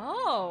 2.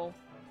 Oh!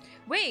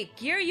 Wait,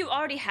 gear you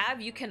already have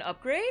you can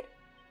upgrade?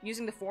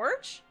 Using the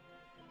forge?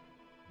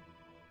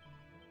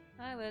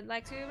 I would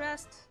like to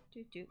rest.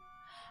 I didn't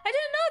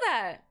know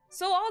that!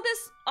 So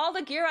all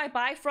the gear I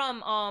buy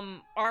from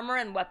armor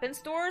and weapon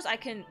stores, I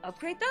can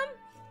upgrade them?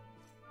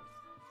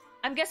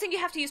 I'm guessing you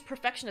have to use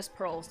perfectionist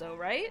pearls though,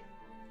 right?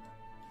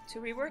 To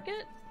rework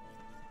it?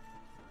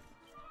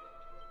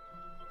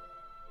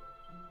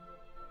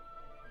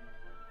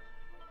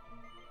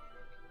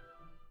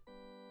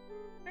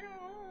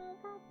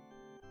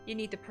 You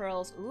need the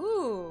pearls.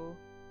 Ooh.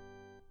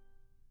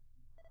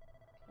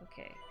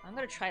 Okay, I'm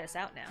gonna try this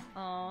out now.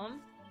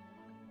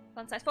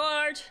 Fun size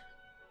forge.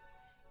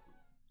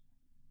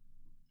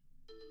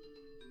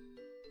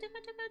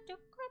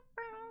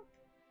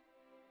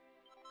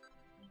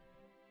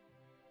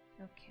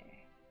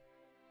 Okay.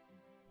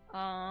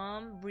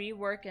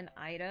 Rework an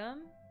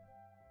item.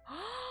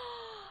 Oh!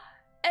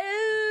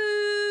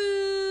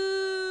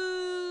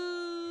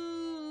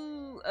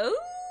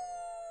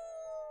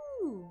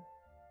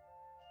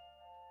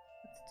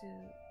 Let's do...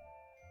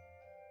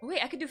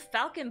 Wait, I could do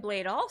Falcon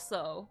Blade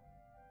also.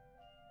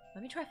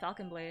 Let me try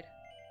Falcon Blade.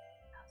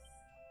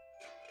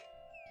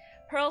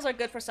 Pearls are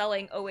good for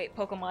selling. Oh wait,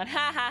 Pokemon.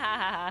 Ha ha ha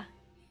ha ha.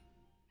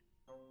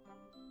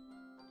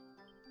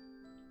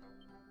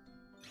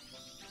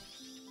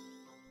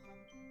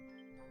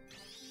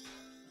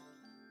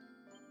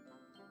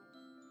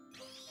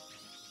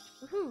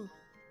 Woohoo!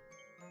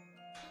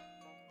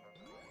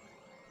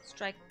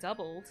 Strike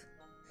doubled.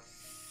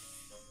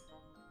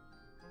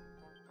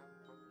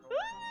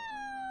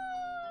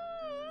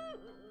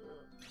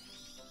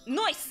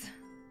 Nice!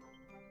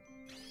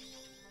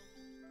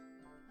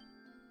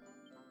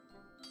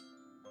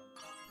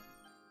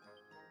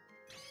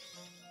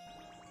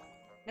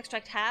 Next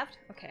strike halved?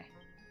 Okay.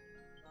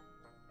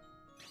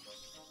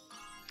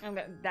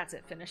 That's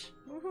it, finish.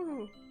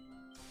 Woohoo!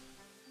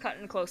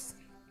 Cutting close.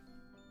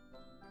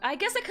 I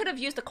guess I could have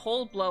used the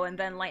cold blow and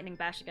then lightning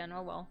bash again.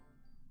 Oh well.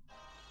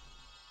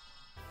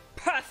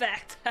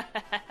 Perfect!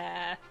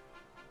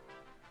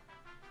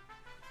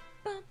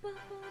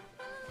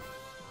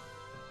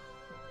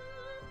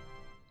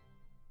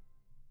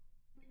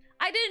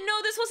 I didn't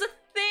know this was a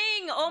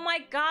thing! Oh my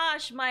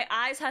gosh, my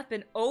eyes have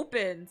been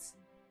opened.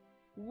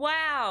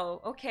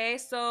 Wow. Okay,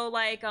 so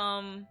like,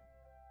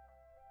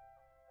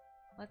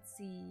 let's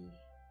see.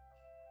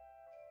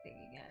 Think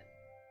again.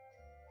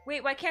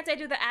 Wait, why can't I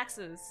do the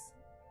axes?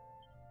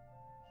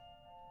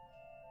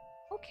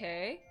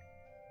 Okay.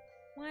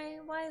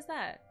 Why is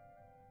that?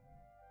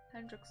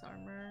 Hendrix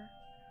armor.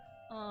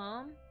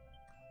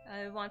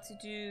 I want to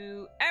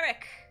do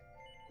Eric.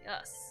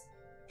 Yes.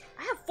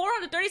 I have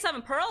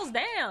 437 pearls,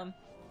 damn.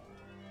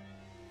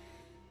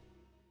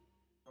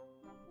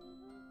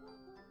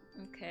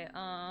 Okay,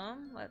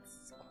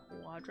 let's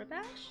Quadra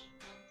Bash.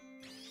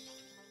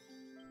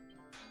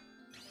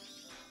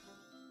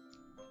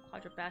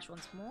 Quadra Bash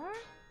once more.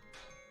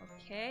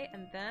 Okay,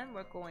 and then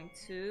we're going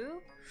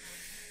to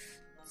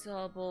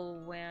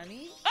double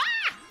whammy.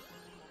 Ah!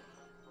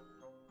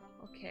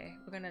 Okay,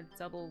 we're gonna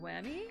double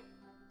whammy.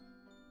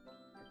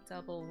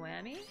 Double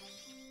whammy.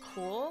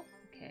 Cool.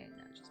 Okay,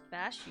 now just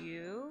bash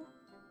you.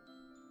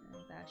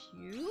 And bash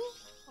you.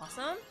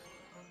 Awesome.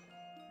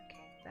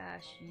 Okay,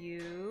 bash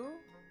you.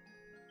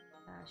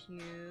 Bash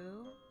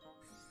you.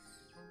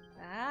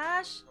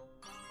 Bash.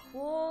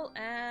 Cool,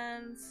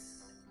 and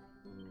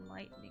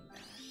lightning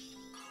bash.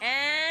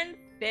 And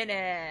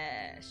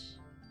finish.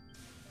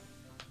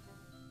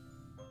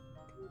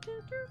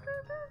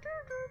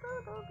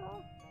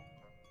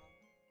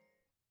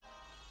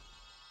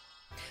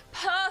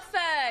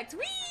 Perfect!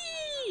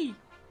 Whee!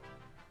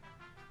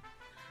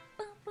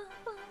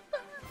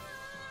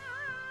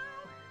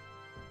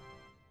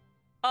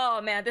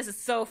 Oh man, this is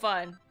so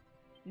fun.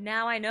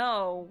 Now I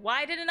know.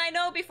 Why didn't I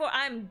know before?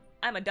 I'm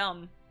a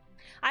dumb.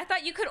 I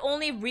thought you could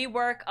only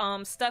rework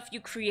stuff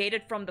you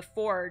created from the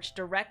forge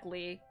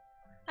directly.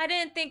 I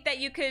didn't think that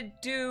you could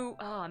do...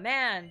 Oh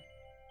man.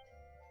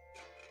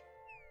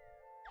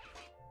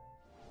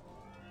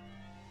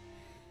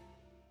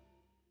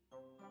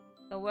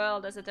 The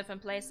world is a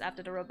different place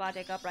after the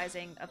robotic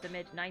uprising of the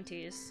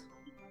mid-90s.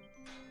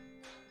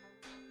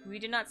 We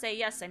do not say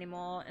yes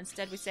anymore.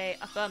 Instead we say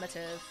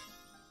affirmative.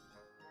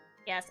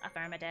 Yes,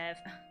 affirmative.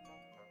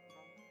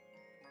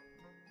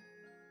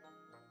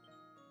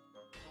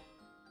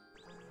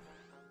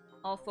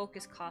 All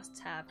focus costs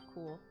have.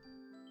 Cool.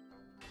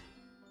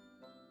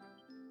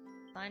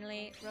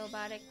 Finally,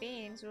 robotic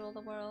beings rule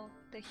the world.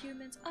 The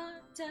humans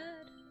are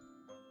dead.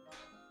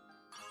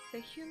 The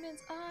humans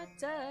are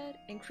dead.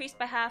 Increased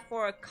by half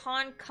for a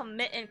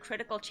concomitant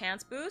critical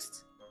chance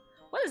boost?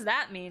 What does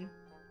that mean?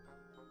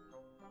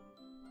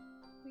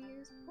 We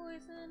use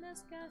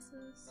poisonous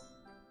gases.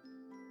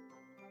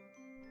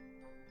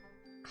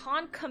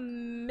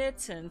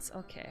 Concomitant.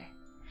 Okay.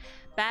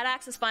 Bad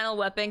Axe's final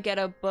weapon. Get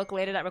a book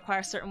later that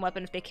requires certain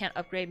weapon if they can't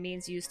upgrade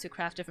means used to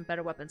craft different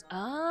better weapons.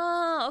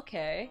 Ah,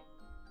 okay.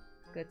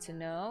 Good to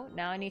know.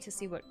 Now I need to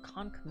see what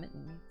concomitant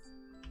means.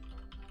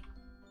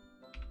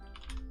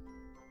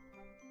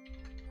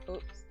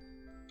 Oops.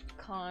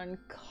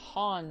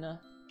 Concomitant.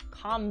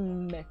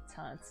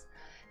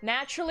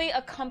 Naturally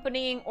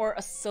accompanying or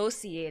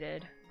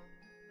associated.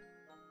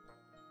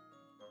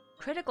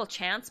 Critical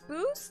chance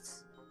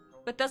boost?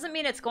 But doesn't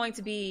mean it's going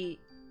to be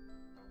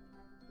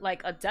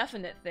like a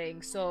definite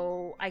thing,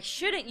 so I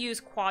shouldn't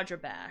use Quadra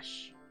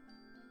Bash.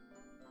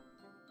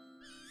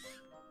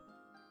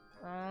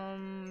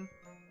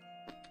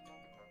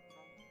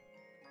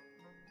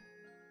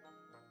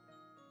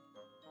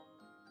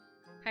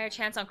 Higher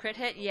chance on crit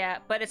hit? Yeah,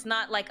 but it's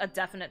not like a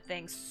definite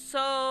thing,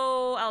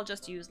 so I'll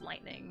just use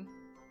lightning.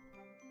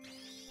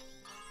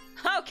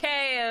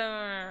 Okay!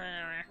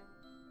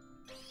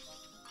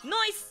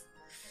 Nice!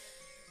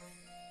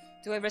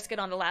 Do I risk it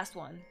on the last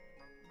one?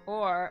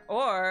 Or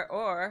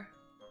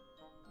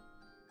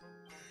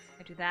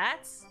I do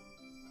that,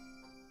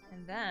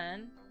 and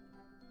then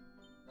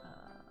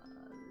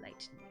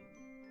lightning.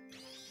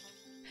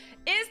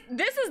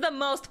 This is the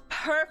most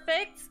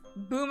perfect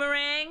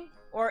boomerang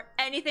or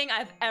anything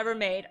I've ever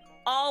made.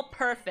 All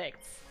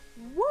perfect.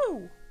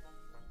 Woo!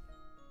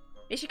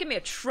 They should give me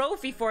a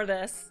trophy for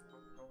this.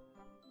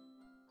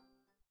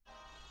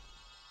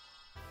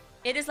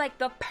 It is like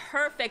the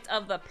perfect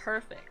of the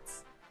perfect.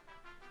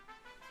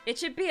 It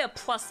should be a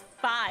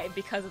 +5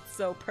 because it's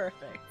so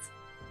perfect.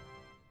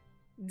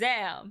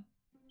 Damn.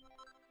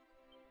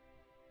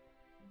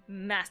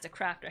 Master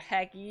Crafter,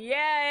 heck yeah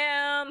I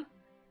am!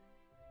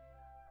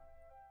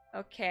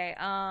 Okay,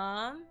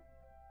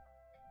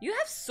 you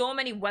have so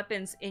many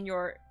weapons in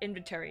your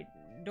inventory.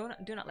 Do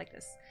not like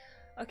this.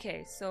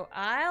 Okay, so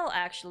I'll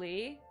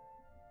actually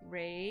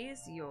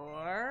raise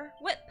your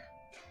whip.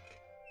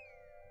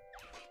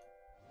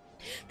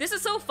 This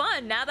is so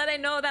fun now that I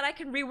know that I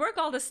can rework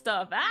all this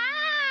stuff.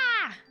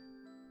 Ah!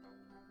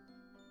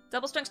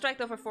 Double strength strike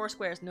though for 4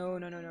 squares. No.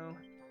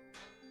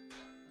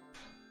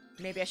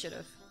 Maybe I should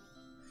have.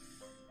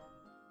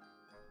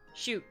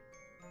 Shoot.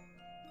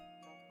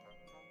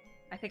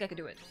 I think I could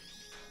do it.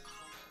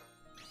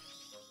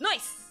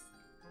 Nice!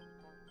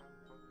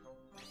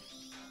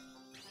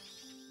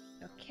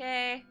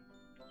 Okay.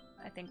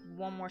 I think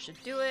one more should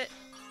do it.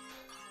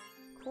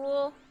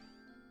 Cool.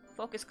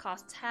 Focus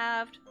costs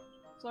halved.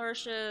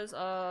 Flourishes,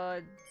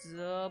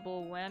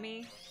 double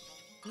whammy.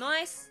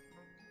 Nice!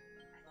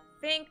 I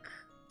think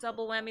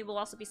double whammy will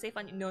also be safe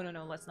on you.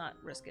 No, let's not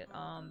risk it.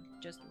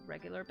 Just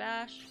regular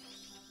bash.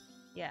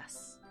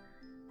 Yes.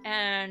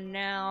 And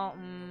now,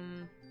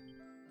 damn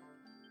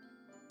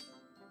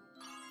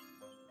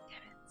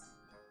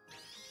it.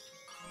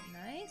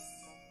 Nice.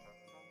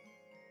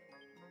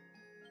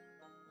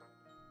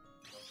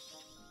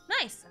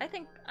 Nice! I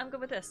think I'm good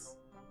with this.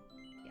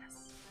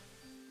 Yes.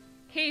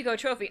 Here you go,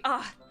 trophy.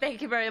 Ah, oh,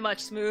 thank you very much,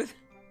 Smooth.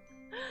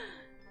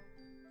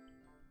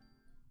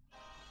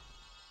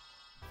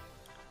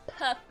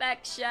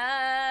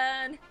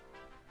 Perfection!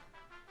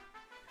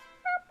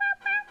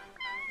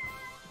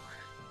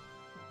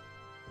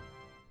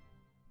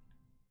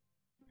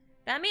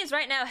 That means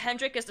right now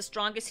Hendrik is the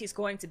strongest he's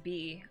going to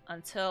be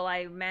until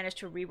I manage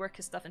to rework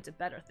his stuff into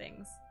better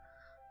things.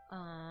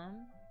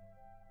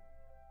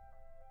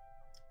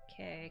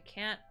 Okay,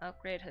 can't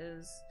upgrade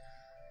his...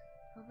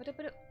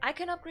 I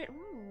can upgrade...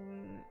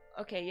 Ooh.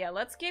 Okay, yeah,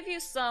 let's give you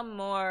some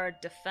more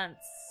defense.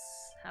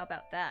 How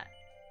about that?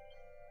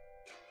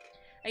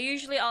 I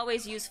usually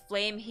always use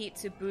flame heat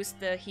to boost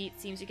the heat.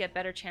 Seems you get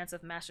better chance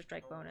of Master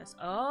Strike bonus.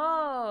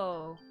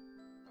 Oh!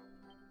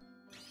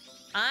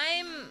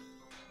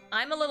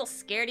 I'm a little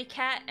scaredy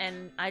cat,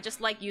 and I just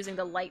like using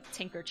the light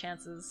tinker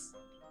chances.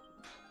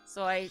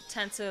 So I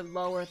tend to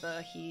lower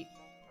the heat.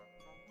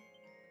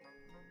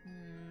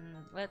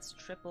 Let's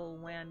triple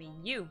whammy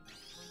you.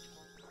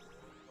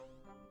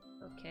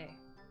 Okay.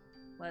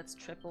 Let's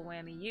triple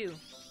whammy you.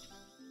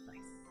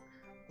 Nice.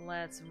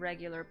 Let's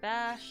regular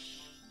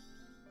bash.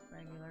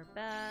 Regular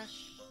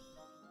bash.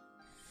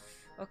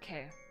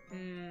 Okay.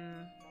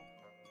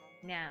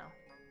 Now.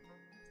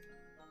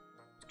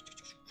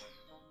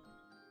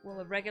 Well,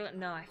 a regular...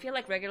 No, I feel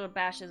like regular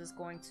bashes is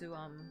going to,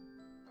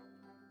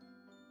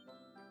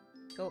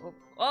 go...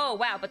 Oh,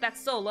 wow, but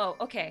that's so low.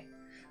 Okay.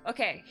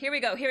 Okay, here we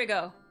go, here we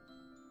go.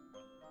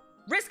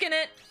 Risking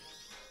it!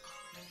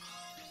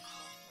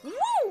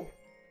 Woo!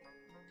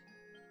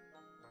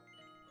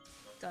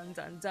 Dun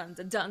dun dun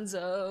dun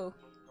dunzo.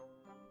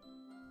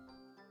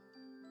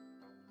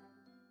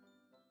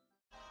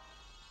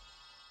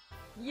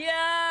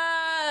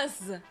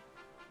 Yes!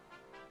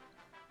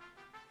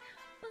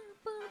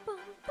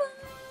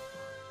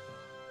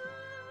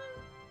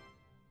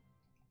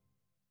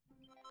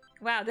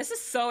 Wow, this is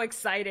so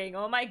exciting.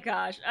 Oh my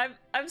gosh.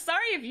 I'm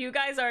sorry if you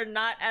guys are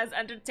not as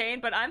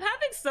entertained, but I'm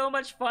having so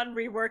much fun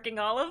reworking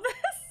all of this.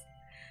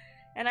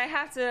 And I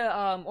have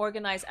to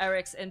organize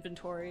Eric's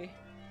inventory.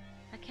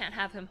 I can't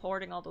have him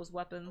hoarding all those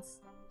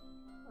weapons.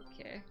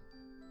 Okay.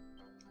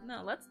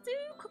 No, let's do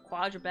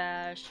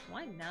Quadrabash.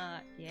 Why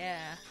not?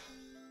 Yeah.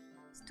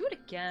 Let's do it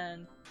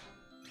again.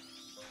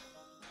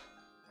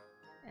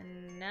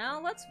 And now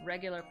let's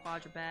regular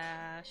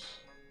Quadrabash.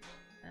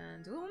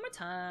 And do it one more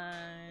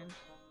time.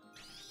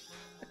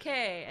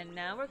 Okay, and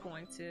now we're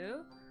going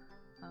to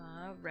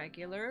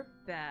regular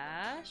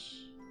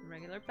bash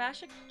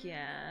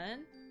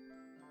again,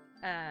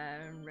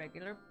 and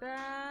regular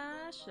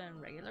bash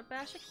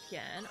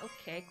again.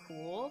 Okay,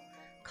 cool.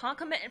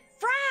 Concomitant and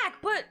frag,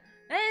 but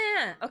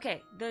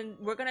okay, then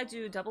we're gonna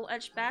do double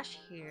edge bash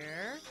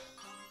here.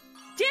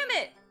 Damn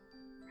it!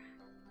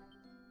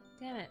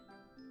 Damn it!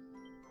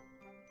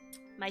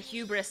 My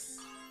hubris.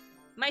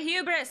 My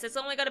hubris. It's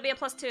only gonna be a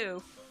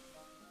 +2.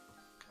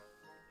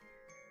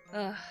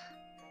 Ugh.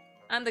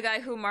 I'm the guy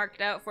who marked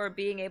out for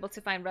being able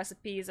to find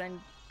recipes and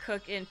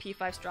cook in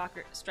P5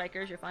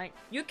 strikers. You're fine.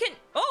 You can.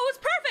 Oh, it's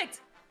perfect!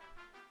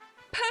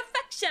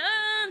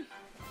 Perfection!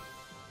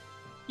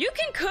 You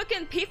can cook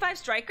in P5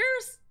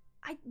 strikers?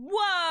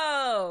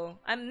 Whoa!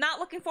 I'm not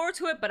looking forward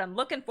to it, but I'm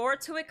looking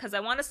forward to it because I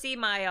want to see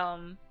my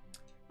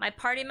my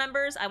party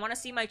members. I want to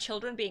see my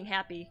children being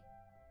happy.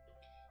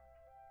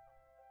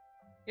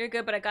 You're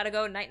good, but I gotta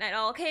go. Night, night,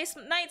 all. Okay,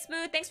 night,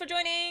 Smooth. Thanks for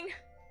joining.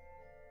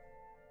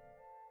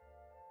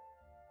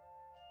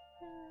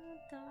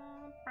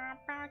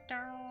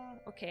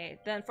 Okay,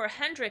 then for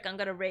Hendrik, I'm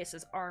gonna raise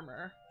his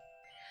armor.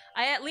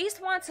 I at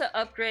least want to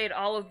upgrade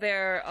all of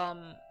their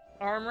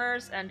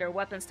armors and their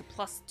weapons to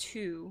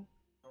 +2.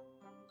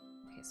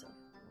 Okay, so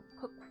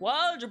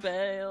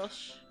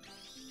Quadrabash.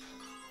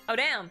 Oh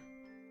damn!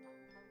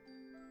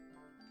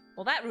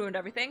 Well, that ruined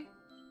everything.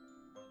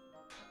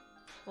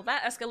 Well,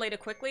 that escalated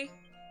quickly.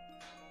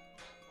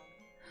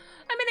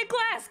 I'm in a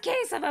glass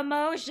case of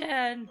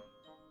emotion.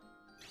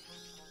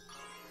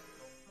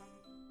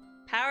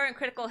 Power and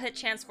critical hit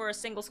chance for a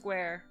single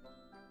square.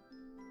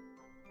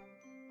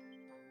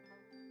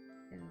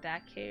 In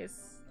that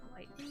case,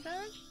 lightning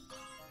dash?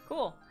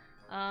 Cool.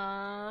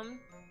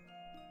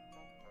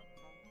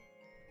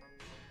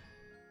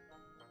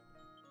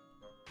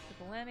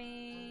 Triple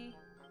whammy.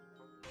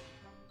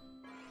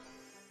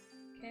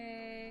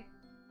 Okay.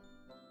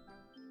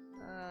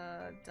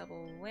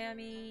 Double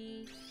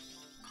whammy.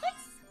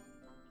 Nice!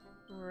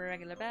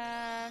 Regular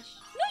bash.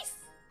 Nice!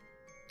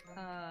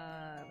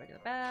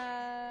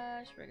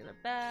 Regular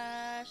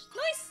bash.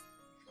 Nice!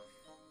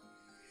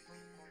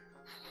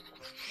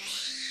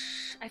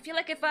 I feel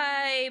like if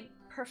I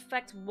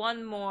perfect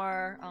one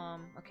more,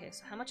 okay,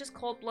 so how much is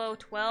Cold Blow?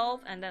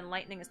 12, and then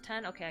Lightning is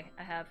 10? Okay, I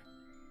can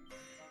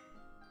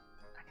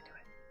do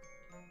it.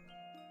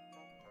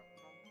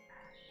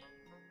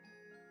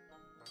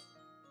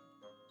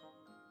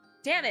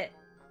 Damn it!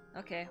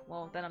 Okay,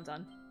 well, then I'm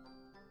done.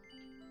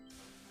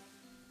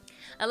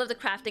 I love the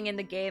crafting in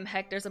the game.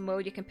 Heck, there's a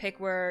mode you can pick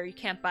where you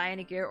can't buy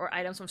any gear or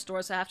items from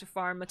stores, so I have to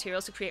farm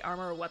materials to create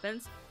armor or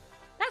weapons.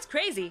 That's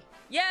crazy!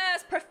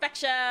 Yes!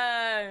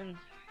 Perfection!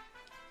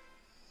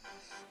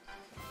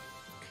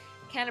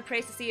 Can of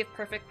praise to see if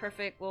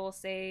perfect will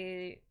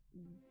say...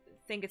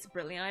 think it's a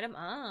brilliant item.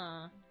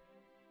 Ah.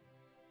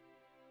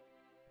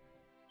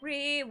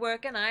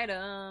 Rework an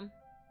item.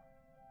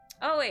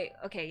 Oh wait,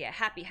 okay, yeah,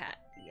 Happy Hat.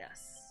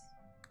 Yes.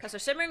 Because her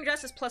Shimmering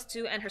Dress is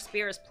 +2 and her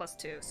Spear is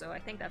 +2, so I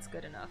think that's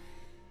good enough.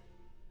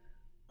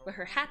 But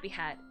her Happy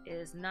Hat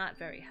is not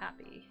very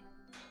happy.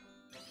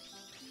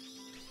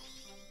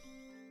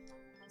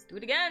 Let's do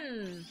it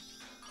again!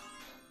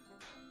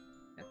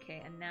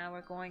 Okay, and now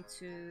we're going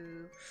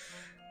to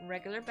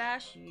regular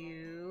bash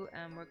you,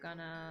 and we're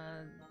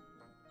gonna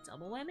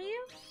double whammy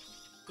you?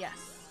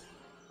 Yes.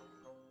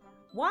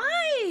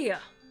 Why?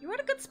 You were at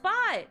a good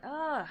spot!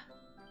 Ugh.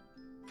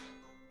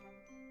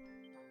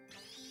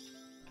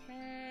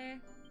 Okay.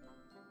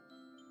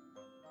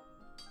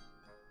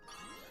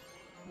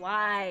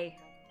 Why?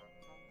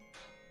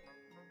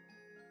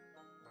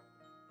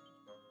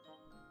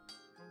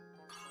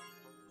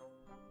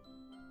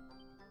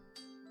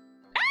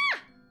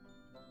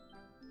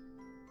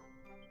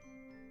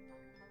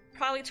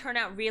 Probably turn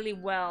out really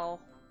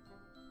well.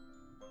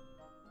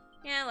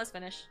 Yeah, let's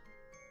finish.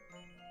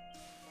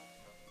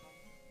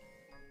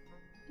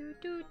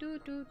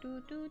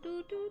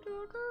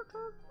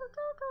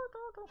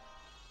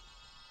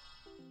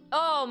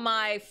 Oh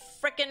my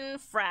frickin'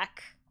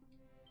 frack.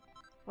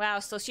 Wow,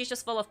 so she's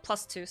just full of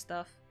 +2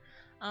 stuff.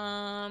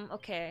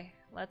 Okay.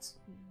 Let's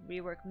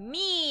rework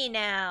me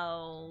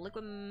now.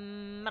 Liquid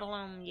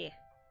metal, yeah.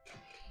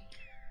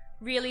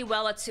 Really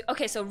well at 2.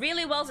 Okay, so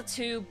really well's a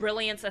 2,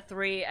 brilliant's a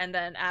 3, and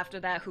then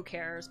after that, who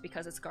cares?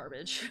 Because it's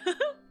garbage.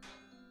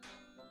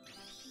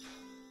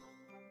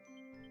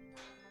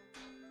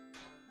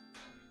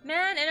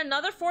 Man, in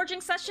another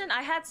forging session,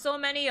 I had so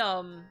many,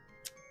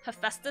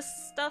 Hephaestus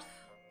stuff.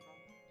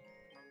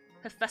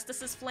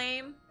 Hephaestus's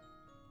flame.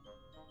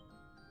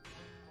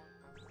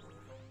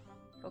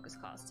 Focus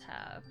cost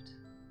halved.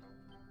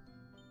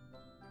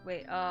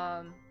 Wait,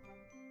 okay,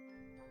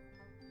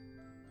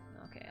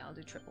 I'll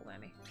do triple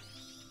whammy.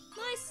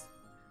 Nice!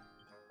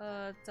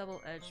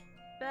 Double edge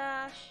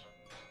bash.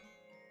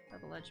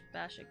 Double edge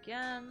bash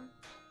again.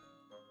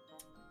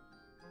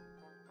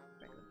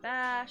 Regular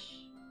bash.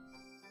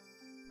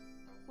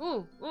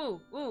 Ooh,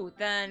 ooh, ooh,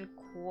 then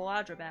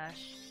quadra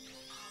bash.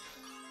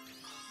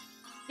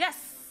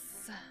 Yes!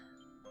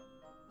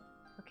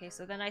 Okay,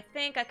 so then I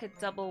think I could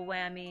double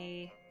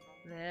whammy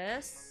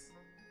this.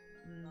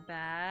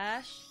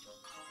 Bash.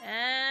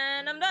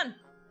 And I'm done!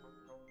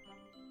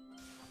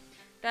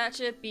 That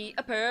should be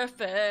a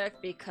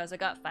perfect, because I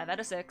got 5 out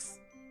of 6.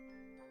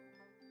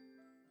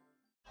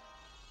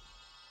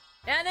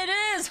 And it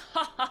is!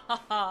 Ha ha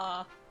ha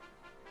ha!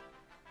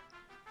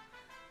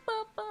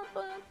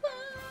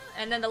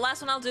 And then the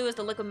last one I'll do is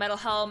the liquid metal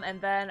helm, and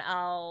then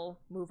I'll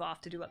move off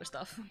to do other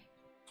stuff. I'm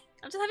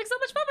just having so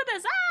much fun with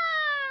this!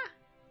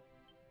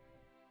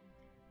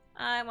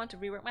 Ah! I want to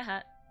rework my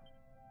hat.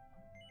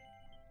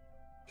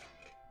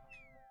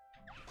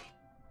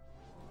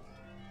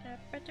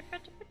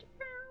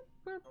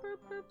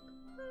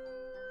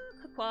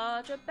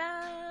 Quadra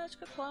bash,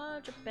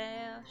 quadra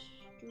bash.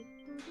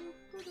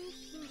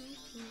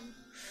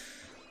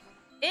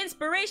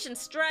 Inspiration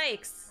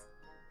strikes!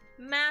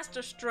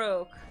 Master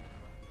stroke.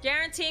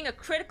 Guaranteeing a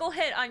critical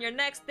hit on your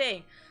next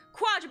thing.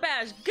 Quadra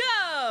bash,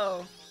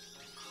 go!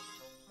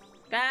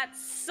 That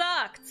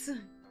sucked!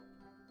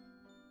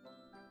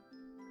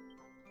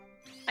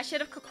 I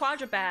should have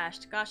quadra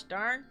bashed. Gosh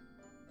darn.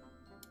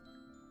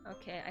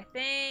 Okay, I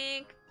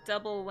think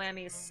double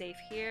whammy is safe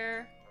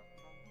here.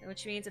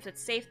 Which means if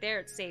it's safe there,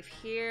 it's safe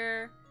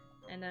here.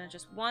 And then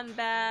just one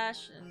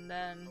bash, and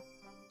then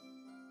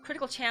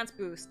critical chance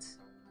boost.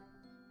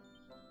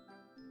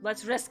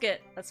 Let's risk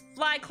it. Let's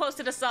fly close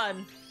to the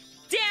sun.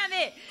 Damn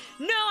it!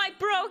 No, I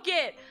broke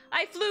it!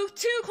 I flew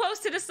too close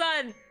to the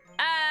sun!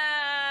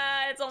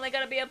 Ah, it's only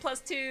gonna be a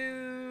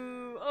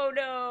 +2. Oh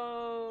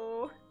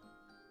no.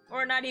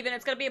 Or not even,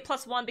 it's gonna be a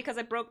 +1 because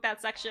I broke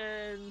that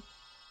section.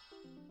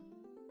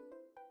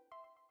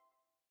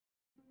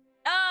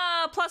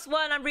 Ah,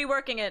 +1, I'm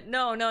reworking it.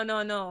 No, no,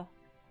 no, no.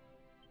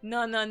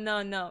 No, no,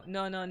 no, no.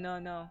 No, no, no,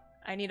 no.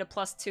 I need a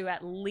 +2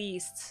 at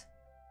least.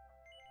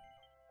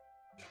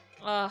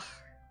 Ugh.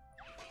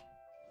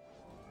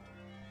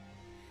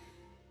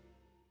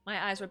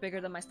 My eyes were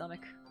bigger than my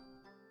stomach.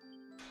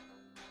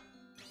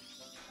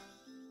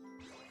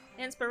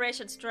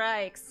 Inspiration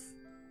strikes.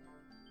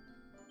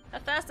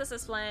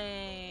 Hephaestus'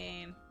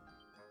 flame.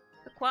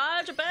 The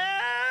quadra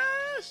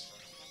bash!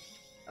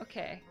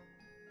 Okay.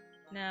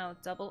 Now,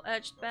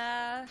 double-edged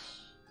bash.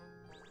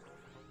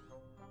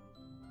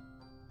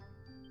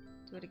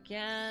 Do it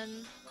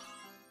again.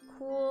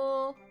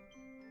 Cool.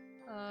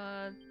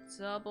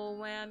 Double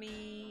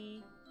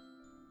whammy.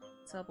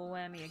 Double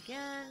whammy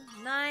again.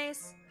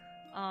 Nice.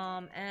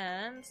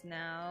 And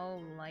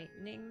now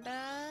lightning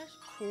bash.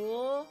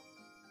 Cool.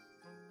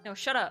 No,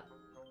 shut up.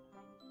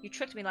 You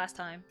tricked me last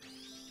time.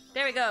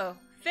 There we go.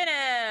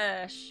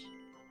 Finish!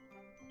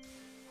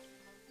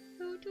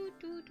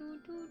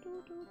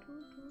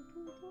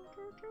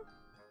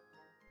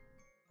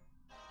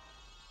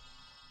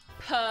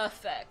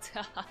 Perfect.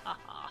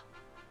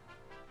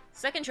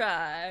 Second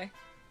try.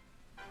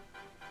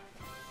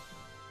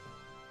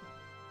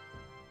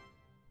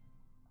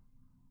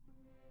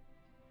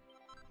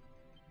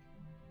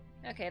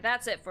 Okay,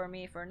 that's it for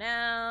me for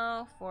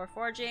now. For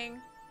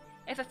forging.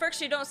 If at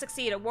first you don't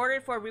succeed,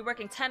 awarded for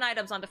reworking 10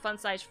 items on the fun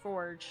size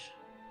forge.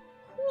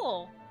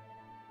 Cool.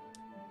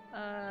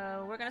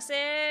 We're gonna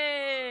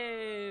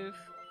save.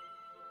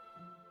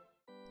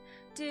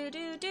 Do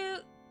do do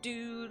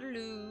do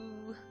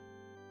do.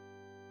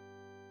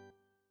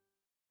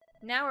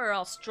 Now we're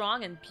all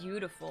strong and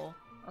beautiful.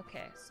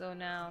 Okay, so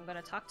now I'm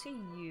gonna talk to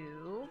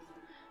you.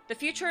 The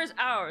future is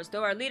ours.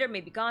 Though our leader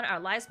may be gone, our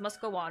lives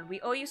must go on.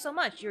 We owe you so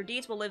much. Your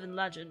deeds will live in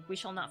legend. We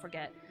shall not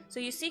forget. So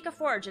you seek a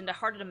forge in the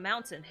heart of the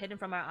mountain, hidden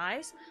from our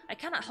eyes? I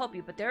cannot help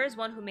you, but there is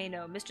one who may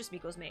know. Mistress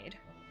Miko's maid.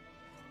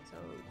 So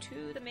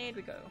to the maid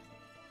we go.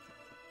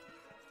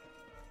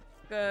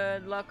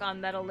 Good luck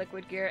on metal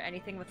liquid gear.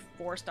 Anything with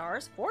 4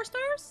 stars? 4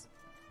 stars?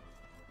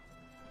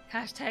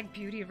 Hashtag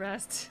beauty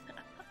rest.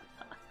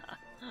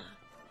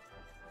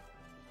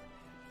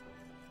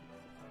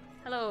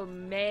 Hello,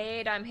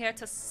 maid. I'm here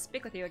to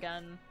speak with you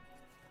again.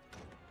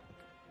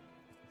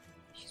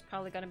 She's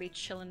probably gonna be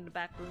chilling in the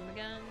back room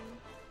again.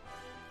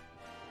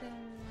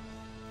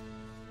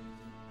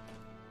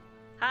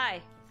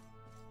 Hi.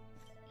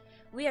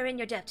 We are in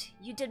your debt.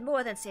 You did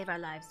more than save our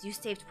lives. You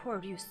saved poor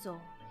Ryu's soul.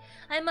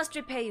 I must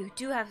repay you.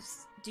 Do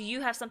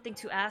you have something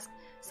to ask?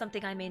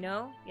 Something I may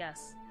know?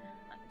 Yes.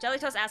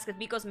 Jellytoast asks if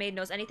Miko's maid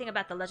knows anything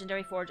about the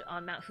legendary forge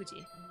on Mount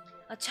Fuji.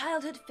 A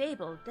childhood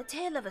fable, the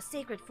tale of a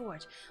sacred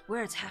forge,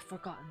 words half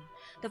forgotten.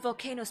 The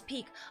volcano's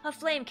peak, a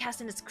flame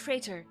cast in its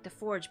crater, the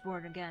forge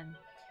born again.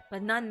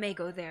 But none may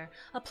go there,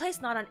 a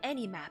place not on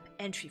any map,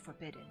 entry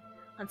forbidden.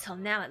 Until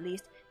now at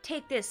least,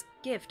 take this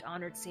gift,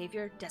 honored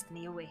savior,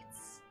 destiny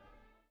awaits.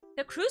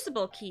 The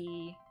crucible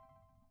key.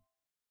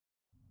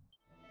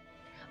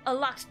 A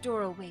locked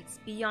door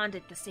awaits, beyond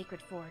it the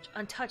sacred forge,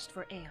 untouched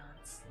for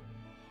aeons.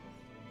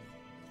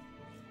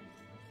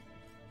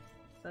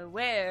 But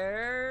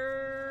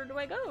where do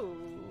I go?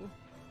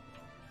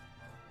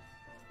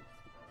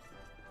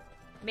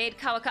 Maid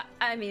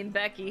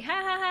Becky. Ha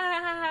ha ha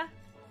ha ha.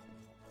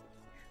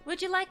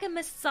 Would you like a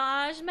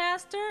massage,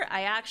 master?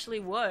 I actually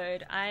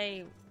would.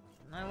 I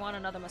want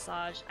another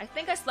massage. I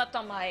think I slept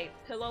on my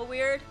pillow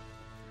weird.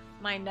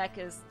 My neck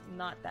is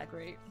not that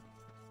great.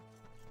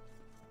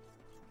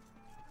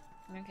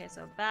 Okay,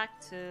 so back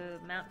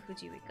to Mount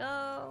Fuji we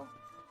go.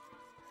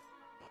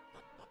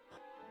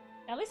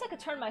 At least I could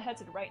turn my head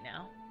to the right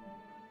now.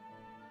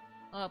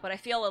 But I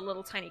feel a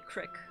little tiny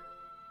crick.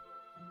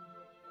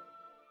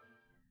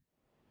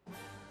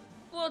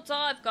 But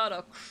I've got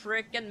a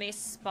crick in me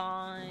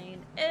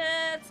spine.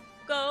 It's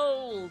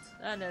gold!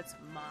 And it's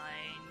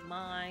mine,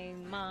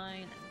 mine,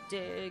 mine.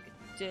 Dig,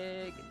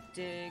 dig,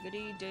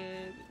 diggity,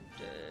 dig,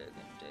 dig,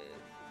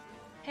 dig.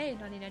 Hey,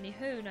 nanny nanny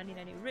who, nanny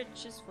nanny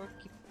riches for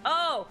keep.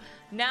 Oh!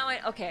 Now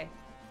okay.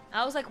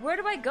 I was like, where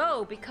do I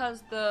go?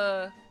 Because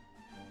the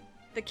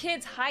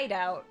kid's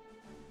hideout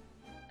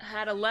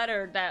had a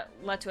letter that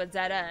led to a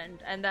dead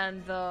end, and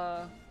then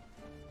the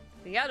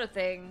other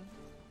thing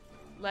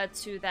led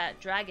to that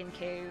dragon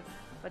cave,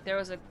 but there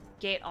was a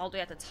gate all the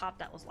way at the top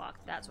that was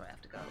locked. That's where I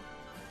have to go.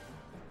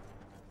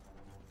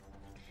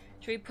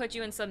 Should we put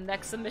you in some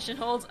neck submission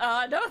holds?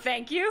 No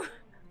thank you.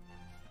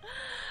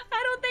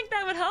 I don't think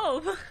that would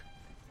help.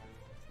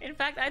 In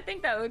fact, I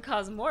think that would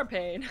cause more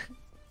pain.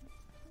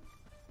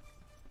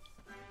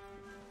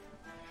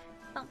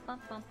 Bum,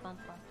 bum, bum, bum,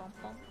 bum, bum,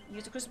 bum.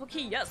 Use the crucible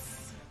key,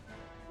 yes!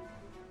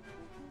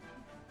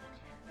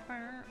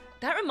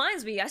 That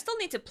reminds me, I still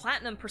need to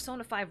platinum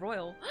Persona 5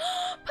 Royal.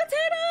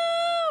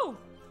 Potato!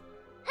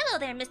 Hello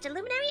there, Mr.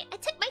 Luminary. I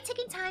took my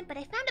ticking time, but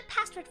I found a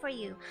password for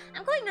you.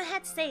 I'm going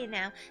ahead to say it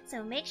now,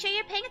 so make sure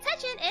you're paying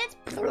attention. It's...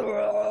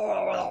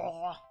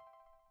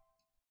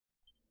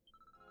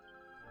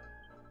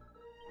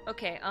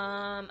 Okay,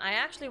 I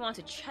actually want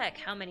to check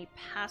how many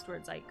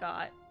passwords I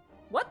got.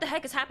 What the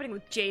heck is happening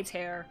with Jade's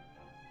hair?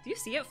 Do you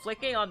see it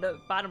flicking on the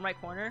bottom right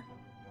corner?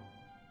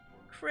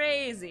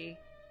 Crazy.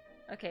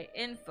 Okay,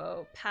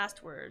 info,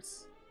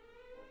 passwords.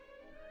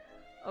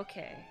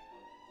 Okay.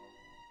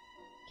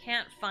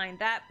 Can't find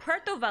that.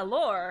 Puerto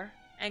Valor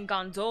and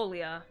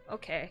Gondolia.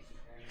 Okay.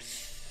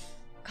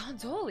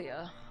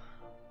 Gondolia?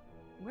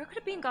 Where could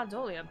it be in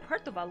Gondolia?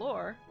 Puerto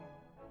Valor?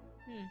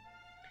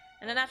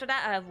 And then after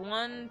that I have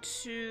 1,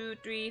 2,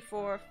 3,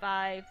 4,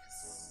 5,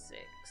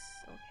 6.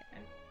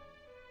 Okay.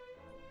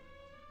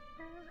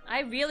 I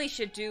really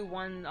should do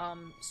one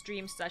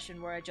stream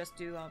session where I just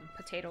do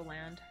Potato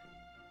Land.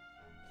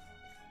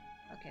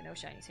 Okay, no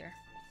shinies here.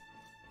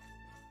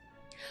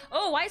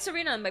 Oh, why is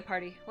Serena in my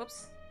party?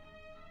 Whoops.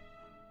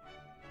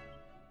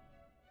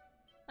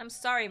 I'm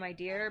sorry, my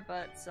dear,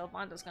 but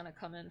Sylvanda's gonna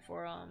come in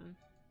for,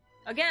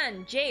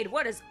 Again, Jade,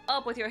 what is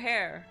up with your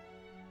hair?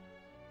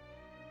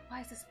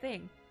 Why is this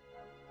thing?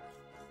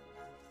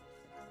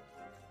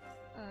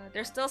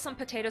 There's still some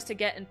potatoes to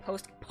get in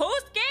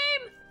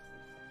post-game?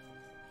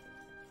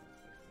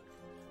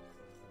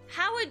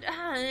 How would...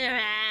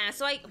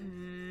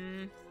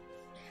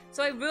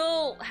 So I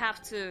will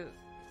have to...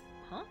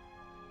 Huh?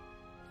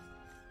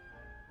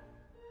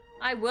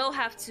 I will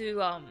have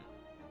to,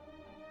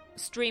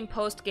 stream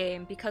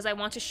post-game because I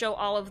want to show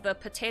all of the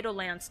Potato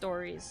Land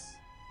stories.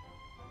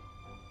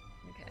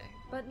 Okay.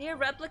 But Nier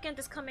Replicant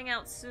is coming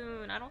out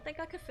soon. I don't think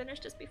I could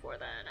finish this before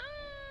then.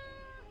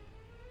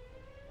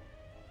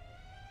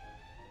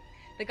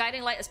 The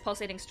guiding light is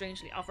pulsating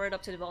strangely. Offer it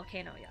up to the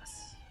volcano,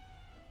 yes.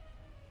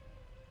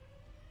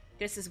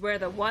 This is where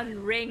the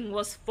One Ring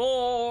was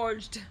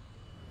forged!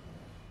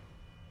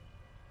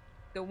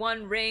 The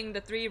 1 ring, the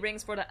 3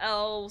 rings for the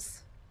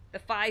elves, the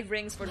 5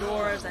 rings for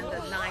dwarves, and the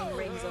 9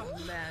 rings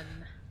of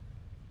men.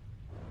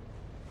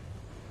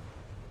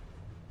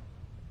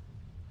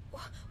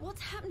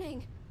 What's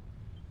happening?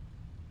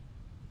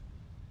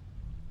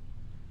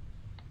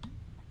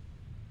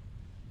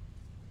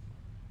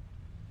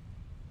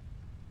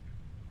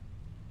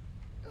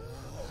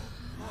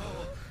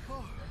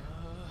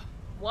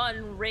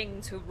 One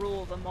ring to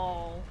rule them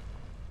all.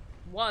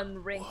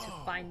 1 ring to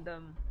find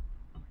them.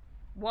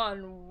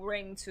 1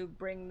 ring to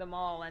bring them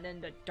all, and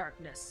in the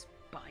darkness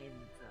bind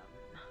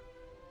them.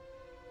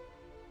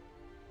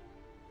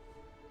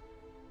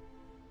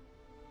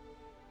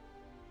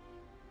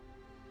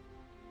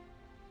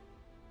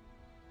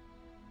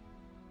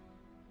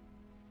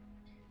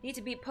 Need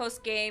to beat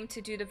post game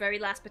to do the very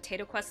last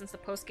potato quest since the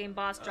post game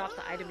boss dropped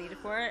the item needed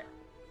for it.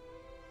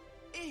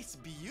 It's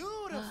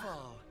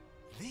beautiful.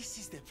 This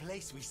is the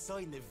place we saw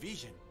in the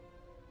vision.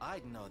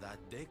 I'd know that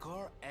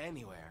decor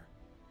anywhere.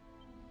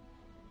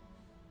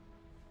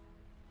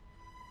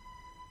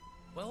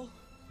 Well,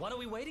 what are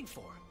we waiting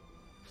for?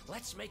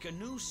 Let's make a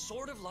new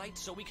Sword of Light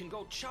so we can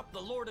go chop the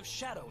Lord of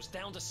Shadows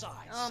down to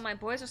size. Oh, my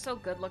boys are so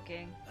good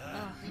looking.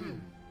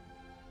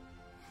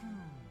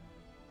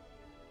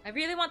 I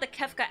really want the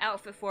Kefka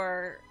outfit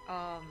for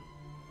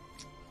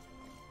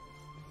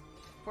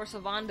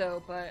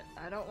Sylvando, but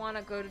I don't want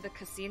to go to the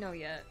casino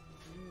yet.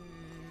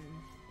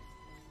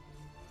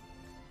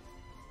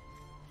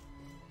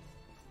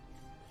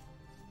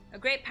 A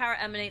great power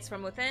emanates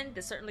from within.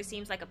 This certainly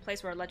seems like a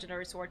place where a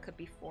legendary sword could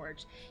be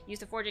forged. Use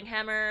the forging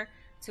hammer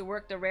to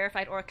work the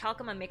rarefied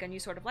orichalcum and make a new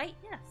Sword of Light?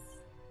 Yes.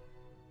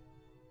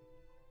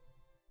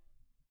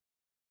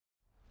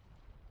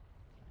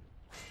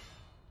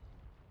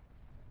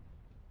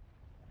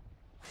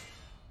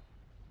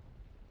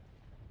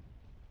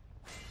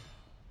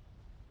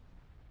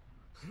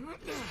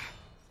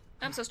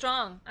 I'm so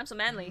strong. I'm so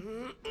manly.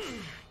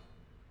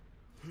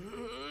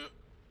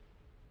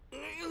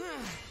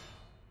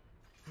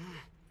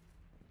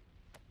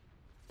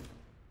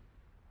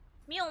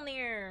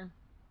 Mjolnir.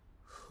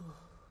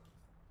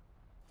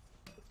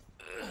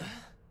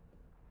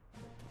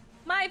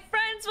 My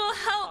friends will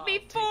help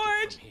me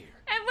forge,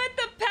 and with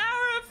the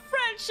power of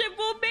friendship,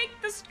 we'll make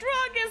the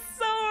strongest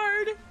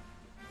sword.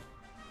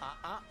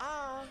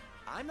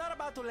 I'm not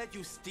about to let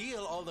you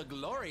steal all the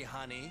glory,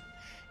 honey.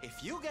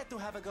 If you get to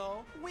have a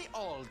go, we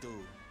all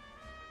do.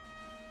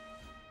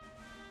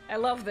 I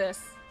love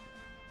this.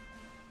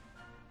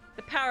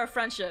 The power of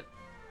friendship.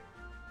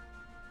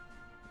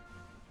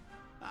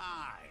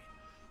 Aye.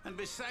 And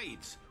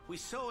besides, we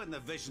saw in the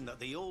vision that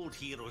the old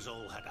heroes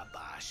all had a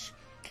bash.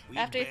 We'd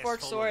After a best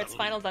forged follow sword, the it's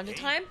final lead, dungeon eh?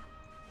 time?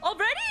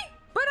 Already?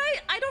 But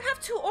I don't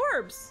have 2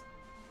 orbs.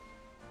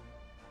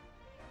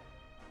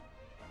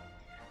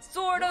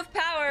 Sword of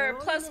power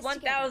plus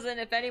 1000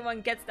 if anyone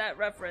gets that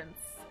reference.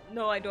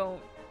 No, I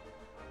don't.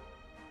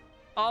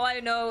 All I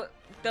know,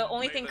 the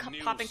only thing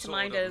popping to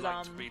mind is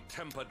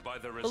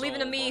believe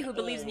in me who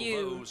believes in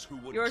you.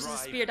 Yours is a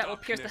spear that will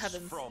pierce the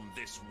heavens. From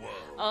this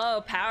world.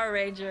 Oh, Power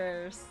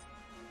Rangers.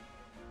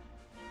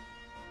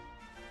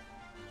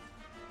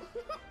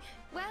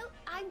 Well,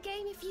 I'm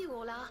game if you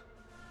all are.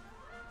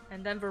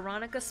 And then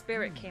Veronica's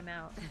spirit came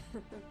out.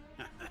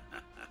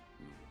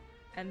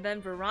 And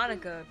then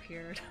Veronica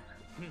appeared.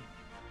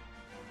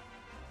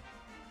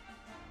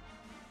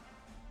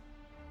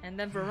 And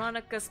then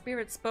Veronica's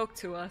spirit spoke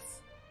to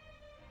us.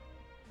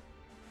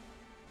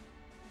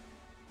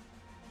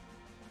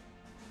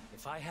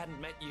 If I hadn't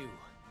met you,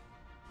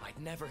 I'd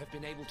never have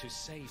been able to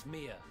save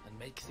Mia and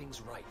make things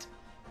right.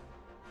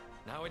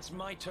 Now it's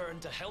my turn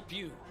to help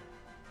you.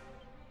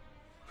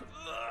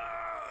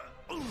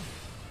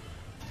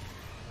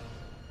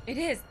 It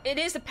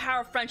is the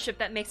power of friendship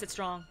that makes it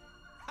strong.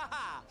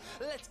 Haha!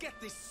 Let's get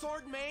this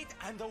sword made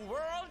and the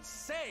world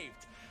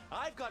saved!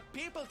 I've got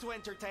people to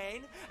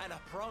entertain and a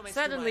promise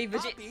Suddenly, to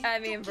my puppy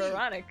to keep.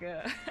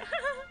 Veronica.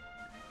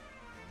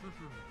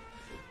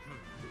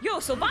 Yo,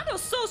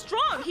 Sylvando's so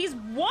strong! He's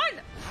one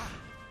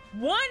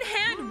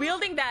hand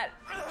wielding that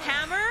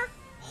hammer?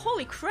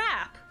 Holy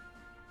crap!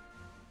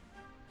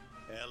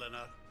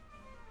 Eleanor,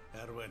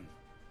 Erwin.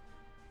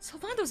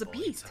 Sylvando's a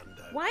beast.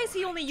 Why is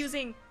he only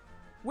using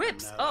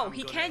whips? Oh,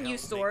 he can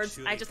use swords.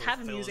 I just have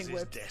him using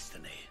whips.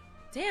 Destiny.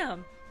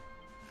 Damn.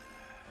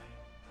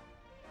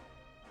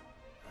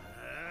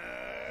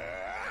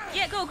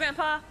 Yeah, go,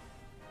 Grandpa!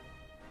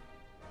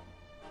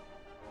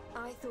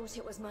 I thought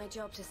it was my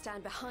job to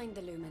stand behind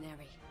the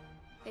luminary.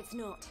 It's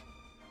not.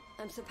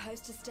 I'm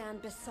supposed to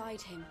stand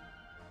beside him.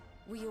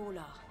 We all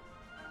are.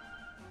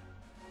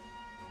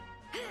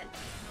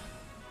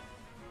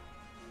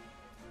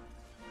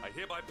 I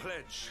hereby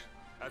pledge,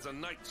 as a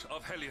knight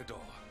of Heliodor,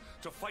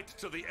 to fight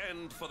to the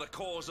end for the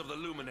cause of the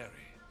Luminary.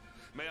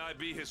 May I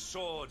be his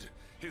sword,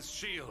 his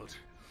shield,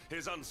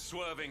 his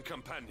unswerving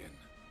companion.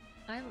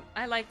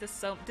 I like this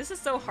so. This is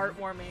so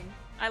heartwarming.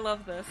 I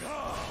love this.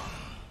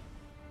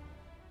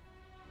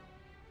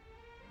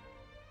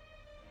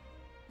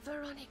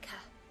 Veronica.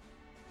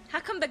 How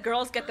come the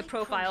girls get the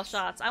profile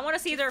shots? I want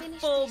to see their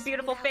full,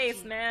 beautiful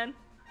face, man.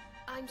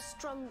 I'm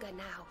stronger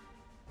now.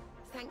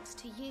 Thanks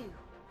to you.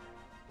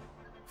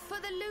 For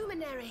the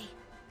luminary.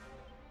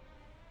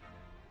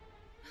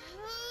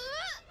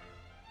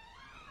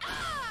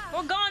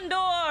 For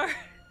Gondor!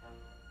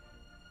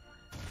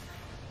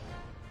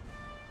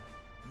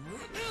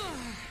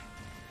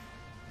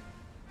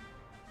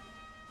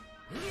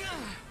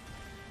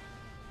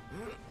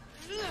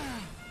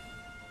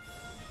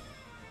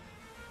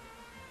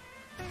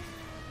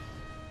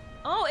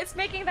 Oh, it's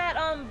making that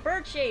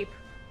bird shape.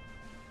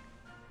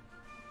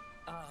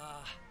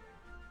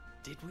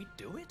 Did we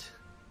do it?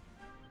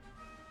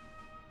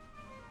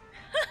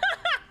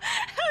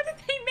 How did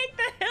they make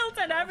the hilt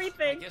and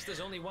everything? I guess there's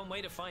only one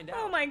way to find out.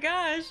 Oh my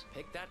gosh.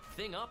 Pick that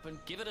thing up and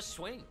give it a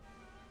swing.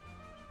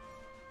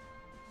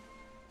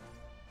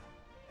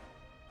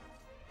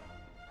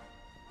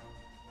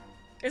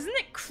 Isn't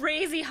it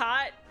crazy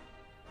hot?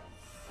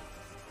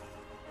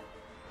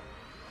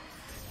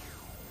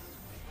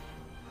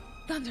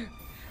 Thunder!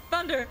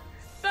 Thunder!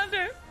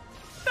 Thunder!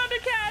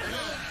 Thundercat!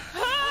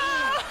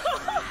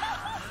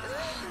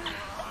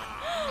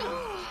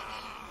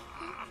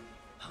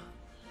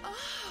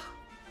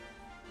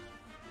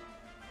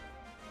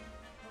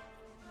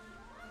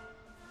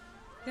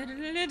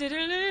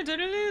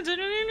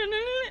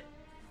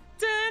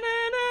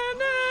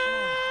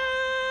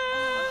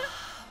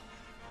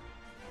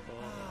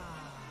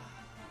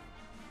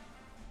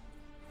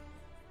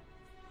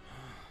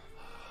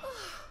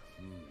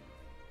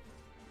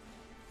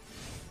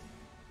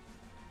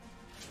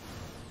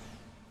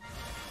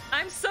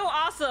 I'm so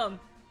awesome!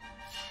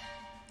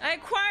 I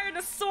acquired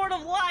a Sword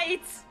of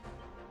Light!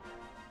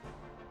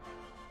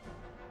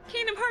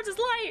 Kingdom Hearts is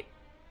light!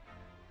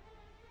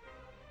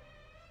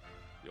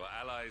 Your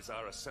allies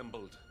are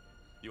assembled.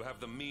 You have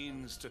the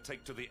means to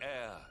take to the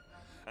air,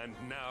 and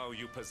now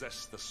you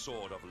possess the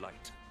Sword of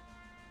Light.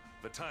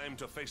 The time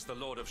to face the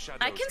Lord of Shadows.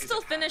 I can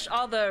still finish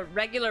all the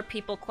regular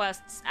people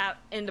quests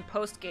in the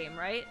post game,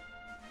 right?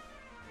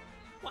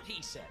 What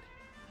he said.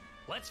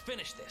 Let's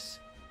finish this.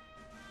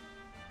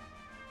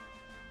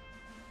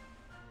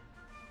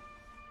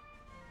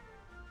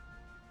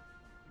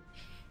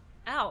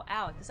 Ow,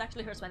 ow, this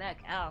actually hurts my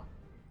neck. Ow.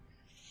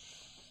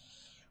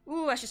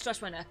 Ooh, I should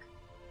stretch my neck.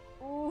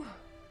 Ooh.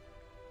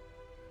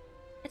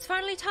 It's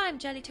finally time,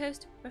 Jelly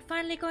Toast. We're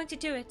finally going to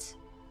do it.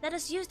 Let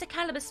us use the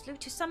Calibus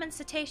flute to summon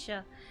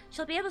Cetacea.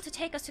 She'll be able to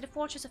take us to the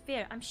Fortress of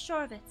Fear, I'm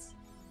sure of it.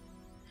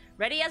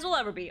 Ready as we'll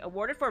ever be,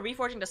 awarded for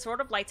reforging the Sword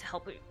of Light to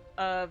help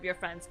of your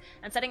friends,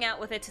 and setting out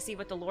with it to see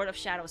what the Lord of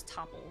Shadows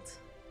toppled.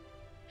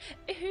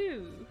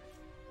 Ooh.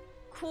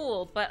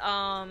 Cool, but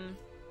I'm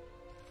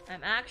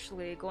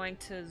actually going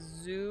to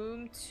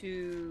zoom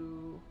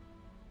to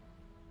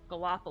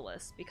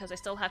Gallopolis because I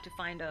still have to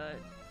find a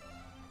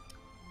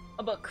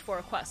book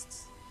for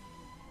quests.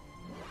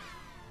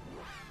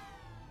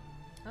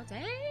 Oh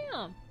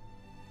damn!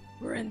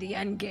 We're in the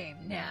end game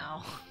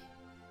now.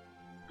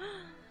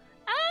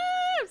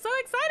 Ah, I'm so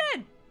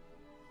excited!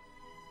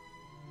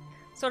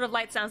 Sword of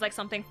Light sounds like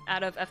something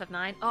out of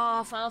FF9.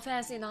 Oh, Final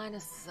Fantasy IX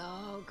is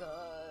so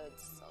good,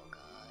 so good.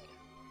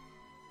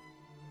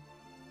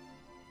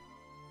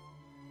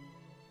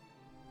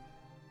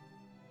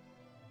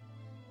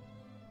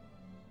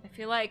 I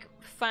feel like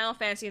Final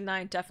Fantasy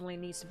IX definitely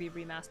needs to be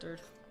remastered.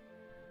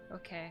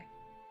 Okay.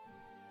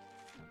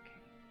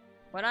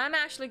 What I'm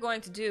actually going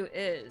to do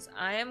is,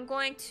 I am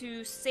going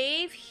to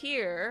save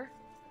here.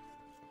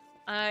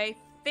 I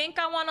think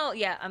I want to,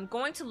 yeah, I'm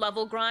going to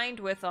level grind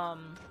with,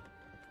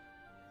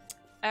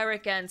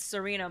 Eric and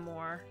Serena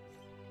more.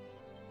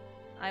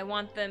 I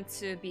want them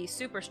to be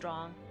super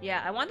strong.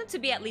 Yeah, I want them to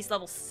be at least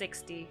level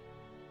 60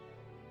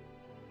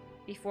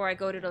 before I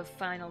go to the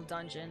final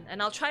dungeon.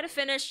 And I'll try to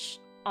finish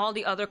all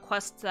the other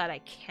quests that I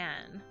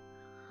can.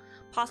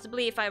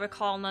 Possibly, if I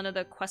recall, none of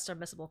the quests are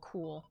missable.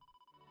 Cool.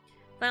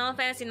 Final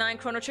Fantasy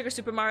IX Chrono Trigger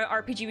Super Mario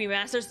RPG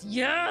Remasters.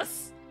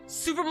 Yes!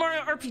 Super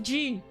Mario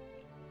RPG!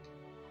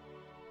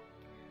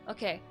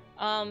 Okay,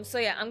 so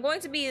yeah, I'm going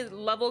to be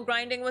level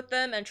grinding with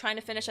them and trying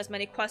to finish as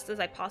many quests as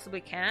I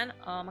possibly can.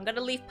 I'm gonna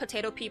leave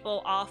Potato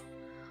People off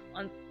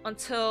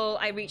until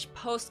I reach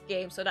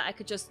post-game so that I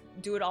could just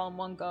do it all in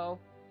one go.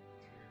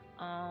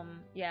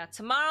 Yeah,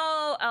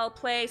 tomorrow I'll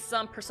play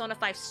some Persona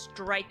 5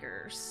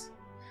 Strikers.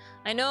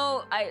 I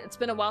know it's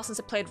been a while since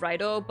I played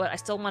Raito, but I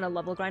still want to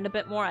level grind a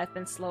bit more. I've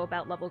been slow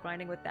about level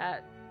grinding with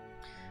that.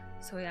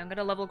 So yeah, I'm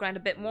gonna level grind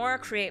a bit more,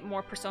 create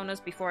more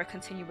Personas before I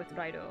continue with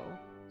Raito.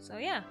 So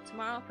yeah,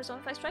 tomorrow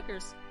Persona 5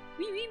 Strikers.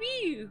 Wee wee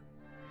wee!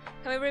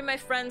 Can we bring my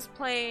friends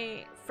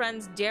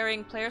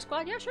Daring Player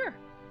Squad? Yeah, sure.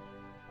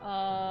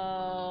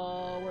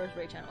 Where's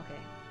Ray-chan? Okay.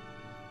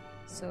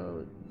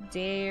 So,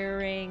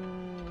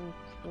 Daring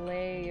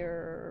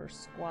Player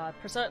Squad.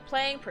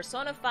 Playing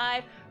Persona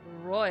 5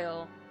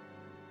 Royal.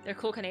 They're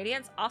cool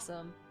Canadians?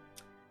 Awesome.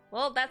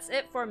 Well, that's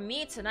it for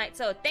me tonight.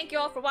 So, thank you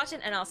all for watching,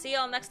 and I'll see you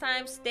all next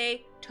time.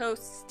 Stay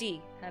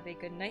toasty. Have a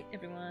good night,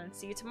 everyone.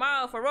 See you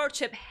tomorrow for Road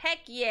Trip. Heck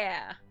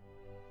yeah!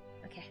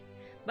 Okay.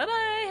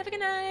 Bye-bye. Have a good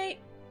night.